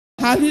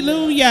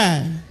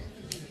Hallelujah.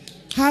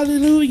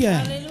 Hallelujah.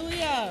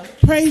 Hallelujah.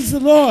 Praise the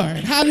Lord.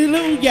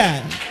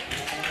 Hallelujah.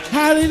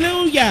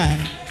 Hallelujah.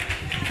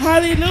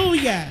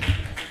 Hallelujah.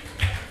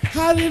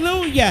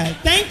 Hallelujah.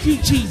 Thank you,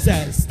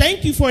 Jesus.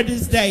 Thank you for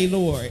this day,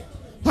 Lord.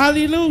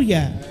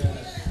 Hallelujah.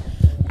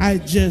 I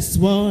just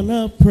want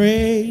to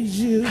praise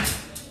you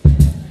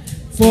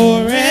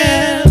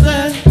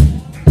forever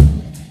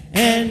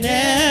and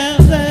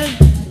ever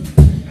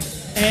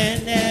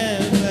and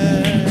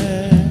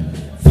ever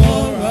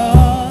for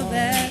all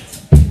that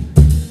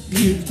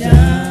you've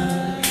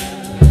done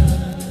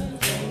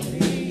for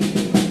me.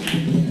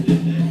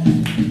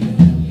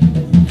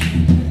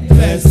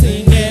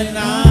 Blessing and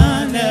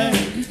honor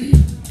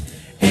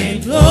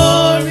and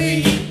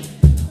glory,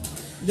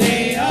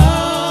 they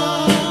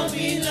all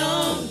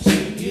belong to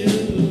you.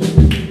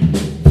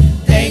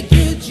 Thank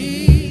you,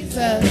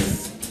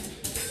 Jesus,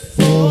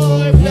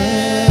 for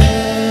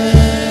blessing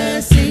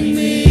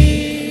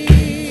me.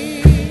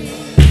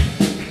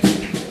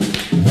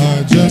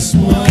 I just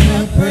want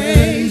to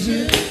praise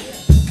you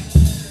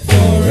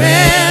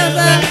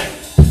Forever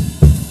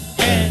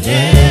and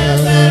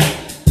ever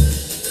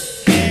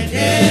and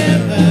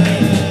ever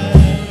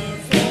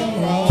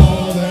for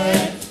all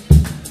that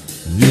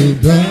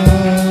you've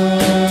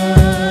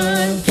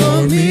done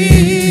for me.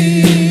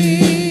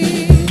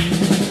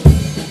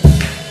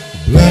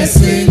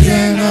 Blessings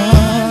and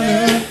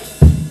honor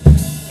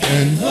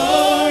and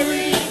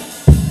glory,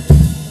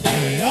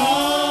 they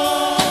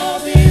all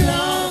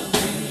belong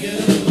to you.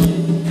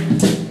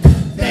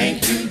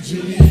 Thank you,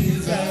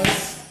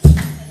 Jesus,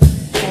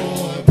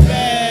 for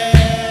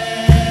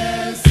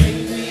blessing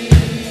me.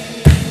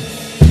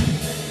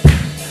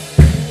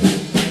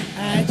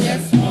 I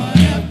just want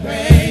to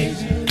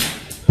praise you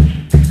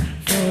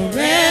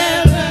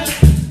forever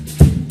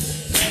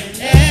and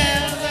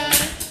ever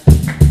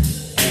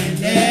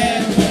and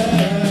ever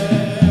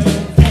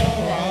for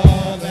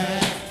all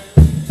that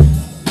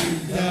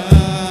you've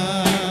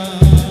done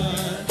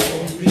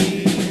for me.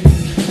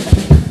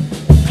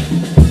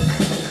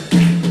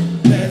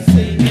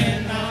 Blessing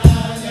and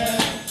honor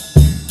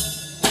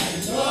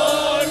and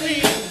glory,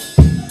 they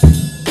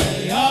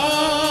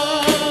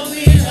all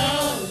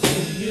belong to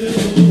you.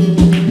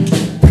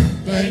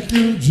 thank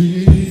you,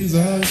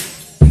 Jesus.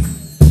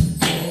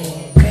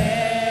 For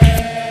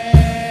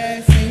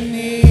blessing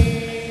me.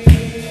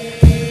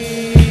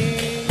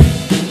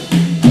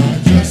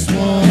 I just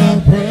want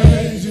to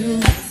praise you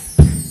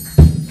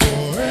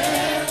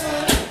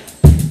forever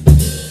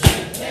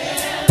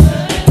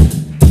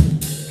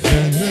and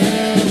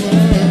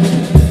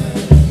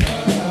ever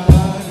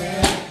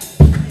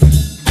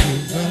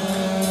you've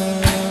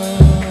done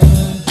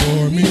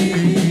for me.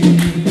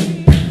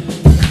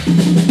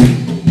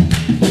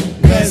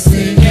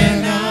 Blessing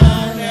and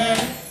honor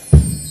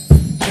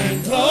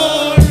and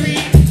glory,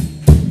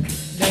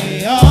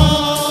 they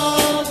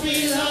all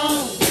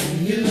belong to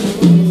you.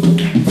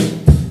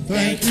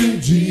 Thank you,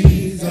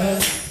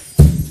 Jesus,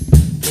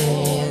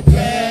 for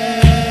blessing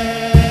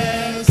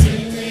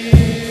me.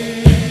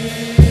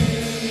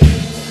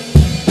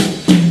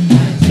 I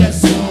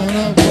just want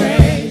to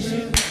praise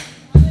you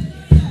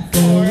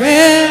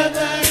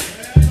forever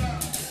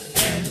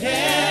and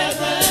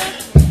ever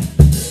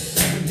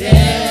and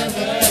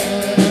ever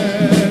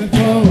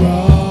for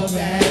all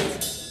that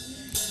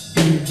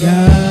you've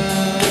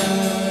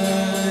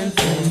done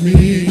for me.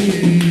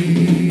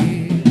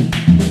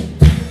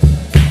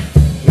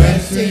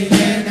 Blessing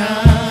and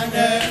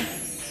honor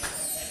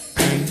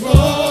and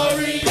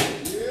glory,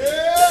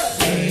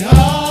 they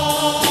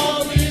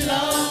all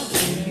belong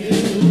to you.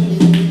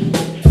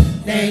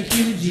 Thank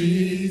you,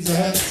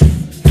 Jesus,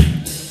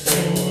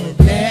 for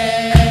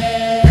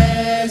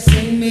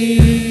blessing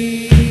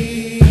me.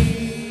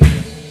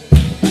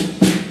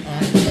 I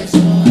just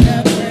want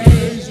to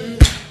praise you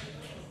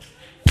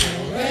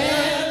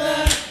forever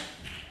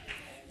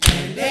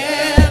and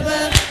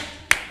ever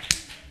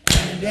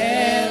and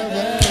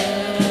ever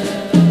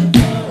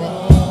for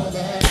all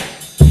that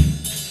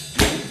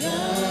you've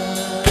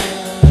done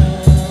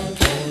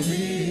for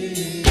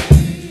me.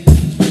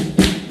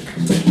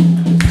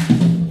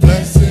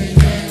 Blessing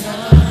and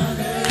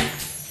honor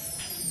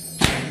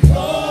and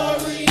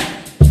glory,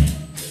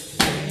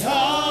 they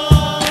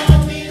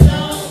all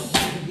belong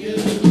to you.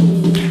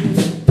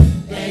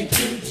 Thank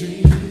you,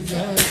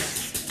 Jesus.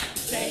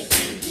 Thank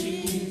you,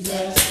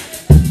 Jesus.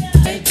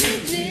 Thank you,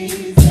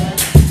 Jesus.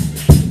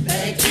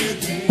 Thank you,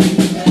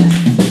 Jesus.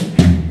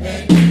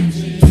 Thank you,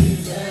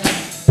 Jesus.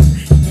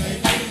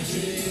 Thank you,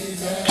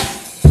 Jesus.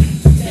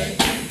 Thank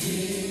you,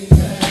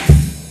 Jesus.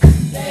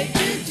 Thank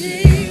you,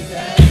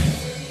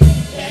 Jesus.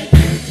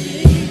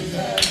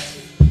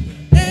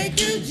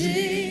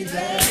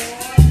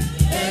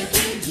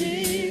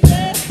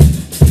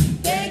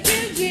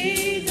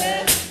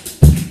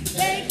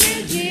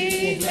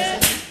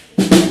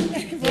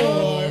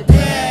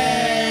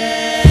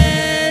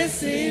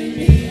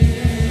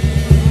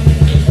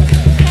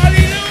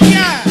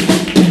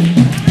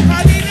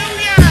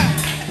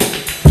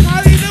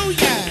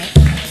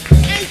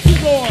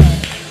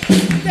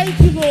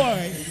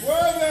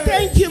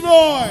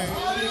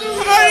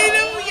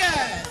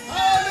 Hallelujah.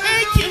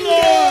 Thank you,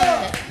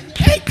 Lord.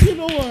 Thank you,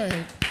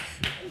 Lord.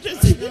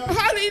 Just,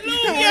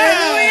 hallelujah.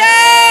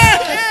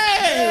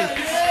 Hey.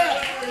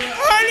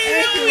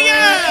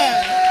 Hallelujah.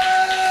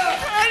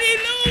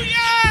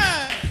 Hallelujah.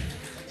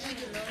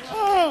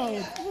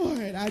 Oh,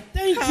 Lord, I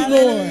thank you,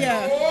 Lord.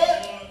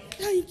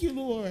 Thank you,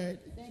 Lord.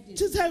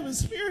 Just have a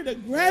spirit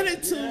of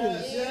gratitude.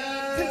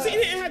 Because he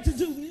didn't have to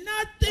do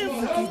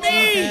nothing for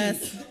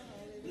me.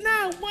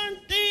 Not one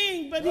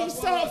thing, but he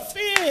saw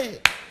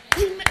fit.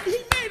 He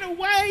made a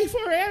way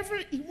for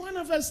every one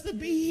of us to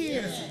be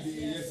here.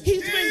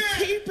 He's been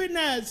keeping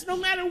us, no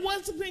matter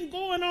what's been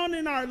going on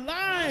in our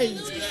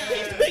lives.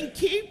 He's been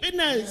keeping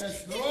us.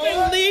 He's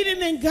been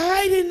leading and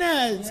guiding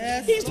us.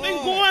 He's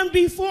been going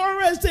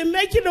before us and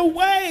making a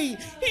way.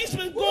 He's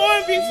been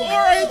going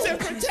before us and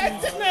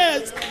protecting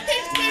us.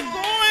 He's been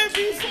going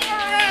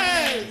before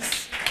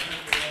us.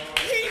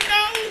 He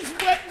knows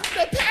what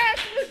the path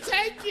we're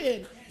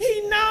taking.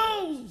 He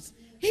knows.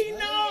 He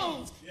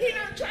knows. He's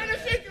not trying to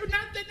figure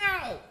nothing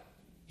out.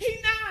 He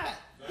not.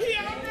 He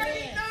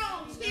already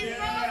knows. He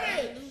wrote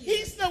it.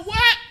 He's the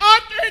what?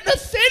 Author and the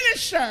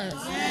finisher.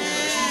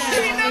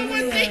 He knows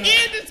what the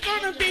end is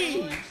going to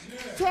be.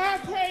 So I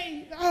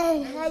pray,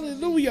 oh,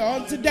 hallelujah,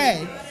 on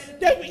today,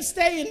 that we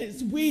stay in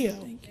his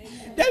will.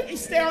 That we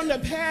stay on the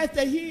path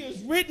that he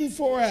has written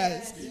for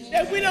us.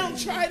 That we don't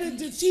try to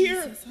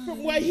deter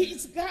from what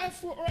he's got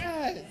for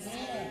us.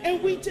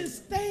 And we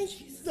just thank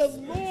the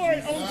Lord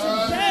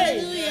on today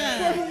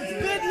for his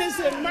goodness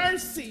and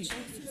mercy.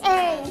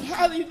 Oh,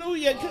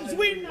 hallelujah, because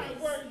we're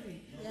not worthy.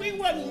 We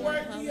wasn't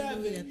worthy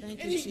of it. And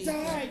he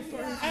died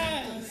for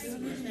us.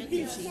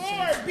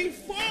 Before we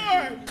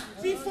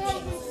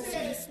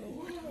said,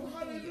 oh,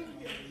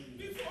 hallelujah,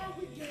 before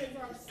we gave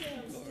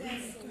ourselves to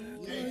him,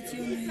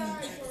 he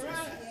died for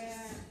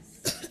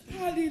us.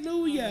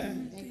 Hallelujah.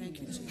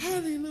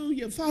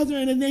 Hallelujah. Father,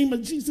 in the name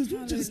of Jesus,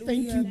 we just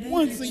thank you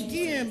once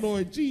again,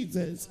 Lord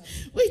Jesus.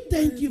 We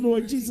thank you,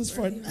 Lord Jesus,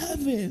 for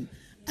loving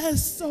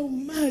us so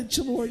much,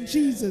 Lord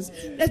Jesus,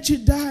 that you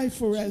died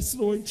for us,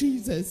 Lord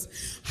Jesus.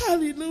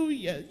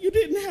 Hallelujah. You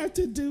didn't have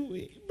to do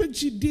it,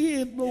 but you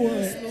did, Lord.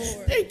 Yes,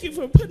 Lord. Thank you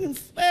for putting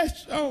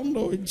flesh on,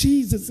 Lord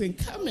Jesus, and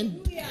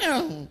coming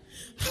down.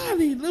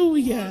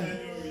 Hallelujah.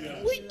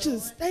 We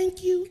just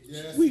thank you.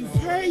 We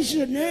praise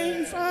your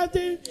name,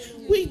 Father.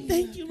 We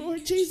thank you,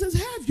 Lord Jesus.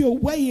 Have your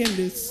way in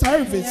this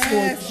service,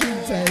 Lord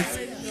Jesus.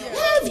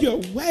 Have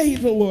your way,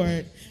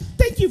 Lord.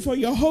 Thank you for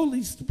your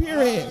Holy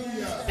Spirit.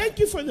 Thank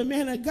you for the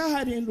man of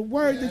God and the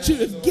word that you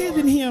have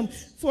given him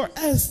for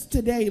us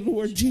today,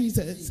 Lord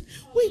Jesus.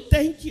 We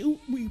thank you.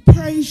 We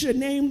praise your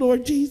name,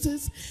 Lord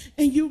Jesus.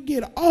 And you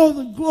get all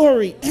the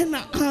glory and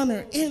the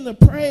honor and the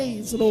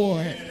praise,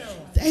 Lord.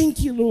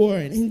 Thank you,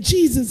 Lord. In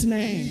Jesus'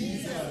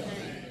 name.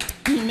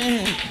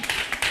 Amen.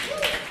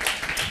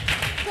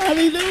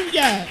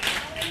 Hallelujah.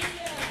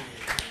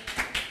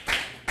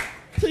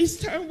 Please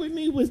turn with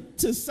me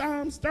to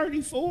Psalms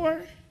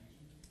 34.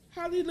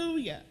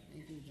 Hallelujah.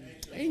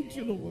 Thank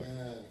you, Lord.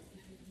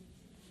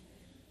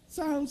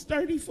 Psalms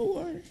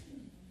 34.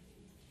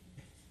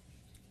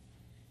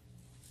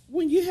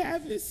 When you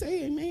have it,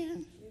 say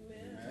amen.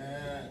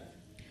 Amen.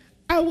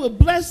 I will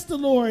bless the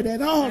Lord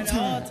at all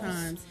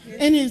times,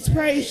 and his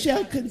praise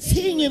shall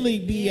continually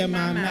be in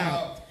my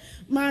mouth.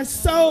 My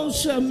soul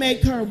shall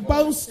make her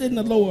boast in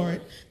the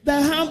Lord. The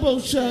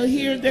humble shall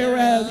hear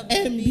thereof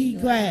and be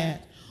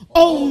glad.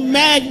 Oh,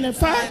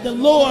 magnify the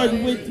Lord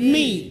with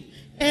me,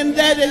 and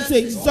let us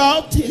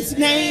exalt his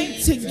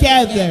name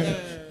together.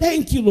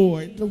 Thank you,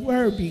 Lord. The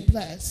word be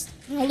blessed.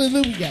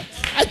 Hallelujah.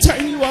 I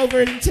turn you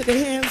over into the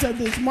hands of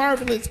this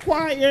marvelous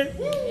choir.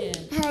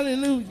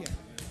 Hallelujah.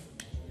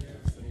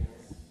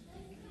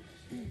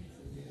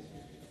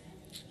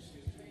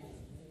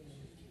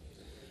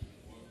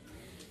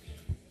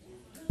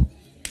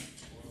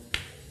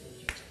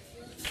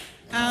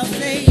 I'll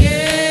say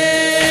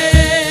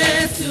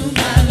yes to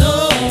my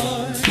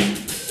Lord.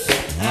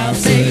 I'll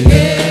say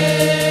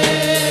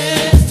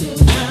yes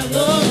to my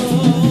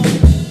Lord.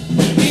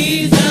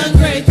 He's done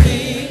great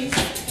things.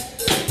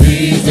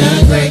 He's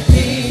done great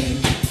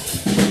things.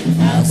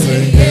 I'll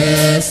say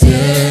yes,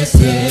 yes,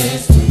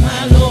 yes to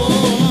my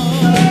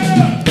Lord.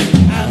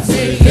 I'll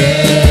say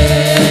yes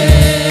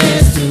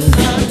to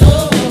my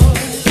Lord.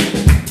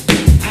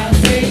 I'll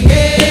say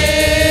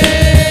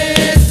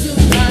yes to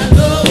my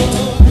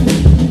Lord.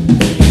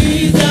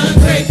 He's done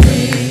great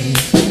things.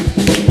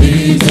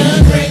 He's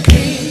done great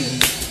things.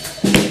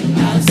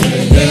 I'll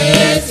say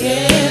yes,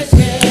 yes,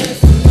 yes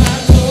to my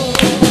Lord.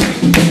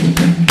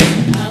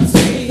 I'll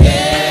say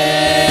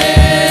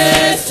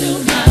yes to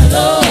my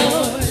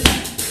Lord.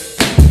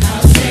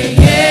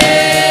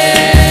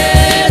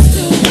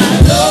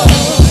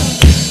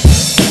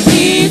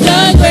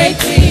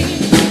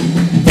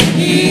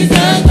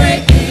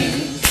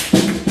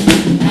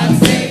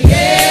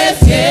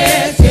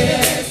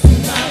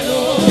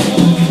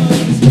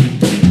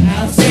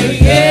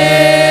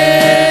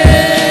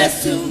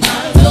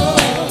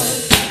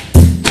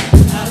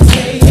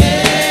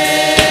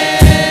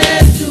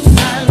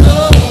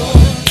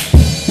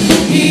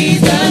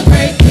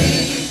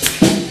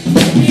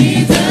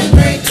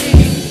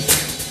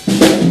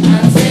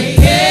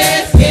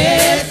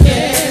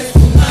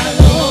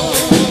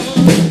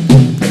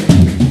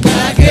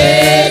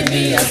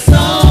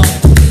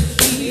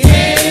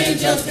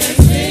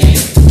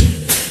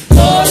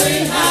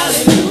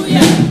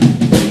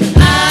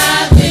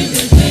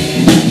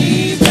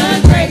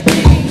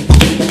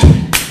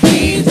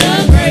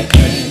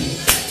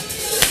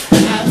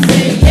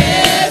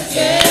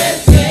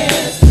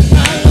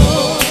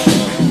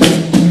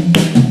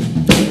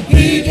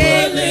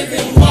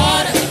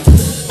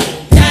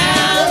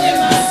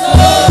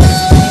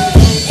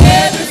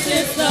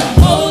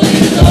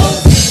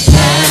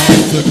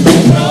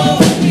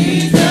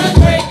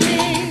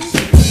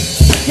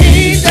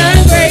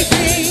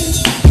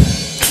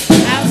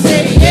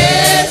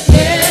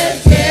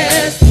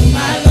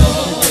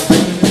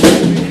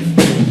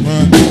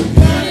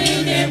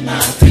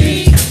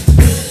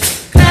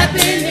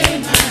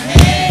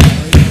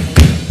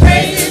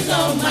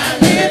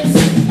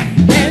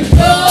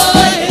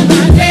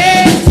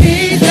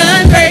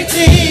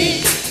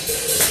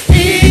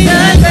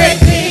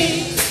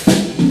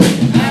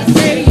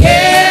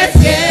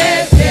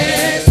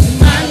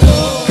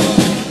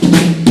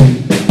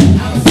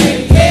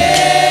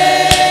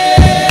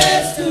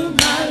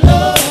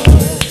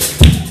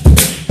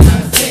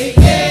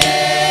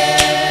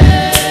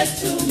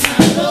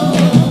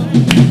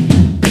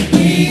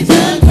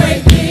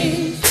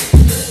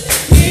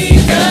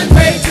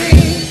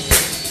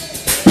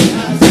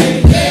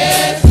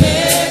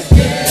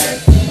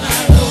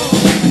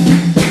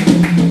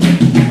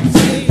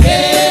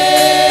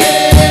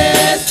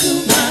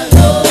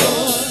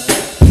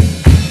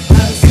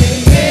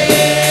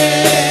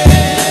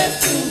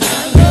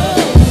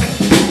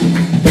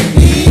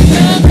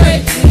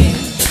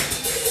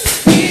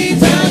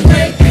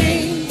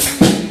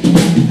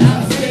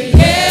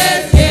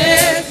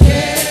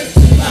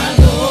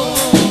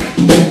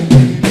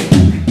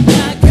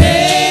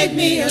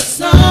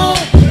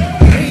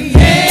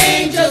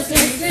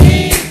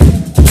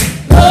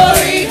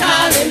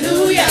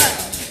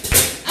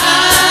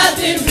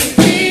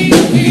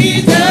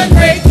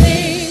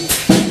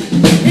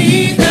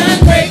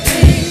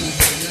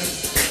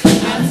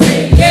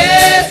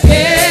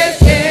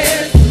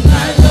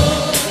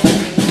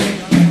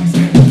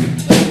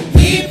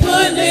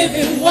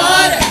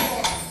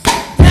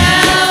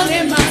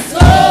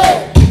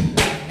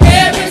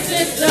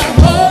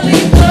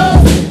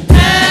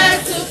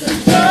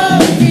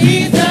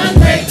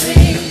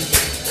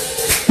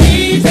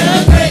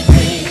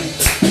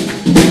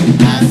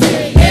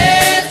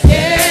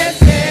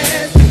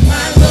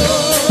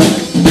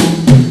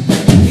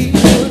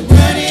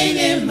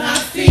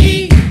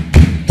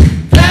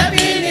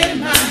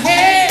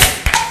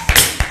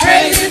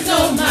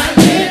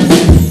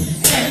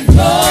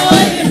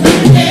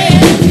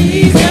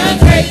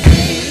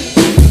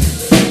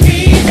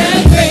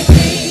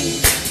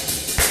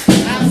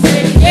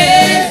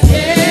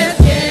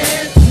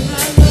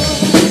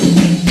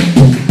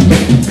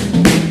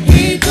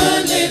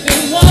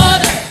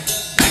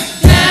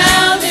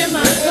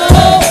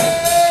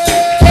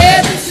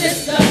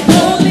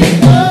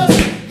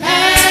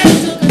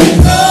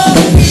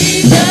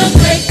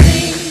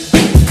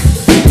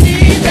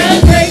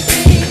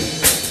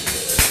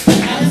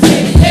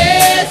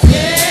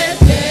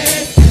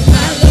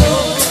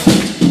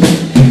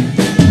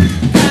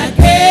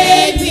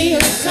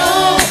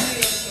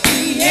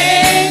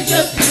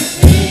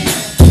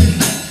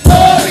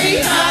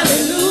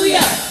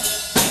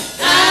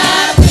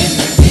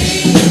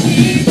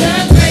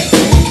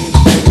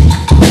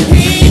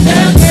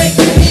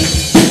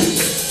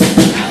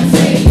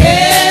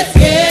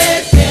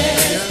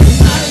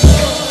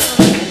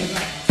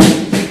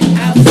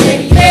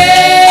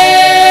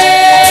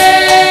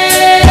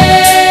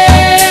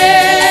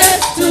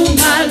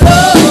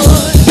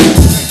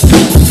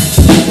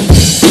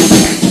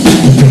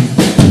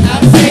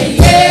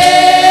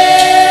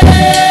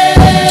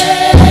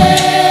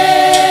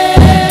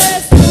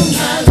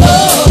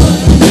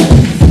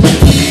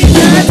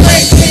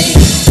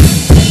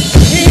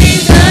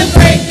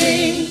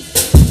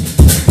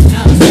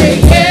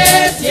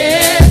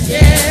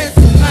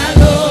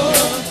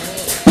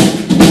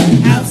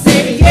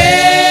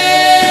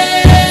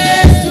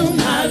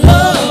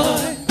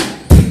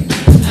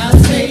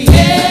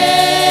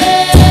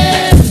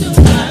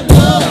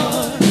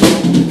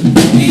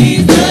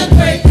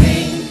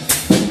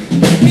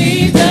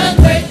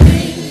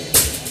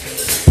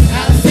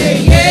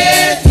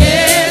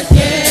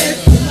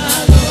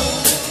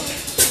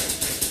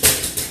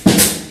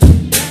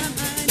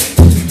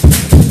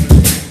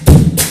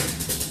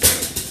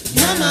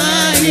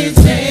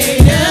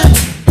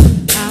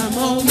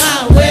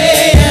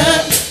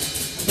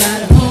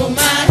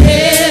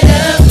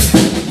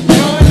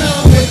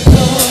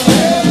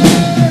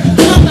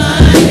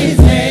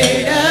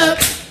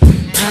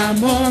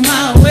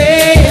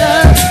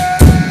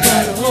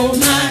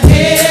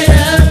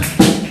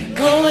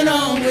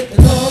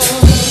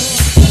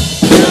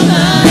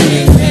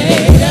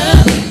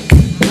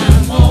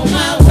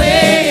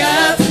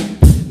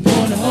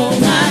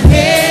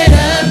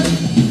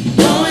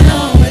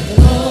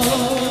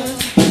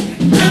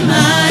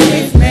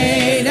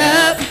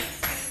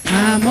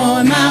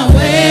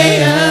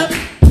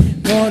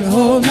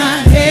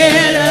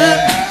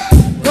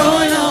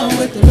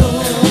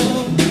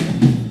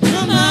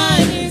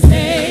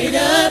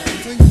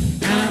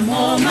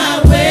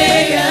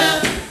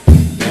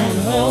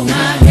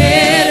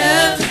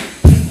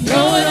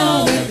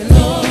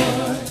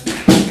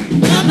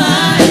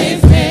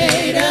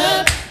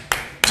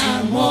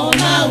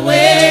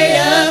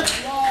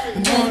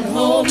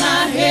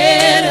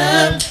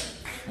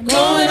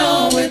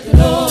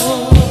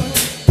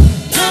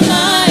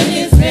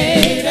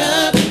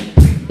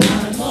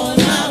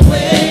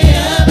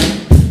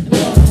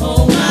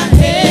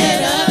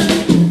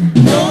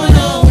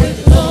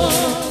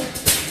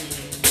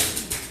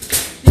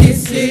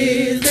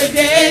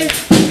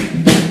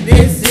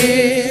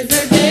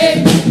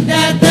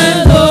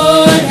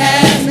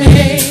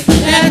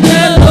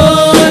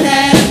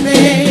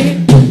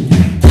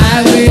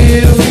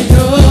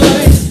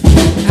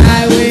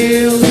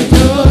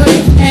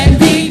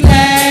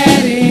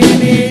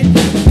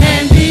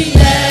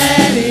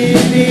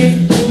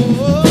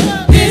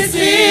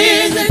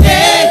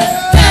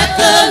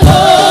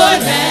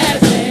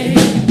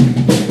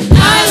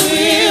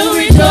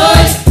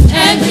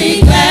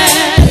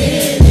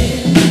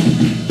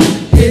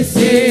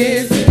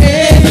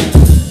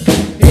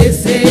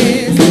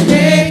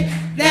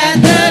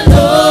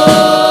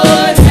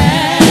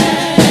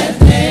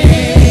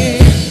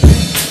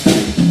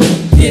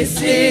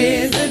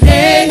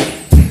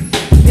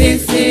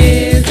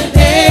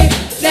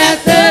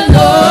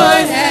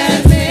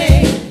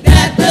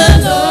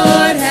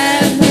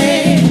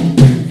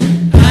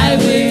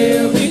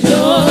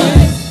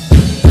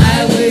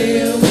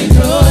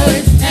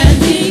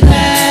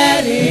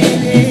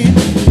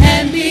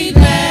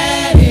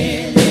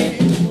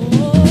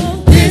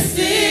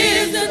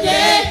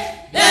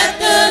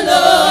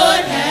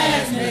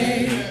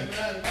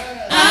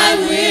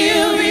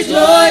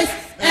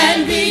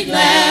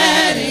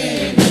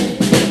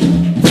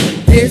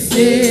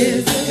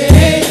 is the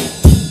day.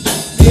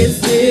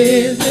 This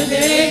is the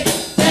day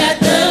that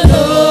the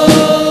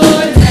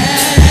Lord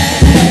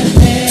has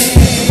made.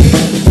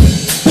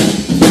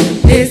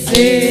 This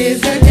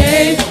is the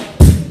day.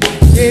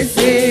 This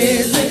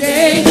is the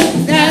day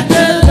that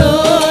the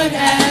Lord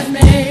has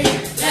made.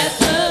 That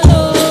the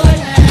Lord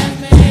has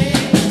made.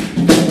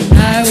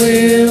 I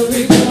will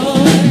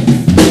rejoice.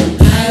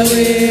 I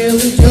will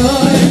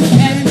rejoice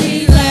and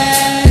be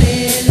glad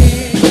in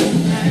it.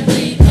 And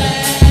be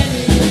glad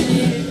in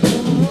it.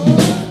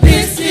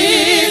 This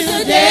is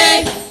the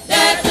day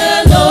that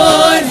the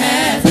Lord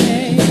has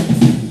made.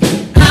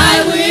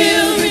 I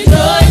will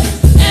rejoice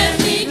and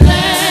be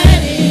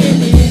glad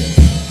in it.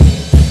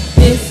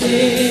 This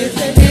is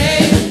the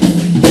day.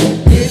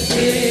 This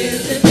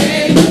is the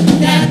day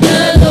that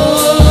the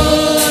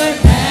Lord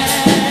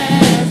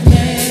has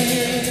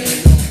made.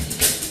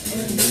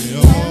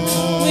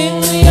 When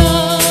we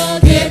all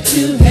get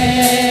to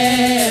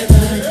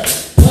heaven,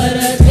 what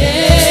a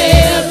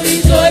day of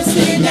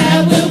rejoicing that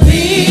will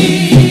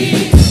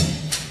be.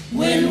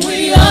 When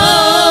we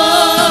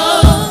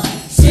all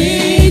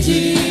see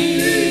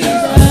Jesus,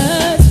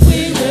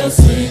 we will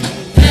sing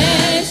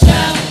and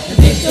shout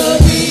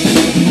victory.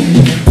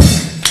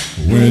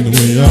 When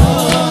we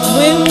are,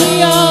 When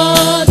we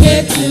all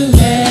get to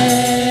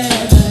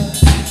heaven,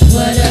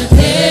 what a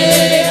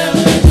day of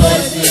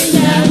rejoicing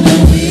that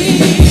will be.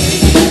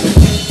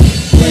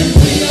 When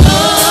we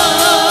all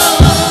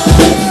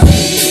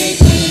see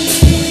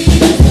Jesus,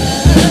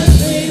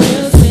 we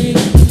will sing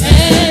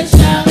and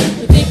shout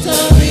the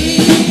victory.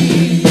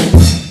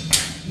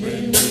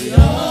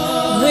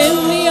 When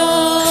we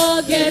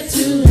all get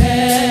to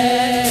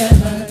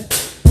heaven,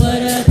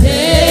 what a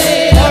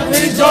day of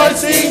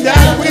rejoicing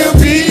that will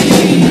be.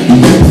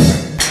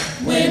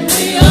 when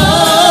we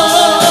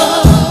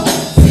all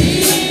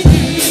see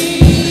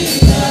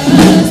Jesus,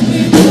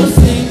 we will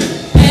sing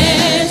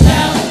and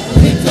shout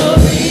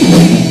victory.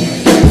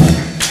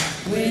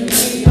 When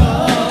we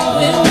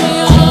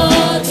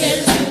all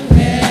get to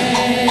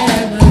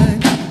heaven,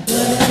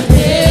 what a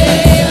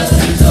day of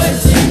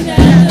rejoicing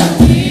that'll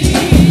be.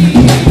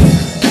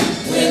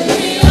 When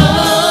we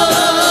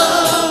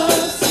all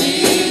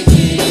see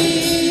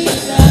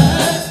Jesus,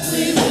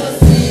 we will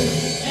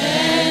sing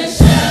and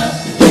shout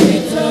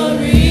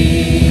victory.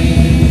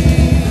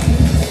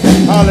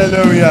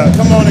 Hallelujah.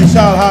 Come on and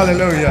shout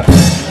hallelujah.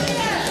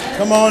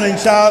 Come on and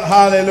shout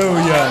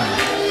hallelujah.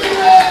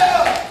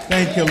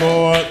 Thank you,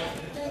 Lord.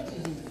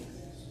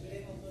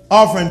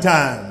 Offering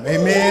time.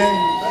 Amen.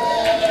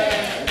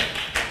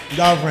 It's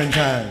offering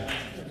time.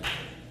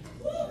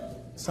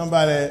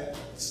 Somebody,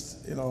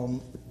 you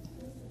know,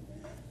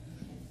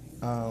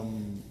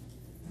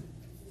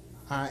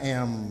 I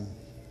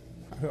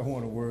don't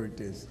want to word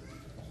this.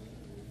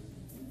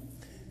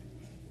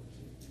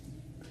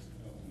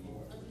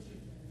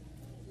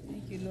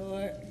 Thank you,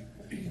 Lord.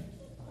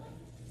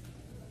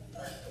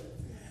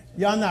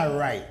 Y'all not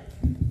right.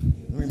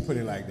 Let me put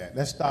it like that.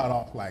 Let's start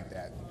off like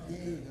that.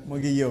 I'm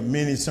going to give you a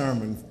mini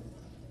sermon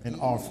and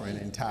offering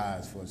and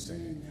tithes for a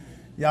second.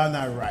 Y'all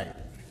not right.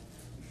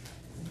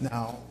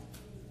 Now,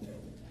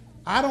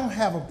 I don't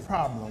have a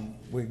problem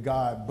with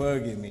God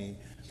bugging me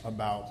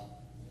about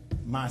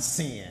my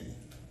sin.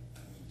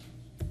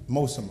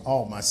 Most of them,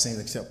 all my sins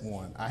except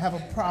one. I have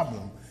a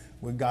problem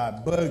with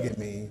God bugging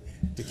me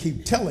to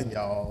keep telling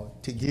y'all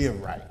to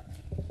give right.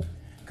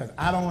 Because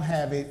I don't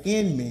have it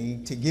in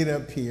me to get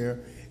up here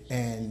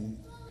and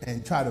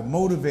try to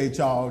motivate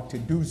y'all to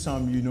do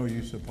something you know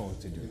you're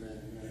supposed to do.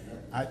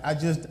 I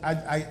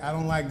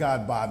don't like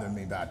God bothering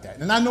me about that.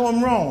 And I know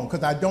I'm wrong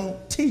because I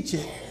don't teach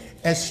it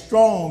as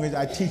strong as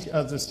I teach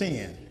other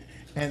sin.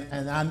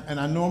 And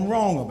I know I'm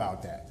wrong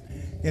about that.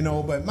 You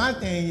know, but my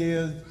thing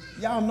is,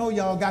 y'all know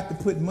y'all got to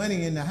put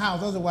money in the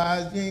house,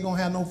 otherwise you ain't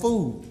gonna have no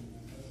food.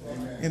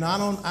 You know, I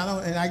don't,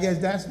 and I guess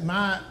that's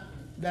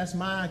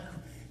my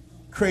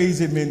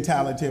crazy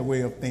mentality or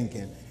way of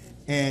thinking.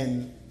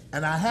 And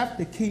I have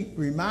to keep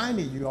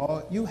reminding you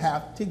all, you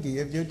have to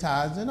give your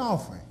tithes and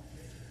offering.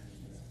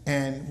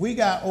 And we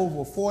got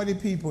over 40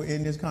 people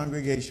in this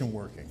congregation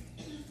working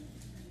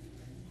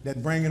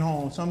that bringing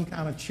home some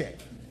kind of check.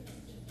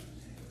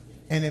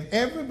 And if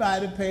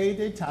everybody paid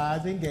their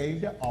tithes and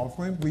gave their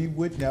offering, we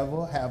would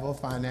never have a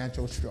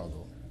financial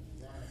struggle.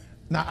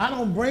 Now, I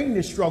don't bring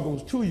the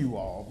struggles to you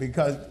all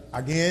because,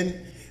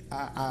 again,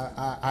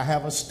 I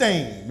have a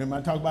stain. Remember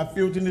I talked about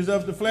filthiness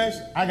of the flesh?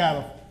 I got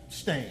a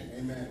stain.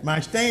 Amen. My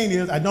stain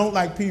is I don't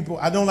like begging folks.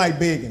 I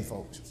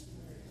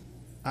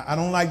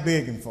don't like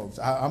begging folks.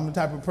 I'm the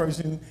type of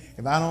person,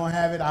 if I don't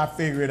have it, I'll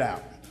figure it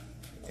out.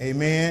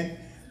 Amen.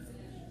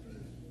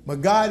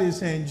 But God is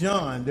saying,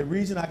 John, the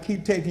reason I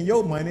keep taking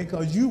your money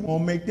because you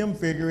won't make them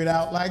figure it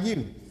out like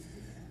you.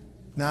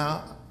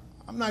 Now,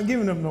 I'm not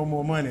giving them no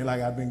more money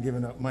like I've been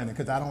giving up money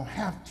because I don't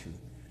have to.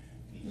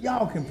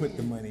 Y'all can put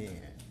the money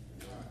in.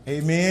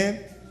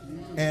 Amen.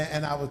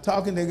 And I was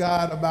talking to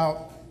God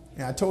about,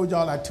 and I told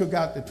y'all I took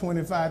out the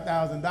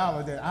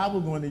 $25,000 that I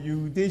was going to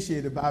use this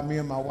year to buy me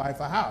and my wife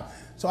a house.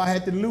 So I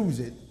had to lose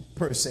it,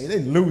 per se. I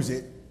didn't lose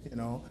it, you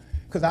know.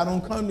 because I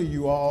don't come to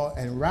you all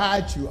and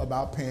ride you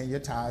about paying your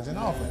tithes and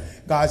offering.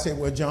 God said,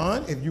 well,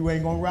 John, if you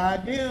ain't going to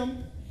ride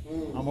them,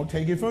 I'm going to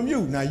take it from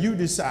you. Now you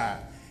decide.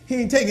 He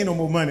ain't taking no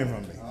more money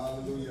from me.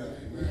 Hallelujah.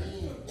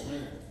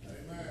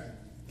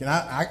 Can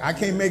I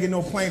can't make it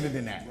no plainer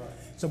than that.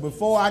 So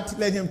before I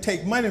let him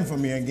take money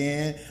from me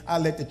again, I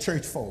let the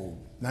church fold.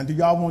 Now, do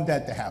y'all want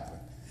that to happen?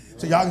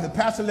 So y'all, the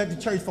pastor let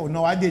the church fold.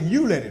 No, I didn't.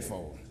 You let it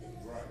fold.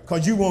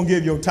 Because you won't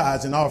give your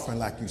tithes and offering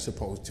like you're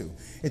supposed to.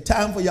 It's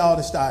time for y'all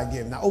to start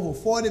giving. Now, over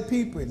 40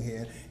 people in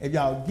here, if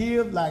y'all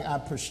give like I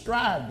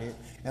prescribed it,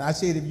 and I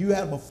said if you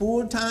have a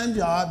full-time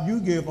job, you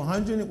give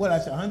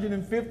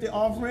 150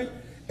 offering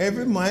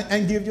every month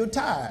and give your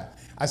tithe.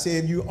 I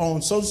said if you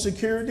own Social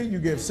Security, you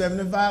give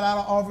 $75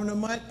 offering a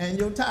month and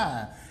your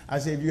tithe. I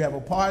said if you have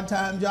a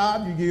part-time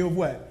job, you give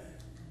what?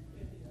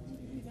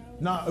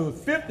 No, it was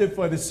 50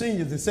 for the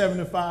seniors and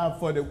 75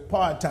 for the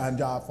part-time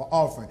job for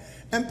offering.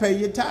 And pay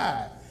your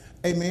tithe.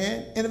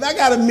 Amen. And if I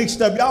got it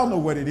mixed up, y'all know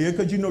what it is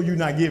because you know you're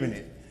not giving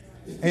it.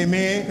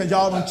 Amen. Because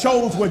y'all done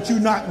chose what you're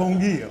not going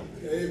to give.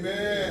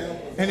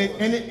 Amen. And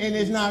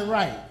it's not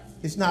right.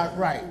 It's not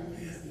right.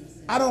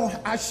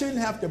 I shouldn't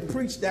have to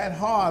preach that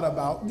hard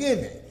about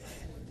giving.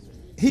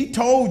 He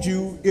told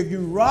you if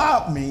you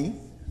rob me,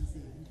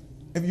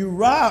 if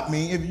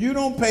you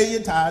don't pay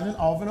your tithe and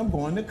offering, I'm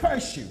going to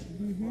curse you.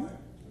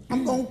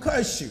 I'm going to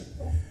curse you.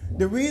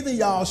 The reason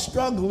y'all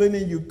struggling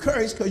and you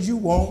curse because you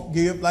won't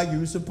give like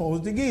you're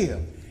supposed to give.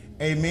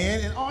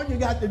 Amen. And all you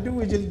got to do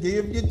is just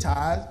give your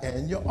tithes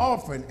and your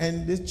offering.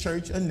 And this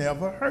church will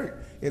never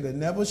hurt. It'll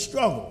never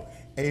struggle.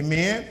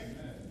 Amen.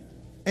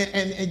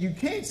 And you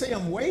can't say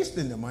I'm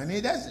wasting the money.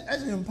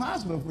 That's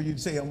impossible for you to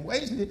say I'm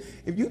wasting it.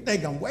 If you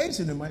think I'm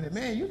wasting the money,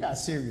 man, you got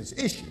serious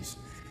issues.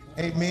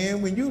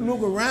 Amen. When you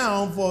look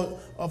around for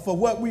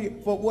what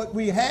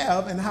we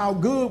have and how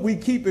good we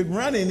keep it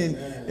running,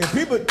 and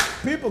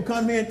people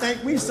come here and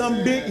think we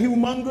some big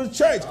humongous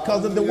church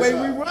because of the way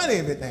we run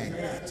everything.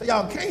 So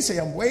y'all can't say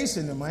I'm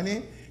wasting the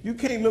money. You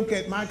can't look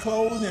at my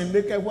clothes and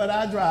look at what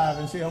I drive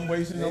and say I'm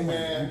wasting no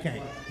money. You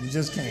can't. You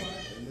just can't.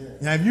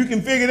 Now if you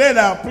can figure that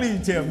out,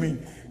 please tell me,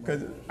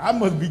 because I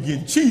must be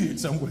getting cheated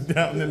somewhere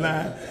down the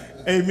line.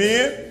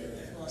 Amen.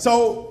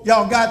 So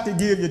y'all got to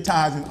give your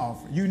tithes and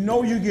offering. You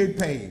know you get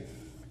paid.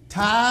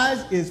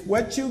 Tithes is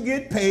what you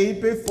get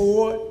paid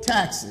before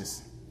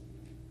taxes.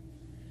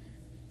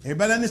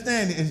 Everybody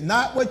understand it? It's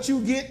not what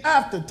you get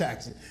after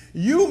taxes.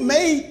 You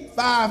made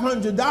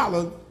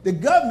 $500. The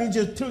government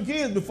just took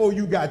his before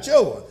you got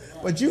yours.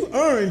 But you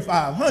earned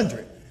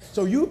 $500.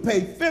 So you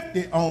pay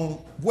 50 on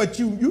what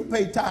you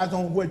pay tithes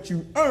on what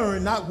you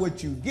earn, not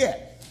what you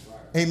get.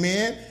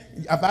 Amen.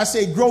 If I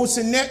say gross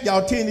and net,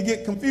 y'all tend to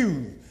get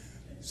confused.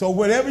 So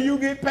whatever you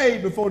get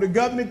paid before the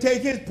government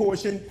take his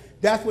portion,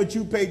 that's what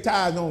you pay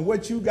tithes on.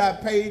 What you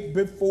got paid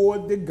before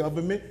the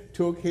government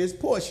took his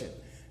portion.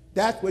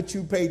 That's what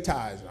you pay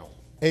tithes on.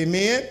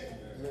 Amen?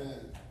 Amen.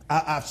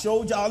 I've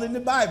showed y'all in the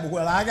Bible,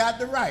 well, I got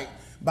the right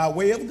by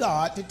way of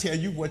God to tell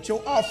you what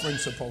your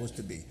offering's supposed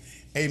to be.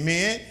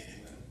 Amen?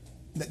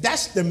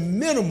 That's the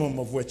minimum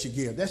of what you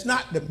give. That's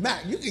not the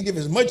max. You can give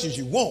as much as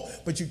you want,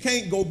 but you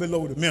can't go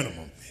below the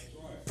minimum.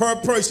 Per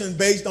person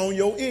based on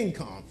your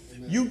income.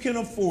 Amen. You can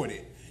afford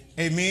it.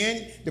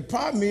 Amen. The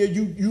problem is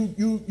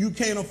you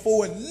can't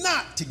afford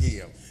not to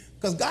give.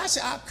 Because God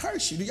said, I'll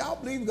curse you. Do y'all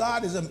believe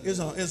God is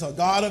a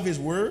God of his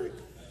word?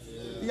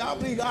 Yeah. Do y'all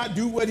believe God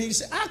do what he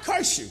said? I'll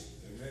curse you.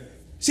 Amen.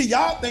 See,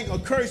 y'all think a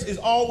curse is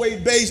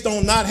always based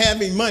on not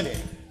having money.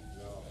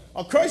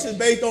 A curse is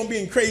based on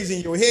being crazy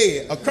in your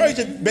head. A curse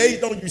is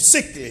based on you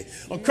sickly.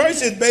 A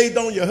curse is based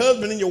on your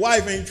husband and your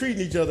wife ain't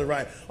treating each other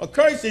right. A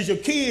curse is your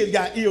kids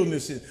got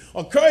illnesses.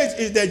 A curse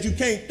is that you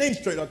can't think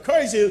straight. A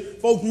curse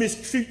is folks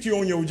mistreat you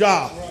on your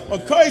job. A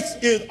curse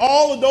is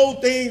all of those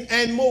things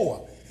and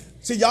more.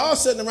 See, y'all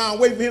sitting around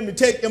waiting for him to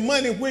take the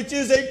money, which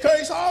is a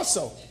curse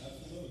also.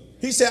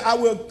 He said, I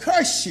will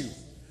curse you.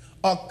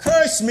 A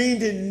curse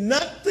means that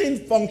nothing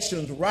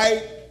functions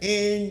right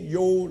in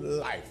your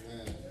life.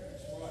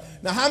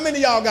 Now, how many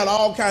of y'all got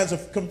all kinds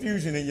of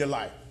confusion in your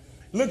life?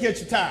 Look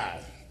at your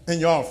tithe and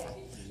your offering.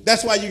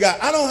 That's why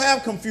I don't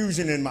have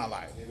confusion in my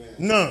life. Amen.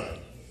 None.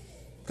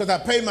 Because I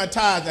pay my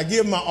tithes, I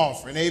give my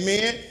offering.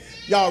 Amen.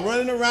 Y'all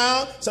running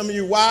around. Some of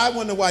you wives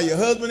wonder why your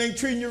husband ain't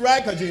treating you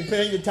right because you ain't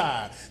paying your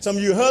tithe. Some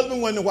of you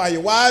husbands wonder why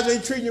your wives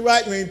ain't treating you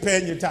right, you ain't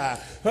paying your tithe.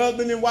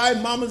 Husband and wife,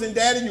 mamas and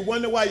daddy, you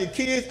wonder why your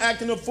kids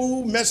acting a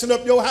fool, messing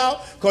up your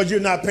house because you're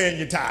not paying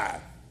your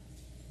tithe.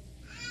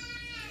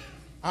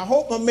 I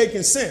hope I'm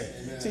making sense.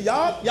 Amen. See,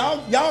 y'all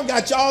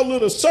got y'all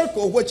little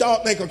circle of what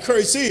y'all think a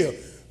curse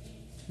is.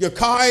 Your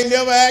car ain't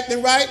never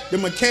acting right. The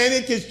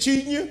mechanic is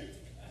cheating you.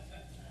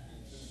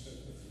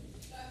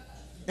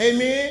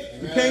 Amen.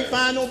 You can't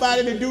find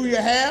nobody to do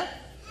your hair.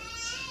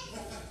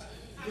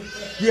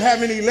 You're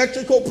having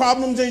electrical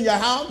problems in your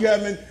house. You're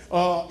having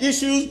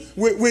issues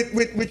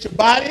with your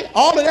body.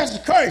 All of that's a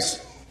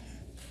curse.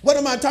 What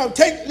am I talking?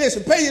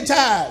 Listen, pay your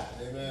tithe.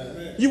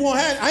 Amen. You won't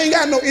have. I ain't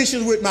got no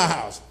issues with my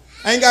house.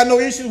 I ain't got no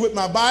issue with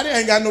my body. I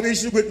ain't got no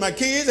issue with my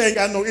kids. I ain't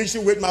got no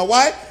issue with my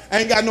wife. I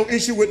ain't got no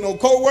issue with no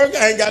co-worker.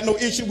 I ain't got no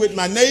issue with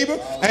my neighbor.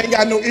 I ain't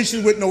got no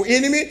issue with no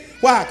enemy.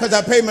 Why? Because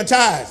I pay my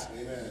tithes.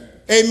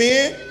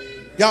 Amen.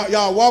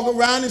 Y'all walk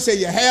around and say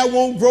your hair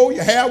won't grow,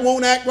 your hair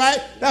won't act right.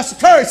 That's a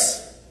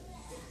curse.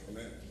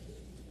 Amen.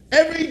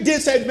 Every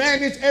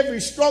disadvantage, every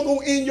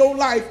struggle in your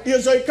life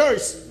is a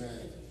curse. Amen.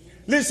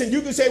 Listen,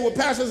 you can say, well,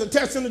 pastor's a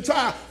test in the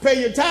trial. Pay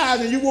your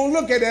tithes, and you won't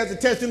look at it as a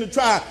test in the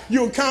trial.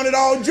 You'll count it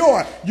all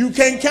joy. You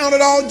can't count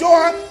it all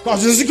joy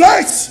because it's a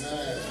curse.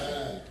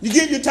 Amen. You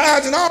give your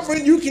tithes and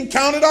offering, you can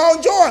count it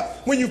all joy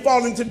when you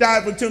fall into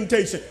direful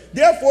temptation.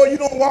 Therefore, you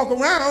don't walk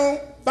around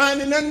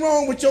finding nothing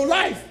wrong with your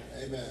life.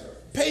 Amen.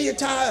 Pay your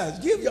tithes.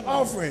 Give your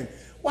offering.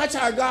 Watch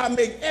how God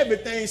make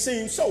everything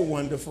seem so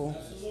wonderful.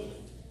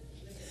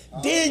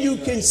 Then you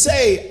can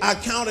say, I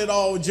count it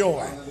all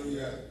joy.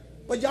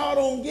 But y'all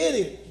don't get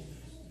it.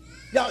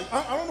 Y'all,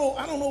 I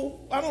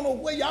don't know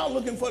where y'all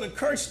looking for the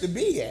curse to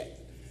be at.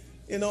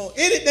 You know,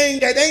 anything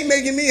that ain't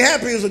making me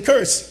happy is a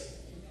curse.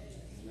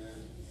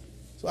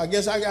 So I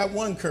guess I got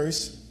one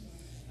curse.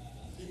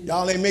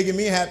 Y'all ain't making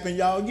me happy,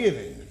 y'all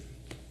giving.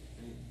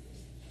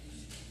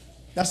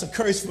 That's a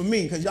curse for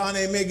me because y'all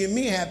ain't making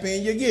me happy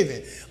and you're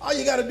giving. All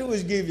you got to do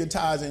is give your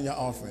tithes and your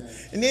offering.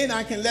 And then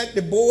I can let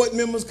the board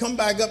members come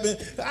back up. And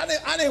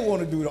I didn't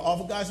want to do the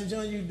offering. God said,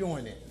 John, you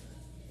doing it.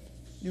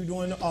 You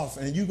doing the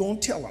offering. And you going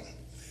to tell them.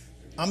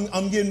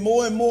 I'm getting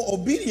more and more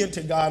obedient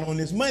to God on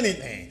this money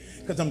thing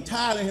because I'm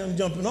tired of him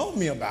jumping on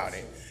me about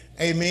it.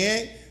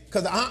 Amen.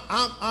 Because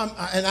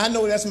I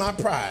know that's my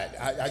pride.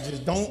 I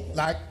just don't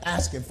like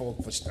asking for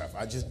stuff.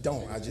 I just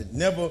don't.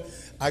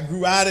 I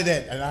grew out of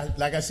that. And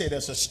like I said,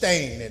 there's a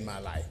stain in my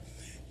life.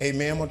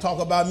 Amen. I'm going to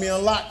talk about me a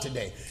lot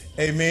today.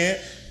 Amen.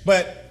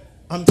 But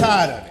I'm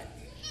tired of it.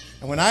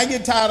 And when I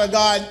get tired of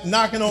God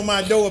knocking on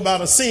my door about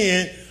a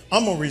sin,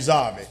 I'm going to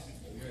resolve it.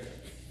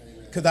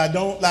 Because I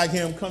don't like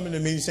him coming to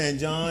me saying,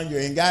 John, you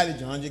ain't got it.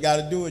 John, you got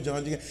to do it.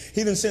 John,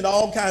 he done sent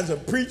all kinds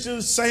of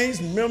preachers,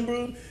 saints,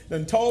 members,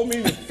 done told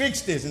me to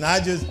fix this. And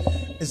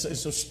it's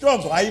a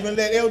struggle. I even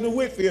let Elder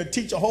Whitfield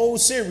teach a whole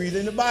series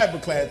in the Bible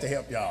class to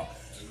help y'all.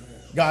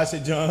 God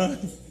said, John,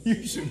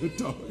 you should have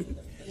taught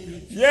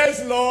it.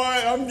 Yes, Lord,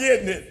 I'm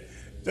getting it.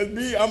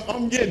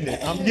 I'm getting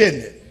it. I'm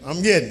getting it.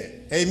 I'm getting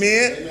it.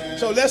 Amen? Amen.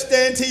 So let's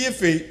stand to your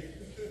feet.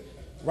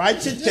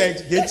 Write your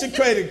checks. Get your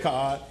credit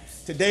card.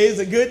 Today is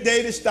a good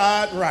day to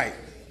start right.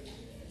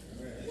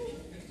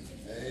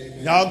 Amen.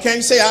 Y'all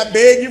can't say, I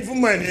beg you for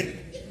money.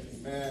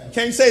 Amen.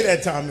 Can't say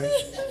that, Tommy.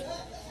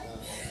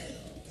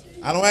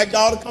 I don't ask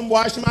y'all to come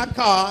wash my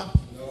car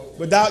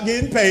without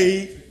getting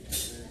paid.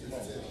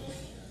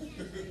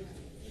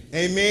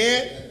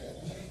 Amen.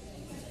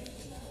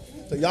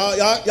 So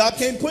y'all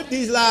can't put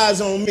these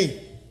lies on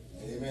me.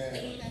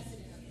 Amen.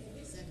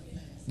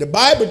 The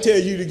Bible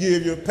tells you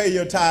to pay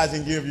your tithes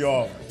and give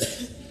your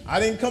offering. I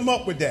didn't come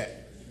up with that.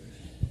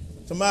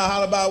 Somebody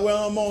holler about,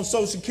 well, I'm on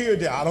Social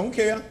Security. I don't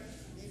care.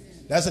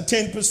 That's a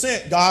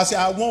 10%. God said,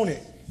 I want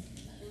it.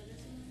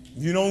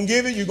 If you don't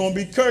give it, you're going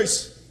to be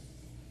cursed.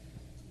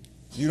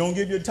 You don't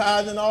give your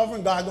tithes and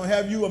offering, God's going to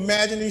have you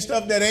imagining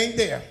stuff that ain't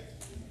there.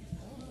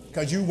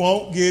 Because you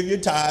won't give your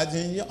tithes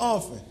and your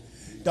offering.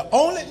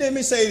 Let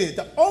me say this.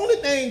 The only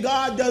thing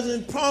God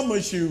doesn't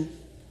promise you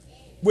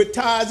with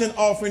tithes and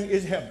offering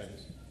is heaven.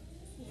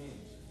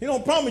 He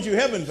don't promise you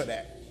heaven for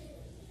that.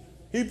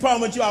 He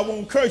promised you I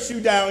won't curse you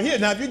down here.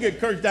 Now, if you get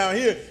cursed down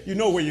here, you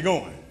know where you're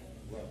going.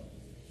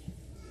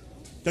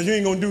 Because you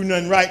ain't going to do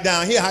nothing right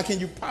down here. How can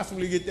you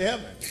possibly get to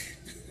heaven?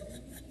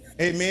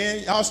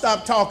 Amen. Y'all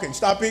stop talking.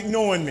 Stop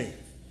ignoring me.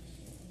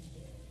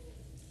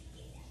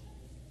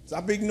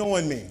 Stop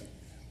ignoring me.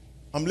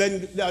 I'm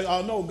letting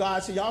y'all know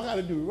God said y'all got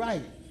to do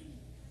right.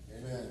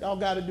 Amen. Y'all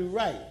got to do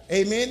right.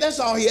 Amen. That's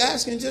all he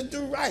asking. Just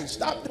do right.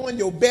 Stop doing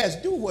your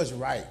best. Do what's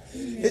right.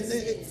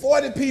 It's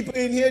 40 people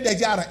in here that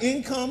got an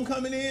income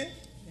coming in.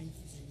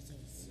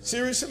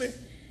 Seriously?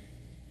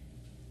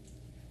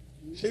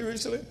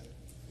 Seriously?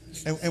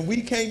 And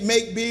we can't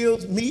make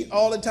bills meet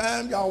all the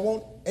time. Y'all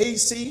want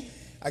AC?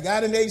 I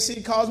got an AC.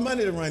 It costs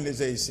money to run this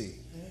AC.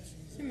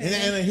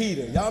 And a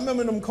heater. Y'all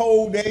remember them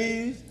cold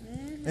days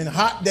and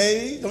hot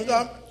days? Don't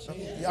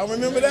y'all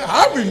remember that?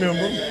 I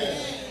remember.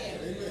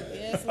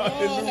 Yes,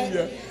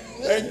 hallelujah.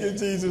 Thank you,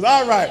 Jesus.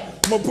 All right.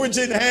 I'm going to put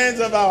you in the hands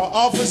of our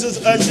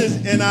officers,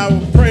 ushers, and our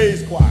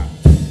praise choir.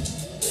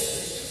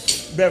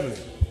 Beverly.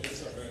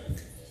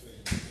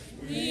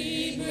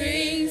 We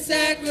bring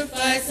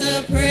sacrifice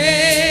of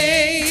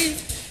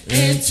praise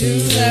into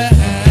the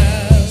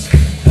house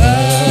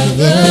of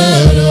the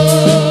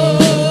Lord.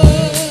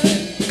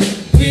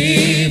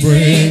 We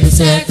bring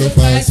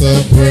sacrifice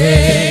of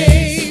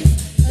praise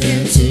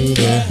into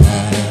the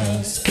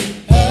house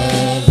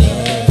of the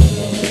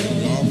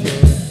Lord.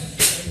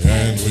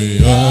 And we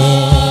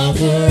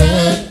offer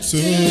up to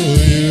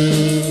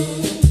you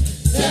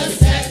the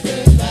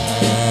sacrifices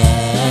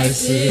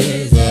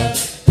of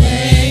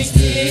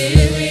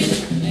thanksgiving,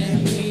 and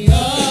we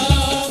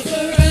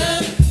offer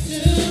up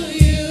to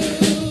you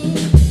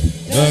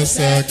the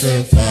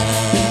sacrifices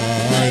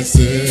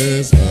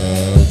sacrifices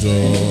of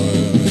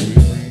joy.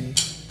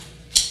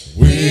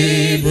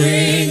 We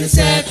bring the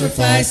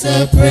sacrifice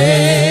of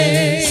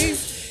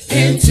praise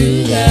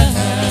into the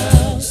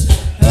house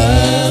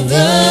of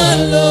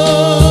the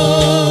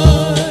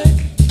Lord.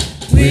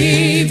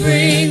 We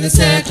bring the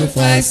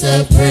sacrifice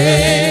of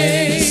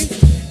praise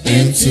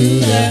into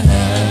the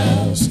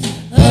house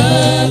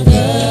of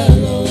the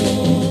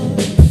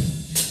Lord.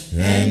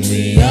 And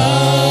we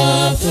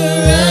offer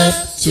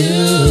up to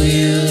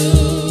you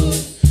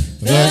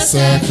the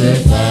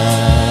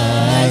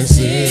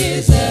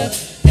sacrifices of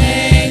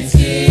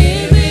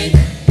thanksgiving,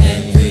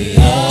 and we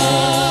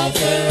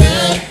offer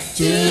up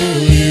to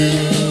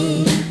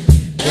you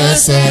the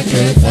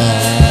sacrifices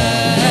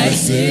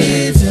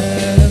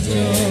of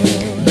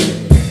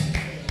joy.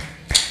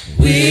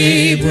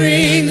 We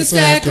bring the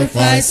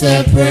sacrifice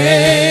of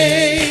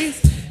praise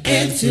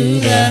into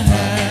the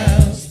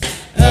house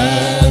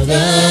of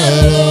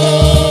the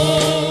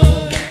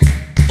Lord.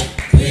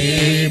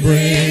 We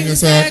bring the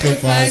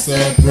sacrifice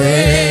of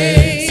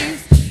praise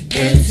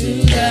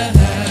into the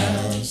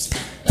house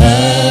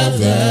of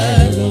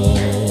the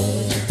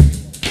Lord.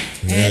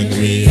 And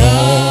we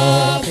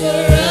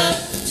offer up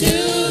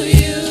to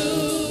you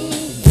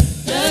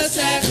the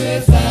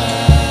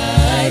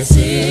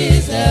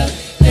sacrifices of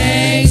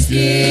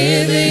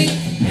thanksgiving,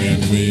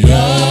 and we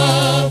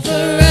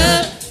offer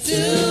up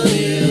to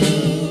you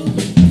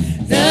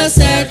the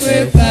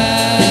sacrifices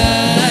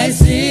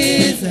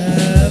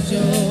of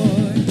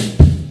joy.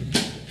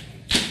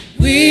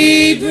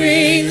 We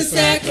bring the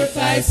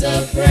sacrifice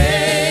of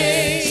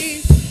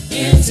praise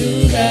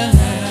into the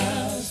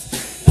house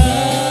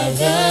of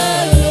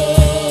the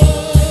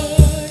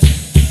Lord.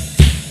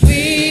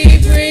 We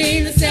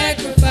bring the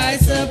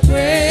sacrifice of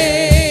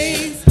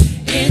praise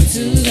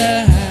into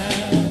the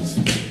house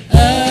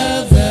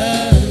of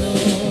the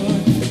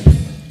Lord.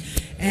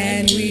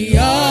 And we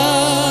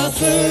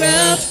offer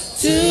up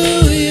to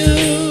you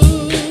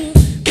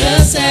the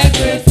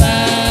sacrifices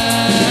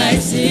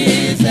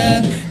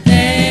of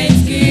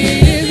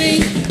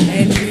thanksgiving,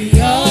 and we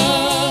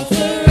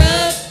offer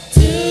up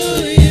to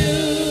you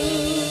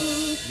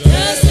the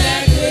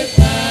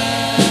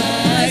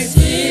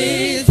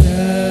sacrifices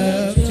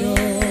of joy.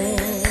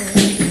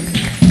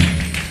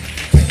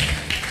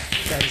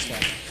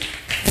 Satisfied.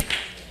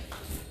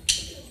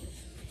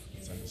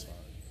 Satisfied.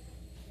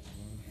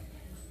 1,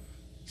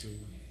 2,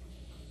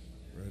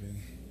 ready,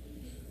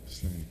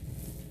 sing.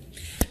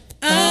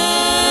 I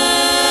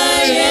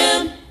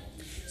am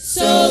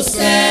so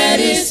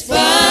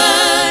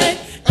satisfied.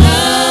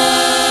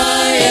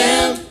 I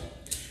am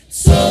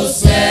so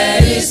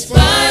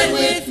satisfied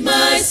with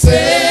my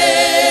Savior.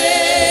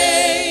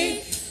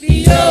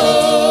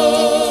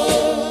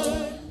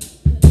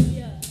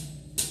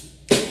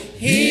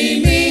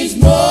 He means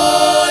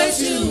more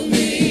to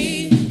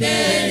me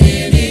than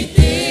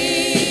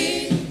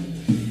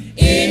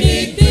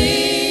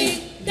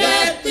anything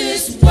that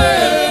this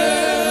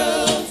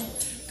world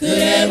could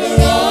ever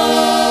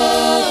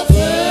offer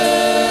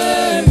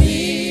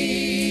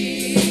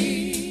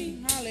me.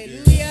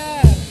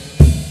 Hallelujah.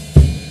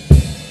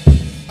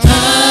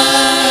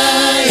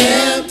 I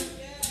am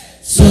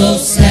so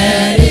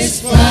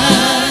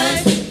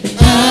satisfied.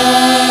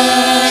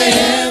 I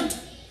am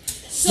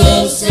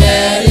so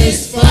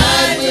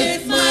satisfied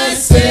with my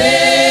Savior.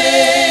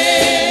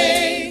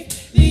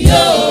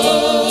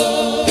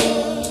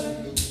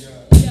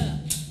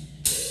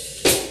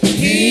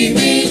 He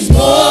means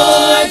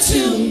more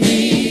to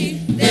me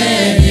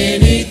than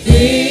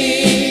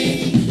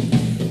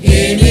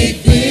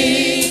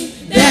anything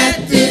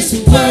that this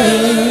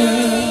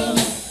world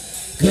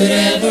could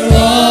ever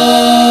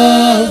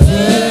offer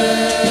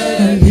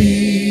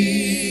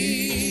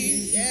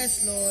me.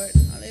 Yes, Lord.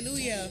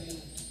 Hallelujah.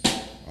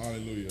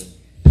 Hallelujah.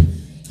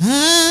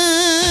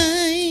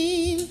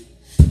 I'm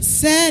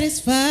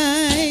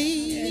satisfied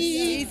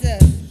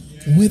Jesus.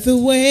 with the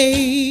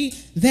way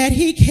that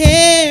he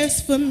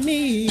cares for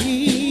me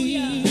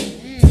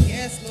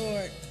Yes,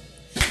 Lord.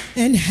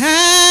 and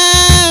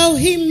how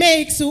he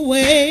makes a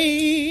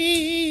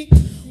way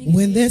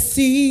when there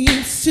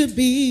seems to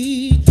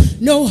be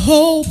no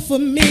hope for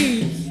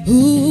me.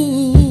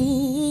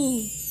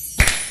 Ooh.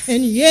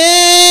 And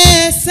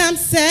yes, I'm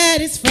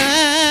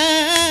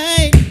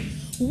satisfied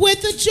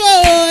with the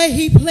joy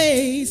he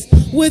placed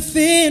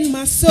within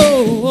my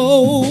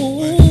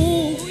soul.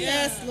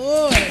 Yes,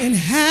 Lord. And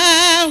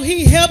how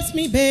he helps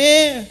me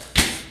bear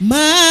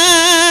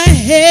my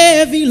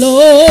heavy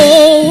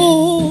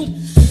load.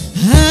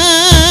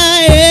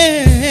 I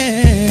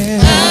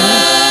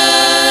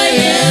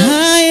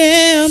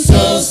am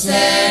So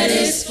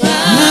satisfied.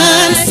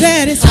 I'm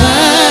satisfied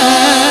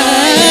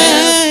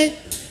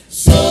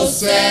So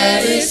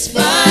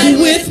satisfied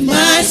with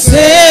my Savior.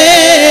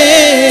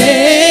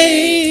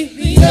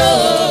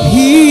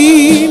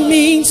 He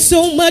means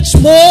so much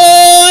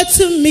more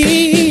to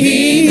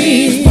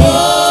me.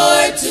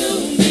 more to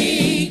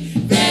me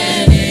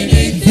than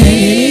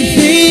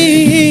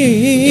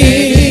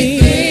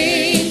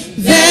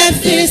anything that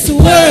this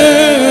world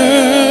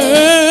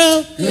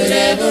could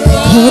ever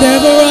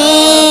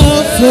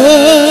offer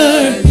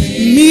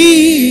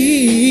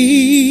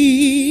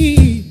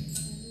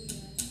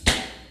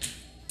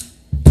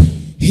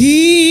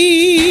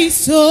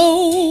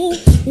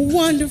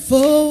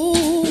wonderful.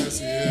 Yes,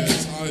 he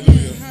is.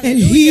 Hallelujah. And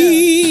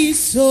he's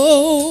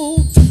so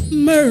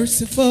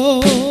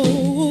merciful.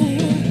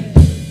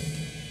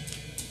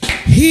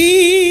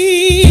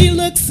 He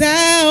looks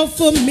out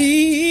for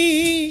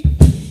me,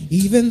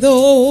 even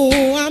though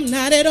I'm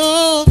not at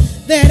all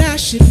that I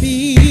should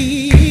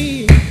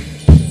be.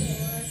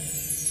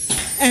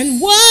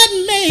 And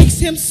what makes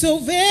him so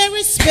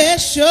very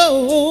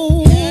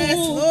special, yes,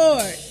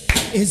 Lord,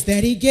 is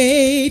that he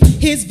gave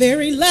his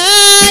very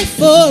life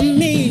for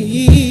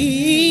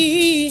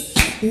me.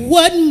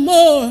 What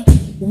more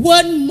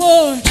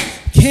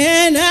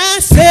can I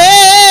say?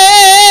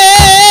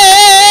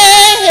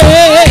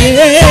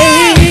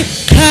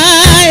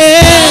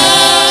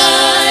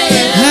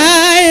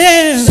 I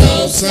am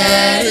so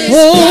satisfied.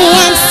 Oh,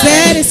 I'm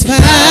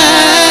satisfied.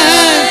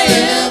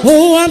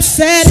 Oh, I'm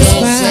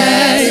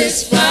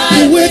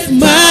satisfied with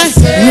my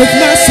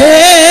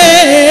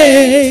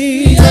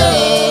Savior.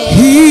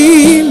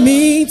 He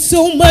means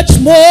so much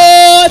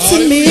more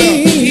to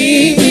me.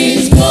 He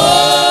means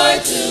more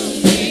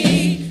to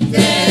me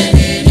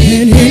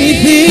than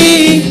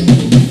anything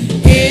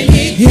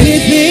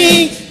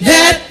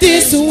that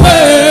this world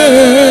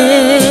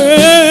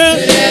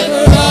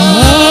ever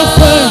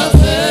offer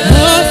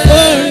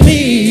me.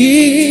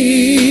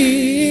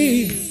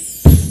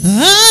 I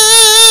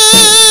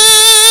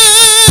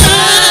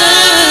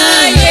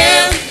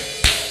am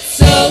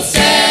so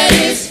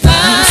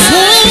satisfied. So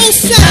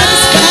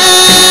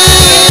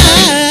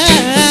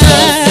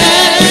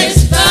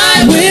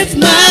satisfied with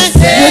my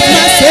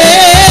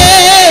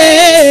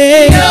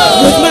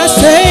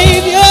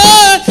Savior.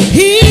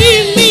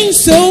 He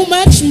means so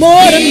much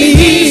more to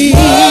me.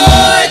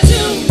 More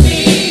to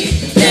me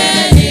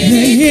than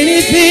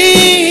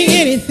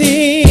anything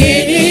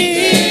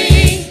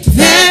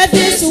that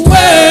this world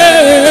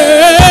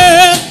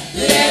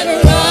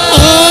ever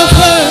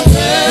offer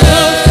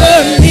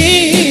me.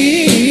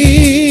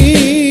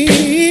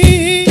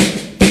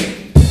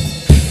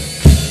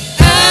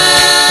 I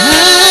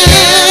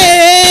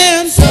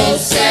am so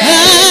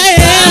satisfied.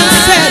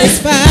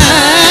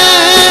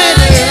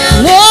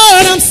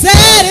 Lord, I'm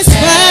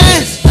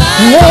satisfied.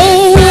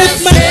 Oh,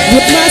 with my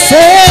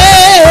Savior.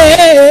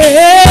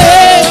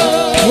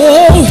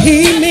 Oh,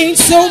 he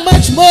means so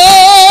much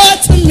more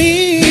to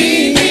me.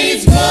 He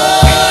means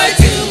more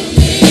to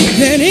me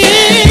than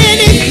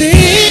anything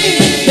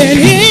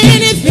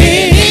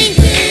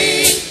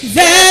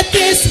that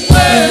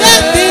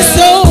this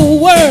whole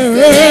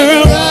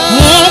world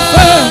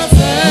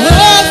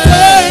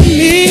offer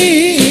me.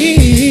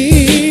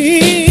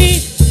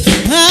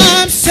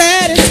 I'm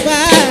satisfied.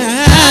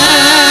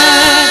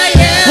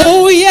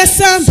 Oh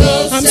yes, I'm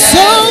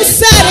so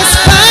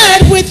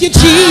satisfied with you,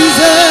 Jesus.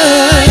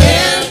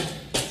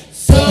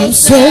 I'm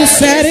so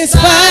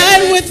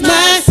satisfied with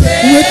my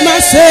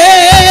Savior.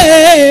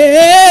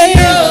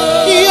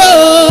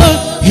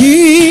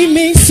 He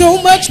means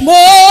so much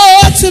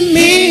more to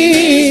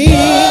me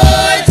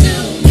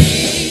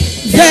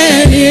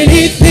than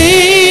anything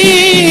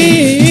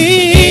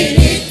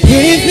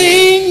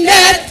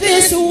that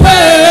this world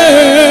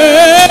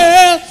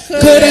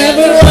could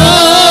ever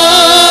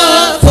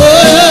offer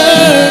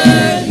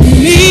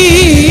me.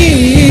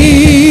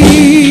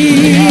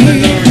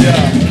 Hallelujah.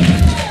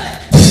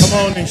 Come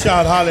on and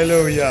shout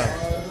hallelujah.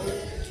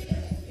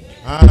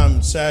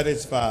 I'm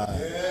satisfied.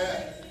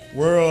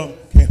 World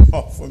can't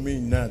offer me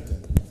nothing.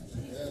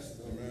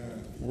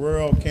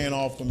 World can't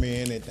offer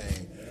me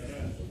anything.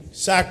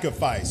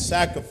 Sacrifice.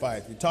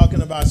 We're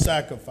talking about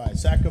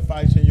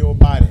sacrificing your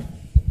body.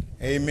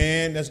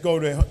 Amen. Let's go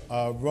to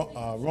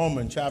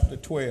Romans chapter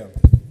 12.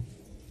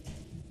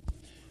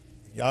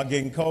 Y'all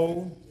getting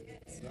cold?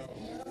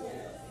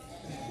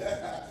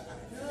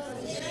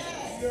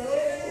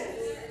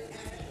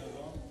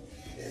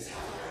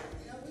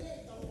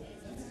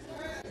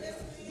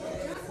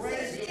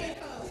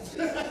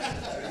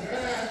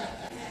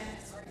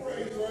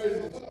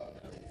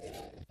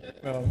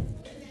 Well,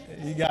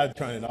 you got to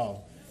turn it off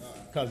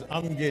because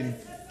I'm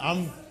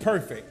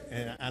perfect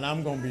and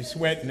I'm going to be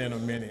sweating in a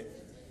minute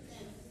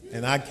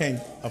and I can't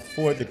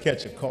afford to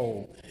catch a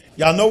cold.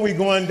 Y'all know we're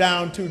going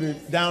down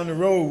the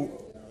road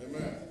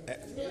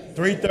at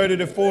 3:30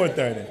 to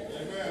 4:30.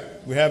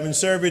 We're having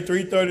service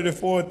 3:30 to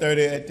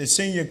 4:30 at the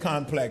senior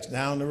complex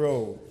down the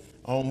road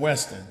on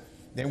Western.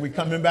 Then we're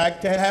coming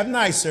back to have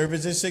night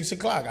service at 6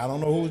 o'clock. I don't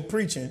know who's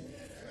preaching.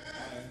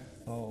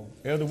 Oh,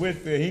 Elder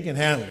Whitfield, he can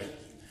handle it.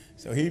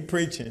 So he's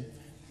preaching.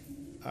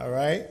 All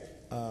right.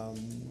 So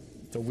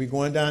we're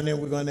going down there.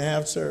 We're going to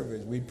have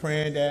service. We're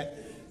praying that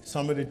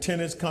some of the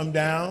tenants come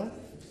down.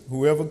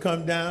 Whoever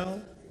come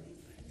down,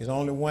 it's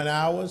only 1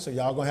 hour. So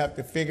y'all going to have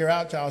to figure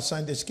out y'all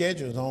Sunday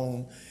schedules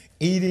on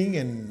eating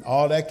and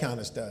all that kind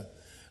of stuff.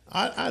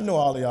 I know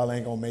all of y'all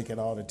ain't going to make it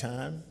all the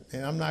time.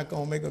 And I'm not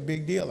going to make a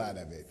big deal out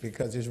of it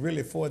because it's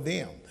really for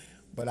them.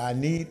 But I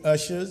need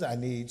ushers. I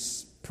need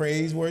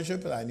praise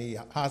worshipers. I need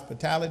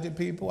hospitality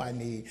people.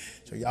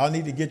 So y'all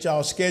need to get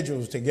y'all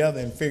schedules together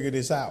and figure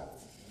this out.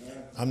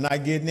 I'm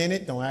not getting in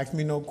it. Don't ask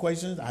me no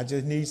questions. I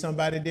just need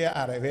somebody there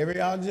out of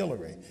every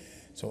auxiliary.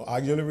 So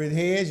auxiliary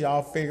heads,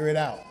 y'all figure it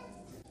out.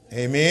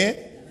 Amen.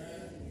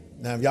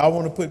 Now, if y'all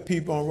want to put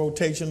people on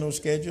rotational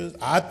schedules,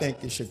 I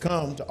think it should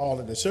come to all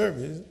of the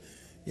services.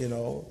 You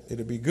know,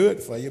 it'll be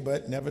good for you,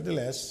 but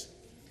nevertheless.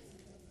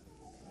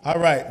 All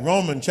right,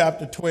 Romans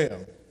chapter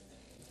 12.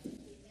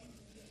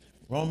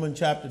 Romans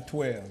chapter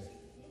 12.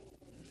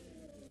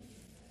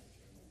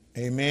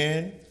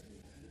 Amen.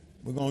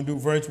 We're going to do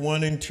verse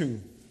 1 and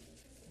 2.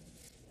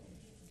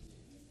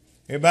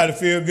 Everybody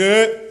feel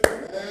good?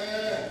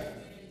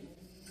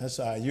 That's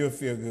all right. You'll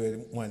feel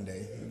good one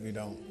day if you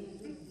don't.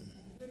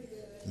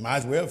 Might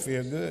as well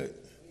feel good.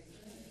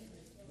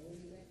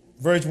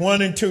 Verse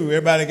 1 and 2.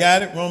 Everybody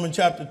got it? Romans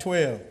chapter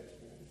 12.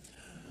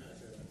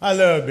 I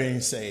love being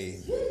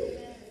saved.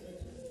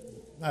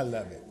 I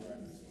love it.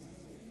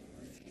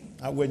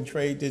 I wouldn't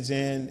trade this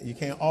in. You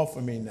can't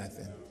offer me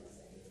nothing.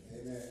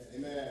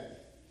 Amen.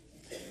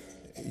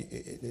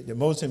 The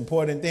most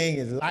important thing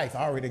is life.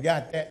 I already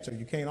got that, so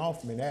you can't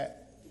offer me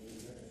that.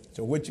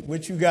 So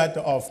what you got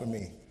to offer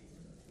me?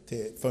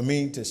 For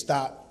me to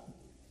stop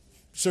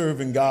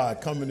serving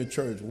God, coming to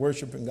church,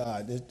 worshiping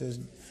God.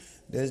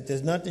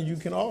 There's nothing you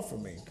can offer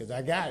me because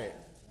I got it.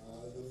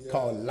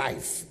 Called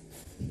life.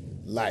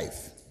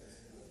 Life.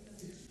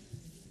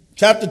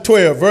 Chapter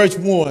 12, verse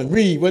 1.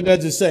 Read. What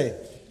does it say?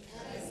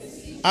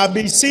 I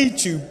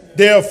beseech you,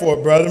 therefore,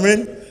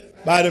 brethren,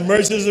 by the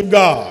mercies of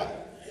God,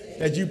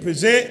 that you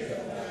present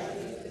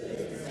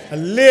a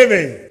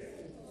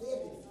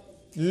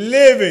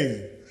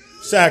living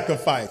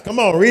sacrifice. Come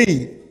on,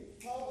 read.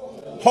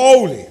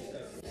 Holy.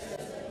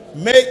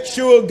 Make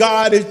sure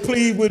God is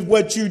pleased with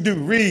what you do.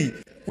 Read.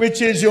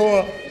 Which is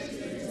your...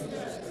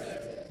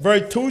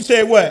 Verse 2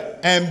 said what?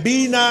 And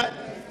be not...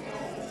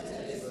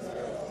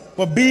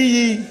 But be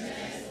ye...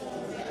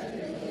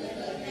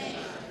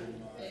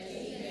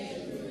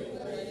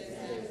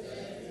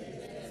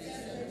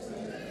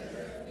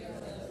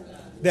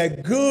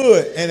 That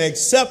good and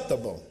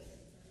acceptable.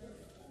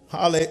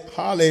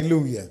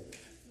 Hallelujah.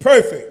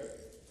 Perfect.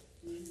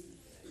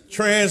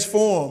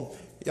 Transform.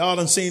 Y'all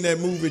done seen that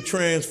movie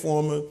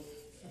Transformer.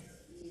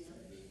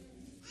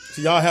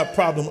 So y'all have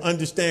problem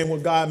understanding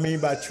what God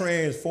means by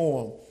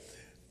transform.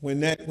 What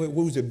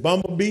was it,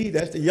 Bumblebee?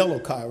 That's the yellow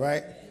car,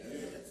 right?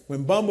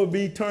 When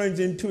Bumblebee turns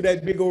into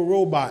that big old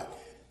robot,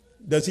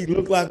 does he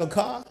look like a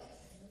car?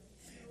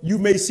 You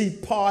may see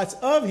parts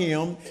of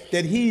him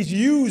that he's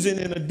using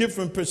in a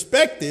different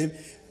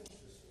perspective.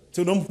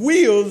 So them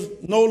wheels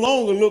no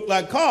longer look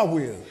like car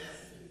wheels.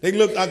 They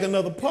look like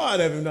another part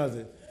of him,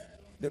 doesn't it?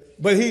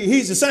 But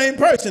he's the same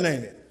person,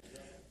 ain't it?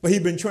 But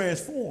he's been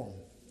transformed.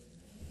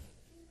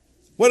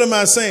 What am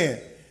I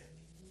saying?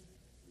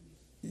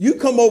 You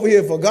come over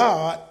here for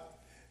God,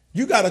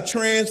 you got to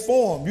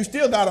transform. You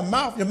still got a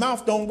mouth. Your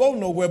mouth don't go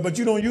nowhere, but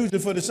you don't use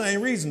it for the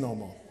same reason no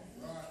more.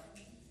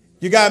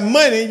 You got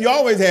money. You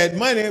always had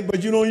money,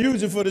 but you don't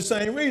use it for the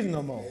same reason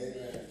no more.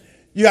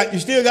 You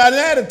still got an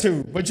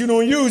attitude, but you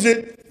don't use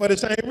it for the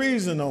same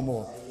reason no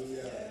more.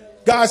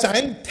 God said, I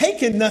ain't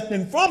taking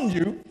nothing from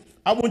you.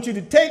 I want you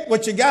to take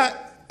what you got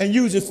and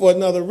use it for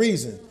another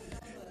reason.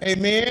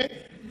 Amen.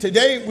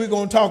 Today we're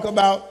going to talk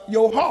about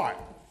your heart.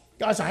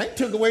 God said, I ain't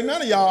took away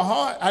none of y'all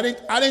heart. I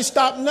didn't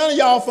stop none of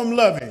y'all from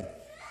loving.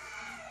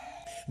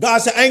 God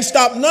said, I ain't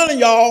stopped none of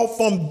y'all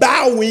from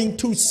bowing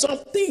to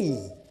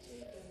something.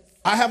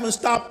 I haven't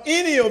stopped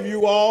any of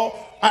you all.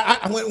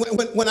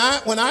 When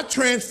I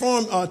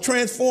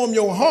transform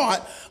your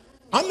heart,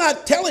 I'm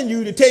not telling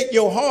you to take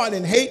your heart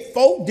and hate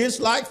folk,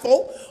 dislike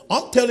folk.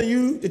 I'm telling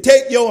you to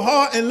take your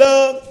heart and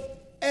love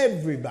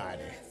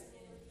everybody.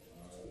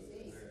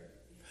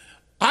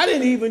 I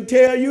didn't even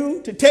tell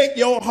you to take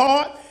your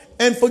heart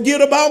and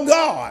forget about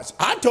God's.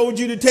 I told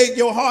you to take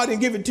your heart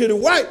and give it to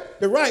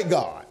the right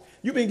God.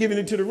 You've been giving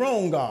it to the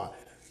wrong God.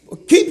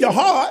 Keep your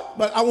heart,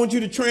 but I want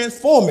you to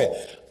transform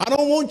it. I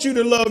don't want you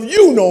to love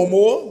you no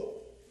more.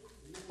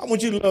 I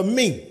want you to love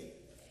me.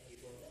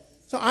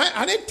 So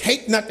I didn't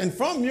take nothing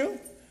from you.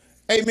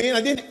 Amen.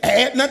 I didn't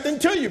add nothing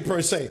to you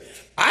per se.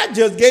 I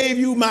just gave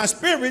you my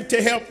spirit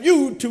to help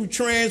you to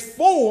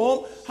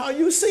transform how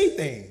you see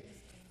things.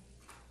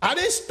 I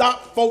didn't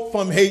stop folk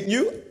from hating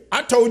you.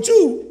 I told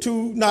you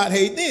to not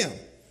hate them.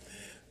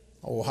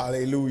 Oh,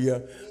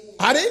 hallelujah.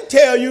 I didn't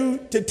tell you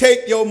to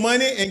take your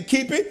money and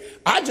keep it.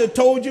 I just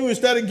told you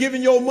instead of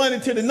giving your money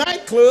to the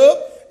nightclub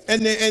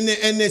and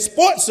the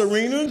sports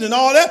arenas and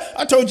all that,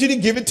 I told you to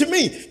give it to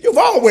me. You've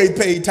always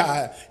paid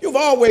tithe. You've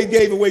always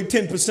gave away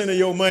 10% of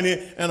your money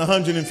and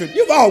 150.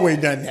 You've always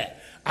done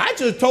that. I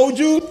just told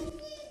you,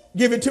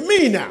 give it to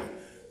me now.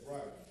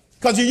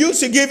 Because you used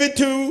to give it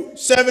to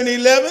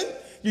 7-Eleven.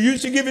 You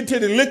used to give it to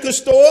the liquor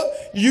store.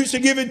 You used to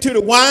give it to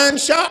the wine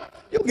shop.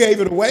 You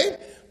gave it away.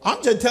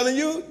 I'm just telling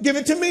you, give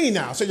it to me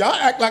now. So y'all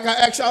act like I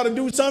asked y'all to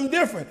do something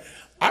different.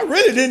 I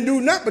really didn't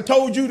do nothing but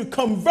told you to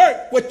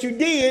convert what you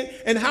did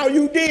and how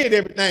you did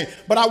everything.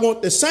 But I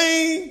want the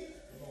same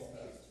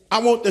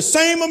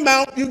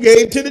amount you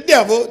gave to the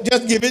devil,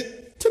 just give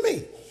it to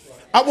me.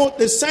 I want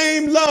the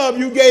same love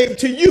you gave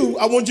to you.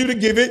 I want you to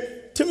give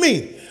it to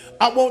me.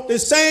 I want the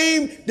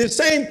same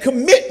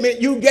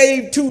commitment you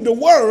gave to the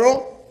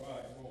world.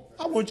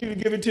 I want you to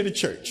give it to the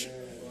church.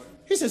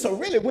 He said, so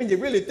really, when you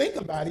really think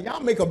about it,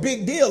 y'all make a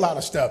big deal out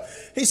of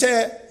stuff. He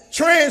said,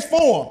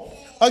 transform.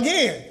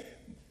 Again,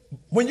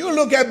 when you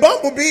look at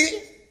Bumblebee,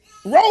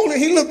 rolling,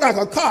 he looked like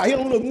a car. He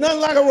don't look nothing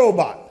like a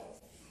robot.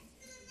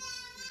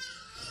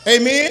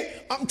 Amen.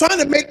 I'm trying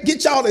to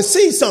get y'all to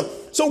see something.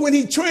 So when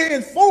he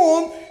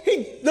transformed,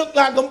 he looked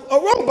like a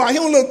robot. He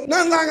don't look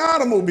nothing like an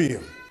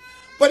automobile.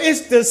 But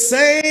it's the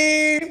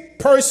same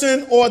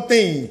person or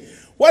thing.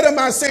 What am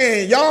I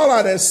saying? Y'all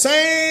are the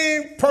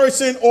same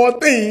person or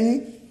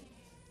thing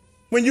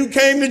when you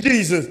came to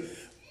Jesus.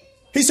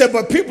 He said,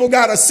 but people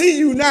got to see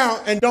you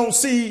now and don't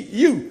see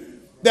you.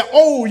 They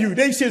owe you.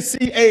 They should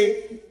see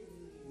a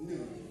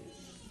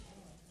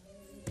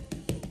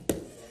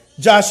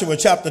Joshua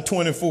chapter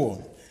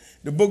 24.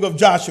 The book of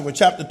Joshua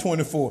chapter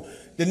 24.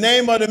 The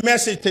name of the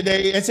message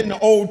today, it's in the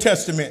Old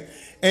Testament.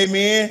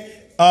 Amen.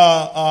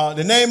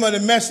 The name of the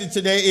message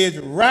today is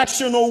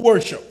rational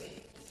worship.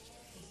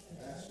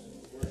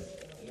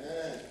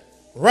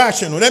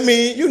 Rational. That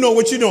means you know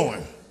what you're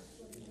doing.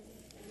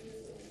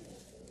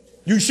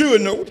 You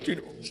should know what you're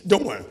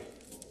doing.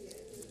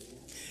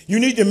 You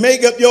need to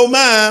make up your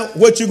mind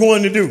what you're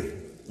going to do.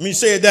 Let me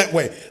say it that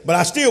way. But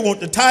I still want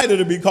the title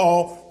to be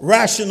called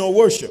Rational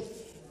Worship.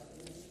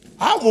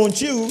 I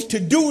want you to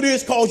do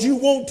this because you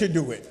want to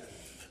do it.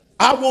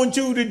 I want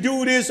you to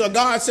do this, or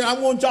God said, I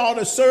want y'all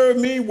to serve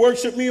me,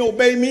 worship me,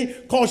 obey me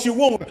because you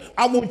want it.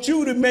 I want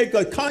you to make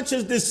a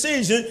conscious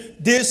decision.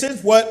 This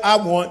is what I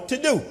want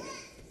to do.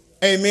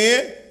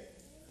 Amen.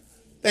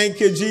 Thank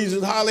you,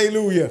 Jesus.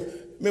 Hallelujah.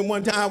 I mean,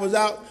 one time I was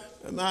out,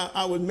 and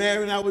I was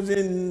married. I was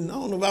in, I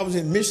don't know if I was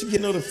in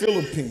Michigan or the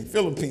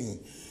Philippines.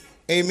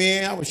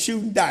 Amen. I was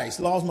shooting dice,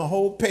 lost my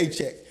whole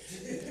paycheck.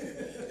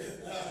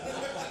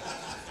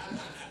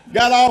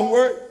 Got off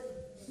work,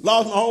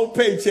 lost my whole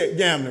paycheck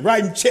gambling,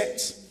 writing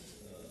checks,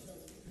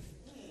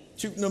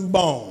 shooting them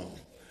bombs.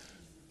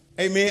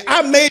 Amen.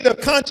 I made a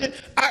conscience,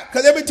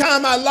 because every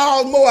time I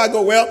lost more, I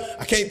go, well,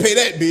 I can't pay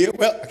that bill.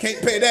 Well, I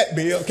can't pay that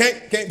bill.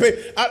 Can't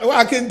pay.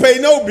 I couldn't pay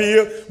no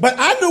bill. But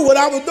I knew what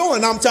I was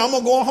doing. I'm telling you,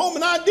 I'm going home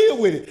and I deal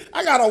with it.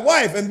 I got a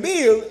wife, and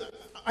Bill,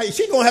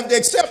 she's going to have to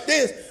accept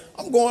this.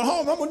 I'm going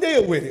home. I'm going to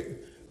deal with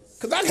it.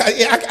 Because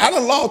I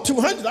done lost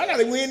 200. I got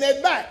to win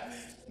that back.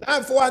 Now,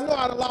 before I know,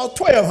 I done lost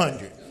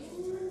 1,200.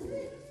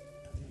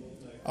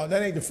 Oh,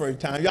 that ain't the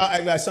first time. Y'all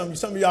act like some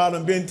of y'all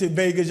done been to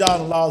Vegas. Y'all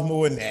done lost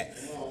more than that.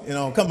 You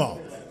know, come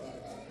on.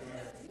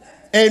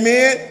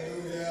 Amen.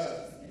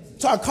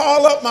 So I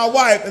call up my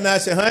wife and I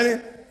said,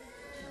 honey,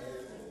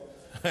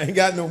 I ain't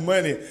got no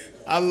money.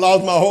 I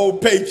lost my whole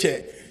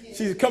paycheck. She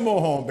said, come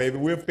on home, baby.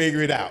 We'll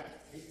figure it out.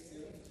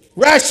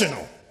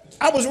 Rational.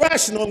 I was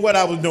rational in what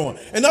I was doing.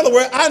 In other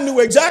words, I knew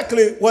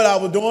exactly what I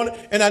was doing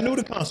and I knew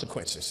the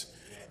consequences.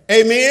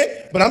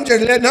 Amen. But I'm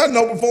just letting her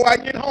know before I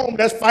get home.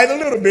 Let's fight a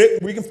little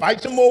bit. We can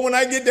fight some more when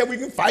I get there. We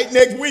can fight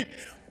next week.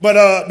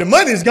 But the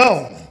money's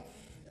gone.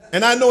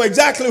 And I know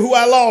exactly who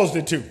I lost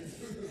it to.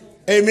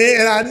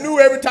 Amen. And I knew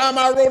every time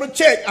I wrote a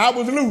check, I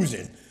was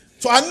losing.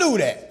 So I knew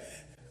that.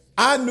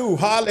 I knew,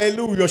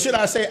 hallelujah. Or should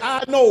I say,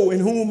 I know in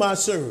whom I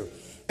serve.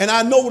 And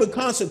I know the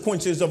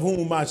consequences of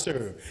whom I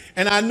serve.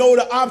 And I know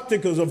the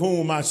obstacles of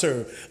whom I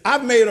serve.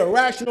 I've made a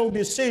rational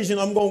decision.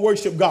 I'm going to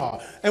worship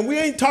God. And we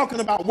ain't talking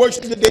about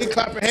worship today,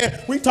 clap your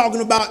hands. We're talking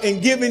about in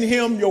giving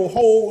him your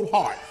whole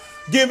heart.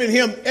 Giving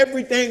him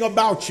everything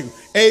about you.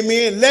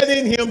 Amen.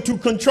 Letting him to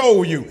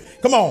control you.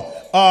 Come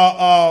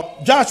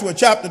on. Joshua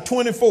chapter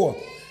 24,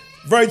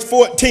 verse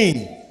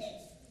 14.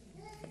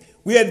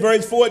 We had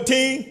verse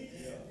 14.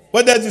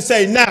 What does it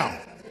say now?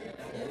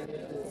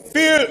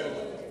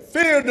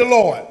 Fear the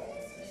Lord.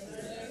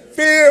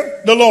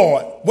 Fear the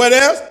Lord. What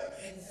else?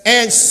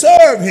 And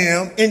serve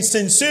him in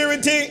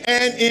sincerity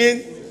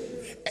and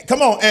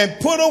come on, and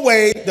put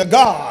away the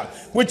God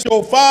which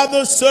your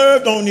father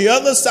served on the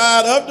other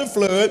side of the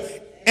flood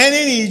and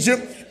in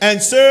Egypt,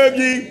 and serve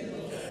ye.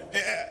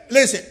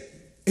 Listen,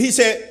 he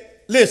said,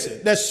 listen,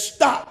 let's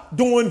stop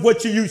doing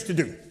what you used to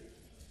do.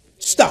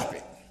 Stop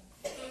it.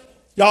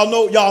 Y'all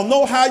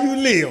know how you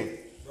live.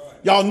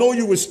 Y'all know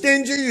you were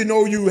stingy. You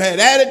know you had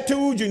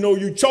attitude. You know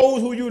you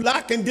chose who you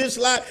like and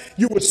dislike.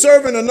 You were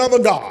serving another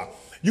God.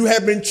 You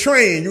have been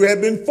trained. You have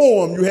been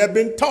formed. You have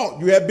been taught.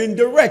 You have been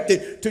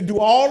directed to do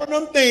all of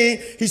them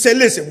things. He said,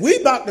 listen, we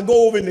about to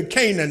go over into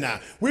Canaan now.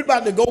 We're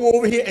about to go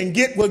over here and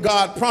get what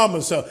God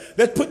promised us.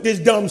 Let's put this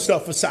dumb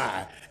stuff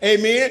aside.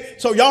 Amen.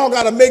 So y'all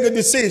got to make a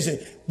decision.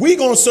 We're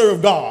going to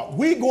serve God.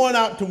 We're going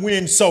out to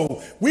win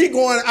souls. We're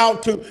going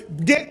out to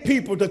get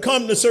people to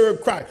come to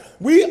serve Christ.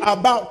 We are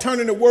about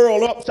turning the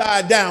world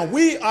upside down.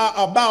 We are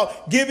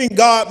about giving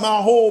God my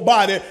whole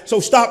body. So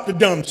stop the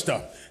dumb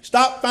stuff.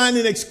 Stop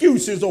finding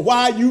excuses of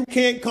why you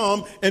can't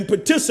come and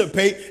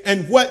participate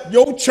in what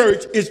your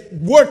church is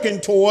working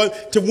toward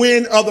to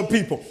win other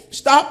people.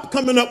 Stop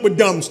coming up with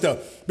dumb stuff.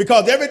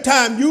 Because every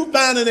time you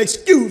find an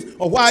excuse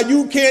of why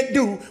you can't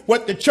do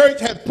what the church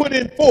has put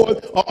in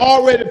forth or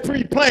already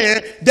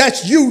pre-planned,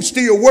 that's you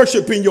still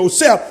worshiping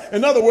yourself.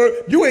 In other words,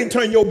 you ain't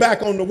turned your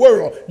back on the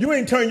world. You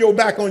ain't turned your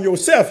back on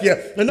yourself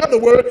yet. In other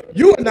words,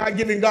 you are not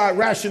giving God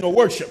rational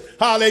worship.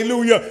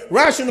 Hallelujah.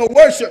 Rational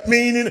worship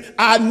meaning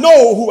I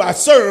know who I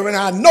serve and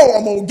I know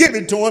I'm going to give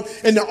it to him.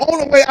 And the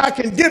only way I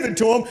can give it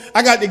to him,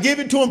 I got to give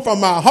it to him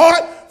from my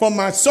heart, from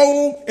my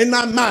soul, and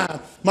my mind.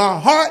 My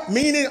heart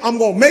meaning I'm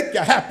going to make you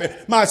happy.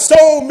 My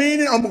soul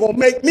meaning I'm going to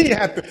make me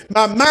happy.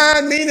 My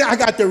mind meaning I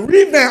got to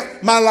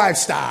revamp my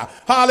lifestyle.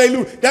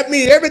 Hallelujah. That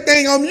means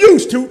everything I'm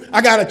used to,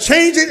 I got to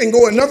change it and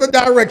go another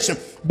direction.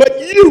 But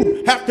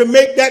you have to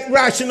make that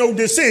rational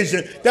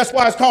decision. That's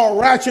why it's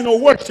called rational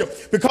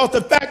worship. Because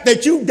the fact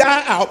that you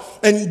die out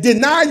and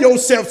deny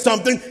yourself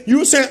something,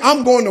 you saying,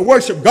 I'm going to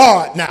worship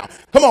God now.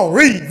 Come on,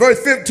 read.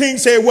 Verse 15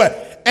 said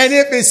what? And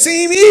if it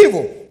seem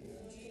evil.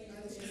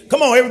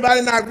 Come on,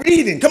 everybody not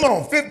reading. Come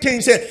on,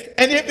 15 said,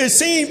 and if it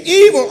seem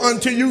evil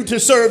unto you to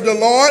serve the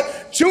Lord,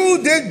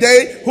 choose this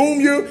day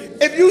whom you,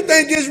 if you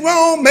think it's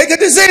wrong, make a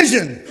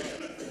decision.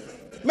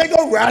 Make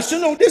a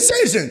rational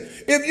decision.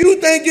 If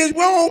you think it's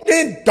wrong,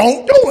 then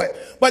don't do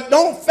it. But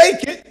don't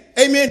fake it.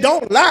 Amen.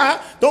 Don't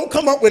lie. Don't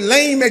come up with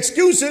lame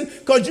excuses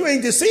because you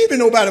ain't deceiving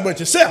nobody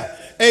but yourself.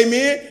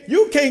 Amen.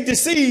 You can't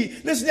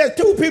deceive. Listen, there's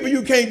two people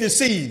you can't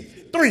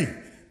deceive. Three.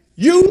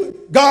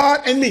 You,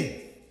 God, and me.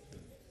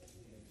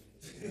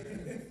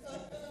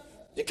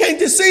 You can't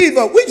deceive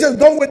us. We just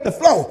go with the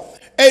flow.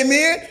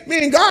 Amen.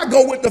 Me and God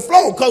go with the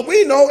flow because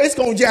we know it's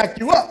going to jack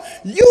you up.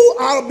 You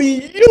ought to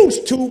be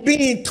used to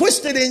being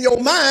twisted in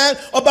your mind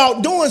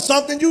about doing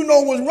something you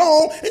know was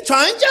wrong and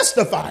try and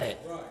justify it.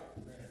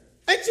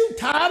 Ain't you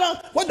tired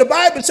of what the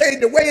Bible says?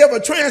 The way of a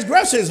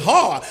transgressor is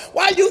hard.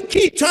 Why you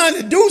keep trying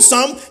to do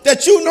something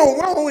that you know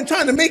wrong and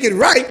trying to make it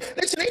right?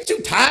 Listen, ain't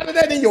you tired of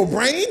that in your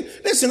brain?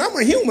 Listen, I'm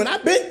a human.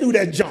 I've been through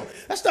that junk.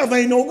 That stuff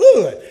ain't no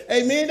good.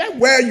 Amen. That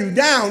wear you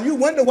down. You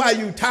wonder why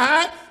you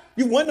tired.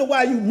 You wonder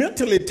why you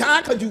mentally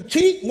tired because you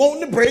keep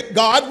wanting to break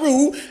God's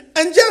rule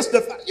and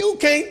justify. You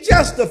can't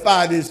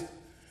justify this.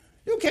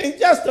 You can't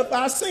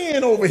justify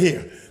sin over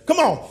here. Come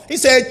on. He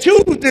said,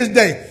 choose this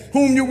day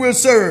whom you will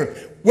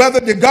serve.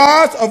 Whether the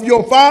gods of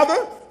your father,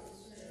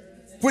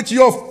 which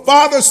your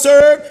father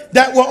served,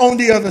 that were on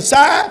the other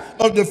side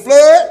of the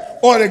flood,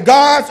 or the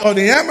gods of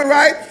the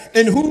Amorite,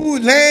 in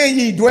whose land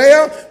ye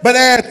dwell. But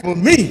as for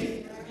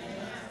me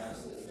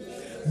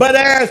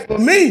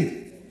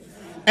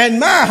and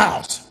my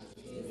house,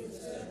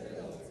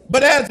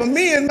 but as for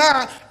me and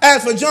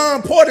as for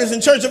John Porter's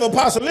and Church of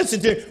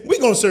Apostolicity, we're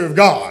going to serve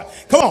God.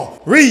 Come on,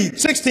 read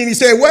 16. He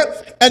said,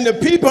 what? And the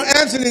people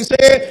answered and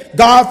said,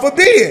 God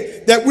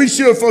forbid that we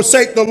should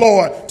forsake the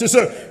Lord to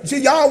serve.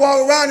 See, y'all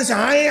walk around and say,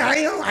 I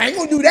ain't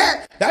going to do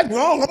that. That's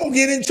wrong. I'm going to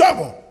get in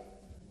trouble.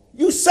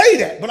 You say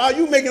that, but are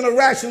you making a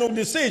rational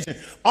decision?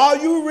 Are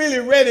you really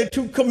ready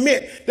to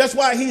commit? That's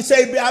why he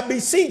said, I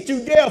beseech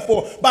you,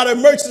 therefore, by the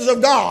mercies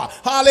of God,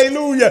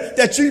 hallelujah,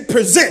 that you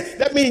present.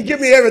 That means give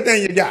me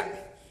everything you got.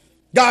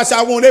 God said,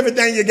 I want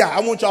everything you got.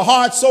 I want your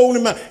heart, soul,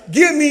 and mind.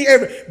 Give me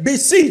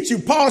beseech you.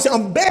 Paul said,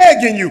 I'm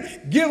begging you.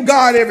 Give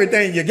God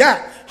everything you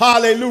got.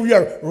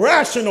 Hallelujah.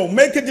 Rational.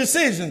 Make a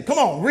decision. Come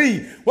on,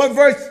 read. What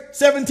verse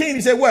 17?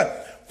 He said,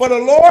 what? For the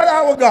Lord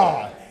our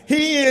God,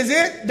 he is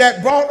it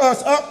that brought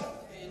us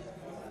up.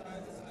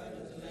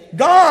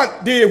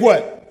 God did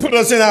what? Put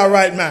us in our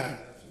right mind.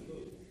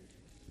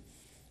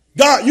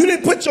 God, you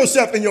didn't put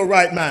yourself in your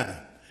right mind.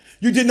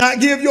 You did not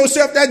give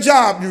yourself that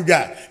job you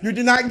got. You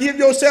did not give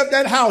yourself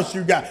that house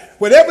you got.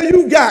 Whatever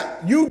you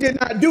got, you did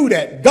not do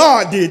that.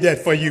 God did that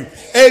for you.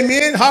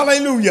 Amen.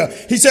 Hallelujah.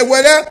 He said,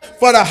 whatever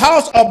for the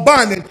house of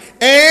bondage,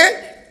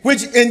 and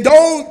which in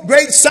those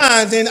great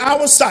signs in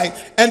our sight,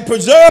 and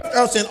preserved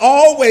us in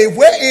all ways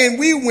wherein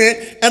we went,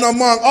 and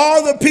among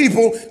all the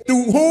people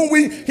through whom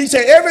he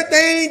said,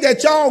 everything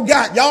that y'all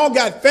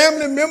got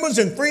family members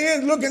and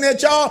friends looking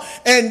at y'all,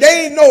 and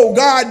they know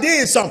God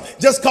did something.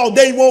 Just because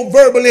they won't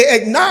verbally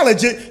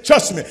acknowledge it,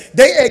 trust me,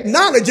 they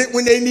acknowledge it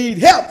when they need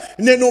help.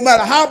 And then no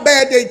matter how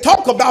bad they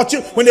talk about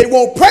you, when they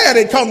want prayer,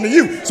 they come to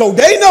you. So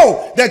they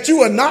know that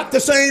you are not the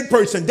same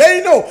person.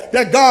 They know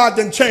that God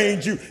done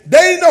changed you.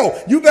 They know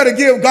you better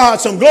give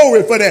God some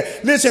glory for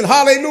that. Listen,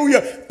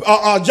 hallelujah.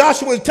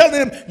 Joshua was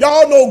telling them,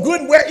 y'all know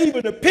good where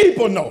even the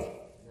people know.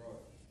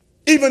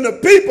 Even the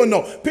people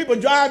know. People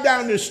drive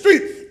down the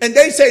street and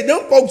they say,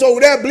 them folks over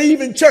there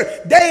believe in church.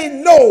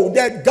 They know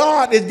that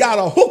God has got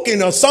a hook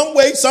in us some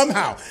way,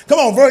 somehow. Come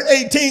on, verse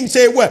 18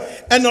 said what?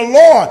 And the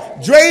Lord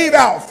drave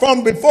out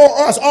from before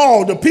us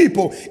all the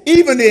people,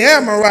 even the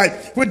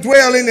Amorites which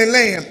dwell in the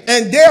land,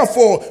 and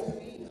therefore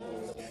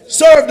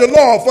serve the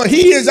Lord, for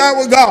he is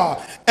our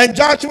God. And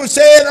Joshua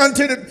said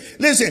unto the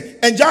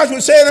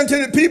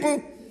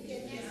people,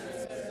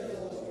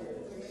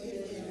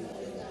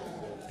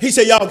 he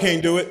said, y'all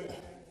can't do it.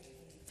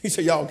 He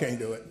said, y'all can't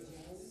do it.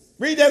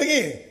 Read that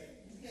again.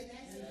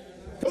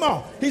 Come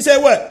on. He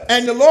said what?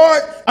 And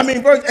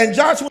and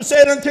Joshua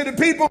said unto the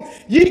people,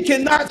 ye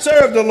cannot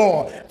serve the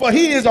Lord, for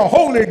he is a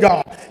holy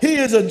God. He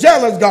is a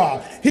jealous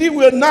God. He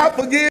will not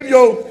forgive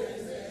your.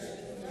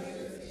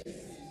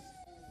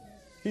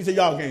 He said,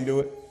 y'all can't do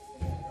it.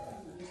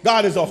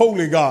 God is a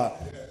holy God.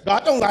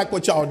 God don't like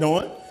what y'all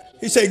doing.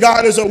 He said,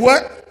 God is a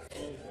what?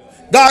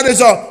 God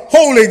is a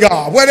holy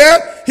God. What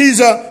else? He's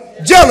a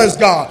jealous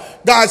God.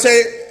 God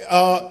said,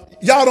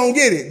 y'all don't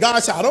get it.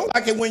 God said, I don't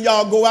like it when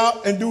y'all go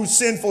out and do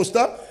sinful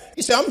stuff.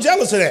 He said, I'm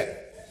jealous of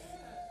that.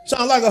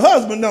 Sounds like a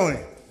husband, don't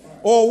it?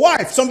 Or a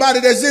wife, somebody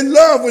that's in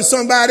love with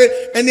somebody,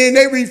 and then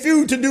they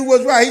refuse to do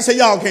what's right. He said,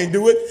 y'all can't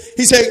do it.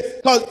 He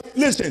said, because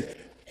listen.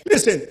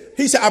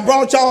 He said, I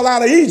brought y'all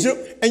out of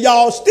Egypt, and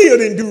y'all still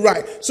didn't do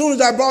right. As soon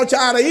as I brought you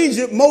out of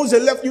Egypt,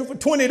 Moses left you for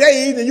 20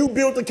 days, and you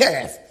built a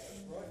calf.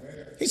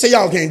 He said,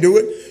 y'all can't do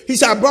it. He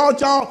said, I brought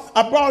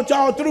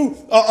y'all through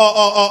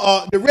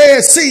the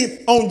Red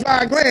Sea on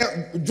dry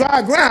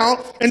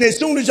ground. And as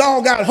soon as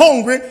y'all got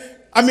hungry,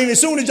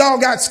 as soon as y'all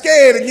got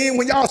scared again,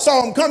 when y'all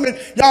saw them coming,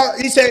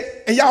 he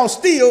said, and y'all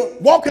still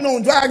walking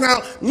on dry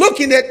ground,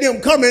 looking at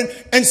them coming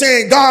and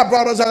saying, God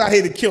brought us out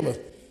here to kill us.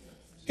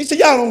 He said,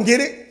 y'all don't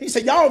get it. He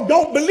said, y'all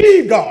don't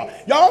believe God.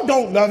 Y'all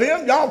don't love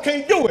him. Y'all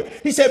can't do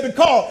it. He said,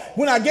 because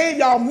when I gave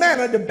y'all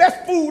manna, the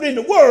best food in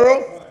the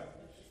world,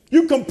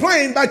 you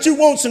complain about you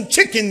want some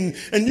chicken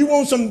and you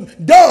want some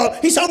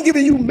dove. He said, I'm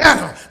giving you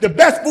manna, the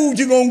best food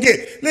you're going to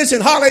get. Listen,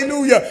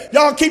 hallelujah.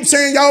 Y'all keep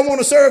saying y'all want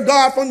to serve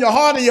God from your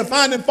heart and you're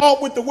finding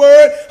fault with the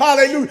word.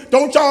 Hallelujah.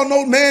 Don't y'all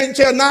know man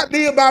shall not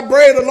live by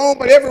bread alone,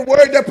 but every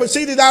word that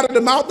proceeded out of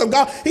the mouth of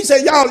God. He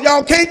said,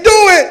 y'all can't do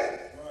it.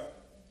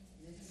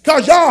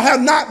 Because y'all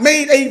have not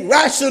made a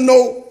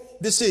rational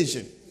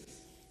decision.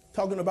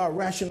 Talking about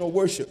rational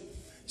worship.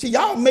 See,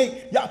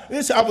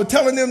 listen, I was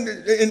telling them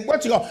in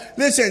what you call,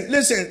 listen.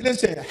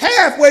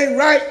 Halfway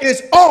right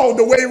is all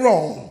the way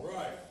wrong.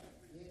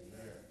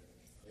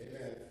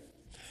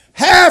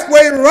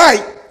 Halfway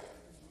right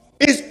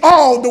is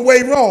all the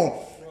way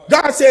wrong.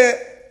 God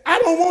said, I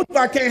don't want you,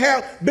 I can't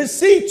have,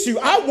 beseech you.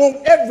 I want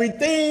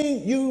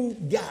everything you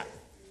got.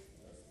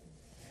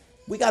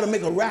 We got to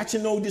make a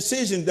rational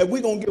decision that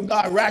we're going to give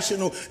God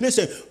rational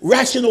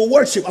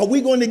worship. Are we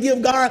going to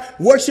give God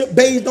worship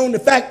based on the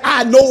fact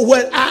I know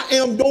what I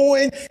am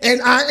doing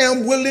and I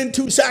am willing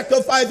to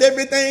sacrifice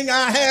everything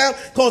I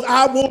have because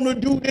I want to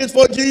do this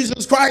for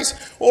Jesus Christ?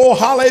 Oh,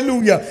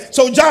 hallelujah.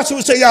 So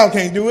Joshua said, y'all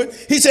can't do it.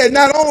 He said,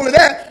 not only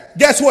that,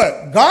 guess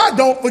what? God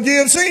don't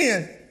forgive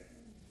sin.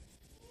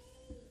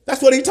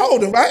 That's what he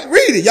told them, right?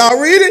 Read it. Y'all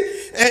read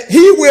it. And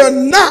he will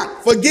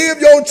not forgive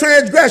your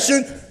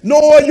transgression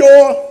nor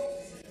your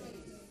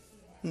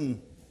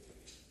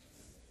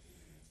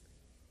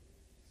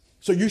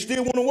So you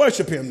still want to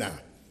worship him now?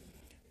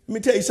 Let me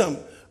tell you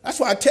something. That's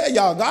why I tell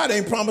y'all, God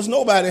ain't promised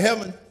nobody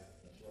heaven.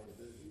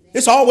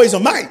 It's always a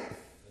might.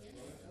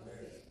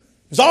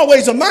 It's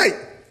always a might.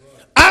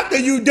 After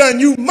you done,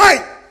 you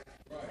might.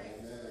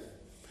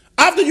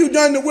 After you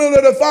done the will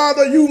of the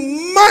Father, you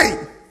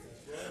might.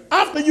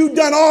 After you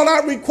done all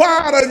I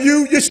required of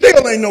you, you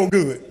still ain't no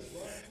good.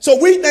 So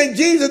we think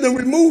Jesus has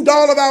removed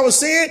all of our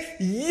sin.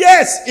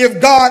 Yes,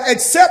 if God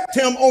accepts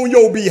him on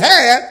your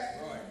behalf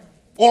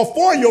or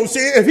for your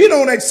sin. If he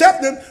don't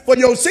accept him for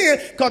your sin,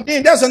 because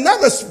then there's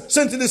another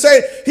sentence to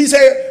say. He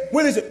said,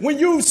 when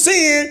you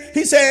sin,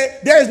 he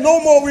said, there's no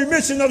more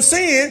remission of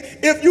sin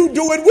if you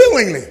do it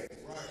willingly.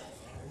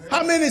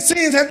 How many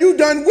sins have you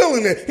done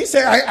willingly? He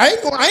said,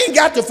 I ain't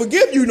got to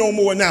forgive you no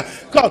more now.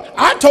 Because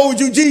I told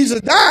you Jesus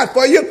died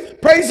for you.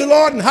 Praise the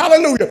Lord and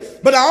hallelujah.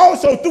 But I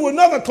also threw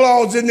another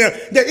clause in there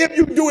that if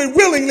you do it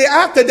willingly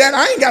after that,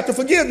 I ain't got to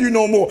forgive you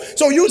no more.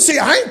 So you see,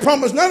 I ain't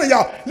promised none of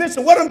y'all.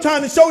 Listen, what I'm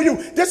trying to show you,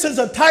 this is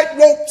a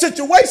tightrope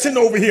situation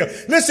over here.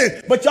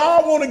 Listen, but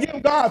y'all want to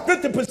give God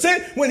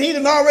 50% when he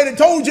done already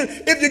told you,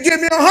 if you give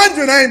me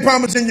 100, I ain't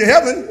promising you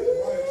heaven.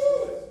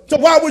 So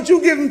why would you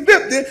give him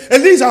 50?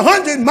 At least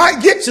 100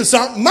 might get you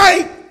something,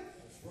 might.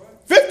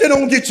 50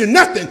 don't get you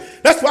nothing.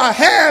 That's why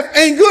half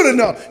ain't good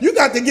enough. You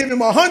got to give him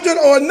 100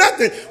 or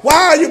nothing. Why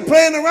are you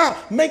playing around?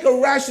 Make a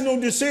rational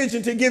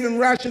decision to give him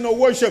rational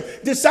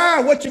worship.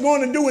 Decide what you're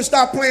going to do and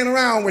stop playing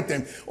around with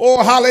him.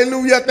 Oh,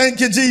 hallelujah. Thank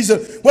you,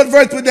 Jesus. What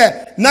verse was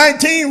that?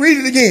 19,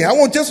 read it again. I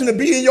want this one to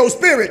be in your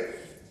spirit.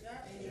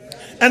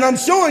 And I'm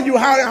showing you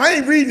how, I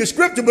ain't reading the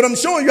scripture, but I'm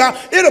showing you how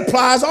it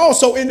applies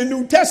also in the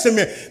New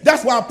Testament.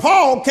 That's why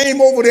Paul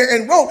came over there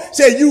and wrote,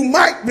 said you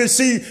might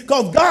receive,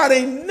 because God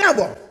ain't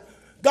never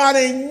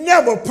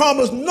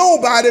promised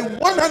nobody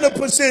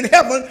 100%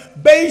 heaven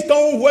based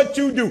on what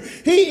you do.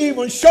 He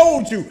even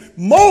showed you,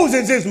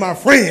 Moses is my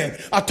friend.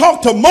 I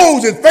talked to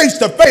Moses face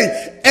to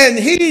face, and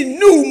he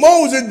knew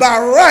Moses by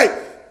right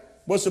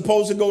was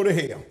supposed to go to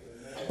hell.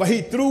 But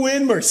he threw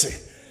in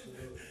mercy.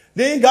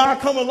 Then God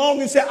come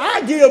along and said,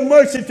 I give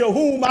mercy to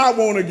whom I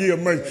want to give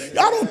mercy.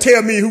 Y'all don't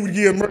tell me who to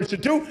give mercy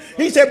to.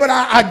 He said, but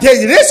I tell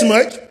you this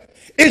much.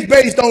 It's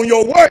based on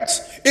your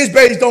works. It's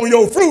based on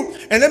your fruit.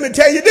 And let me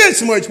tell you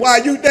this much. Why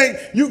you think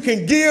you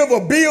can give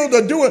or build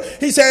or do it.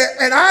 He said,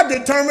 and I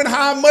determine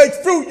how much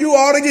fruit you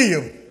ought to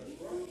give.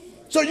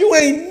 So you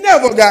ain't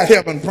never got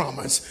heaven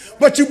promised.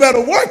 But you better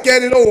work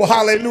at it. Oh,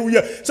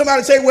 hallelujah.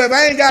 Somebody say, well, if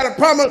I ain't got a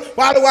promise,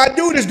 why do I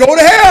do this? Go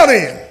to hell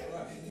then.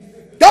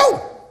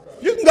 Go.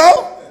 You can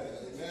go.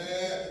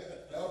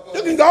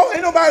 You can go.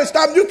 Ain't nobody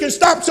stop. You can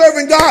stop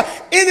serving God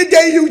any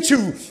day you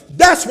choose.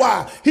 That's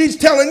why he's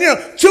telling them,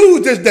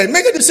 choose this day.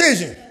 Make a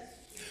decision.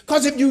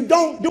 Because if you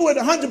don't do it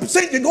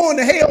 100%, you're going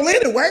to hell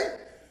anyway.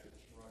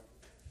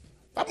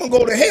 If I'm going to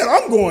go to hell,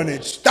 I'm going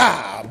in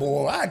style,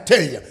 boy. I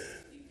tell you.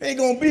 Ain't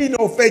going to be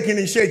no faking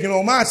and shaking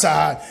on my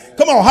side.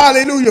 Come on,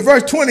 hallelujah.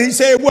 Verse 20, he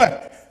said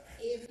what?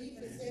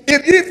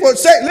 If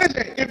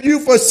you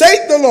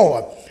forsake the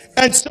Lord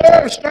and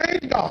serve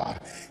strange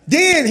God,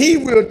 then he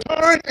will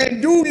turn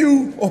and do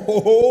you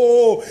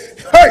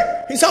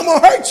hurt. He said, I'm going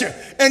to hurt you.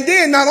 And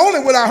then not only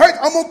will I hurt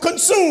you, I'm going to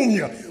consume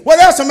you. What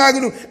else am I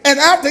going to do? And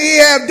after he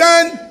have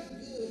done,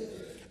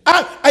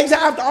 I said,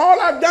 after all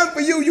I've done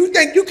for you, you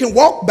think you can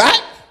walk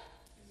back?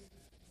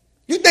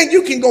 You think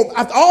you can go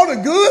after all the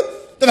good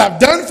that I've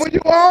done for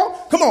you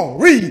all? Come on,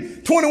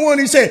 read 21.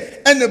 He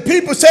said, and the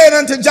people said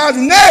unto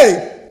Joshua,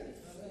 nay,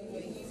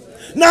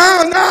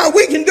 no,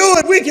 we can do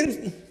it. We can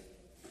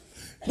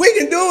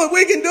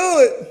do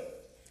it.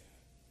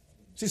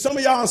 See, some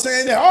of y'all are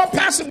saying that, oh,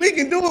 Pastor, we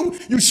can do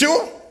it. You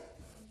sure?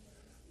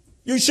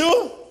 You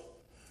sure?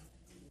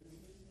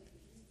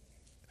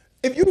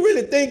 If you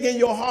really think in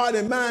your heart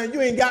and mind,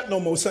 you ain't got no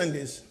more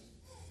Sundays.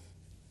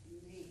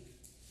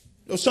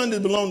 Those Sundays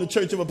belong to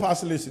Church of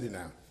Apostolicity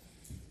now.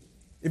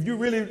 If you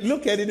really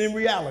look at it in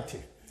reality.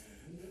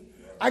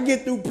 I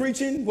get through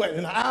preaching, what, in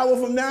an hour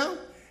from now?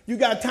 You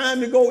got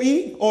time to go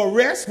eat or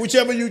rest,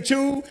 whichever you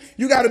choose.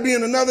 You got to be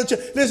in another church.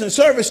 Listen,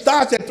 service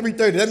starts at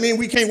 3:30. That means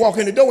we can't walk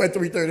in the door at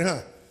 3:30,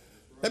 huh?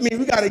 That means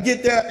we got to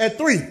get there at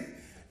 3,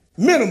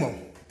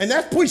 minimum. And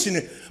that's pushing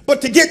it.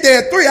 But to get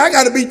there at 3, I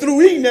got to be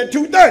through eating at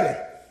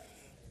 2:30.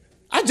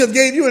 I just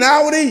gave you an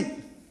hour to eat,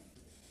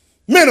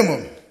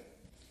 minimum.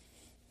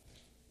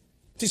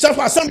 See, that's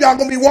why some of y'all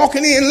going to be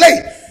walking in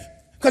late.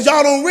 Because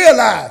y'all don't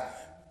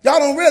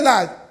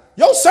realize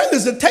your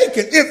Sundays are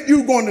taken if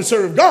you're going to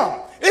serve God.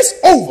 It's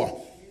over.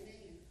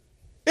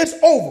 It's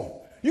over.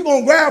 You're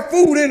going to grab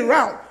food in the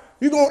route.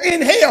 You're going to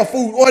inhale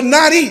food or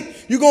not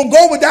eat. You're going to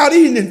go without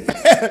eating and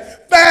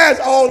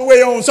fast all the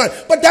way on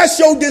Sunday. But that's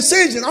your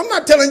decision. I'm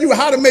not telling you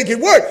how to make it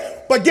work.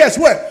 But guess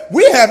what?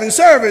 We're having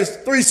service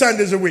 3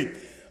 Sundays a week.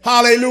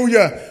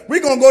 Hallelujah. We're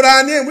going to go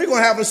down there and we're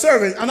going to have a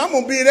service. And I'm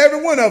going to be at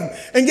every one of them.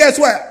 And guess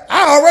what?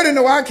 I already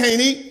know I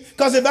can't eat.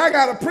 Because if I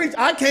got to preach,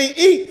 I can't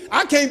eat.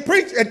 I can't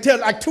preach until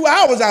like 2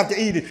 hours after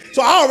eating.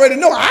 So I already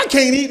know I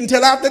can't eat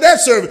until after that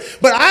service.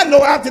 But I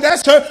know after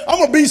that service, I'm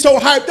going to be so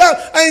hyped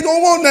up, I ain't going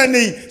to want nothing to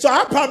eat. So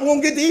I probably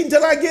won't get to eat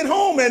until I get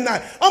home at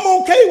night.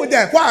 I'm okay with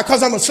that. Why?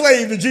 Because I'm a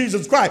slave to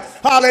Jesus Christ.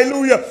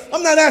 Hallelujah.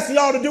 I'm not asking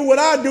y'all to do what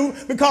I do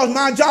because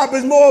my job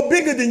is more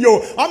bigger than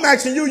yours. I'm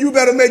asking you, you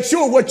better make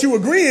sure what you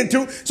agreeing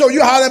to. So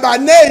you holler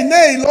about,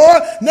 nay,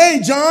 Lord,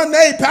 nay, John,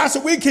 nay, Pastor,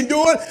 we can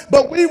do it,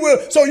 but we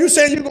will. So you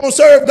saying you're going to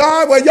serve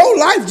God? Well, your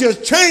life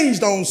just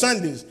changed on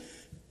Sundays.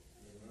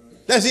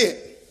 That's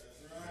it.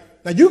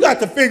 Now you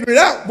got to figure it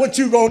out what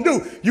you going to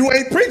do. You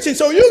ain't preaching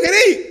so you can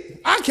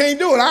eat. I can't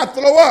do it. I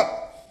throw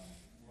up.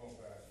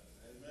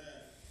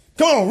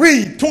 Come on,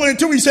 read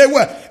 22. He said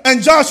what?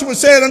 And Joshua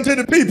said unto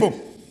the people.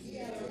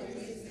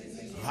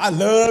 I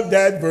love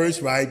that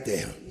verse right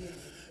there.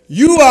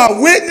 You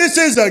are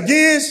witnesses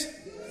against.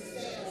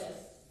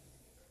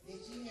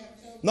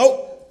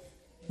 Nope,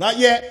 not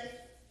yet.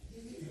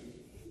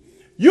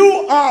 You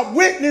are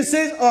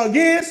witnesses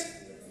against.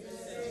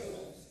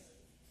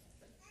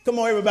 Come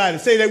on, everybody,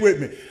 say that with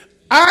me.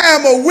 I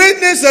am a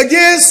witness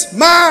against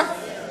my.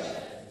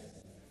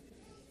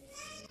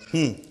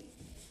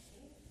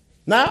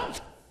 Now,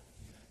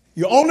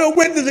 you're only a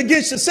witness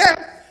against yourself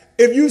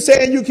if you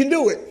saying you can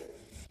do it.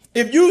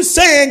 If you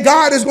saying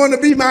God is going to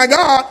be my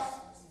God,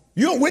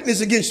 you're a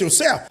witness against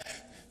yourself.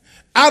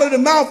 Out of the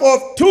mouth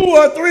of 2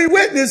 or 3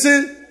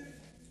 witnesses,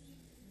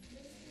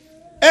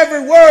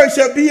 every word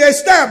shall be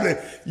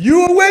established.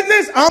 You a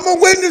witness, I'm a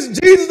witness,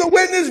 Jesus a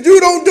witness. You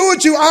don't do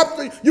it,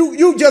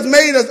 you just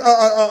made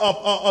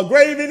a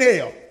grave in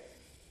hell.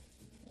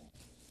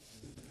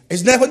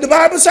 Isn't that what the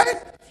Bible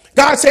said?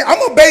 God said, I'm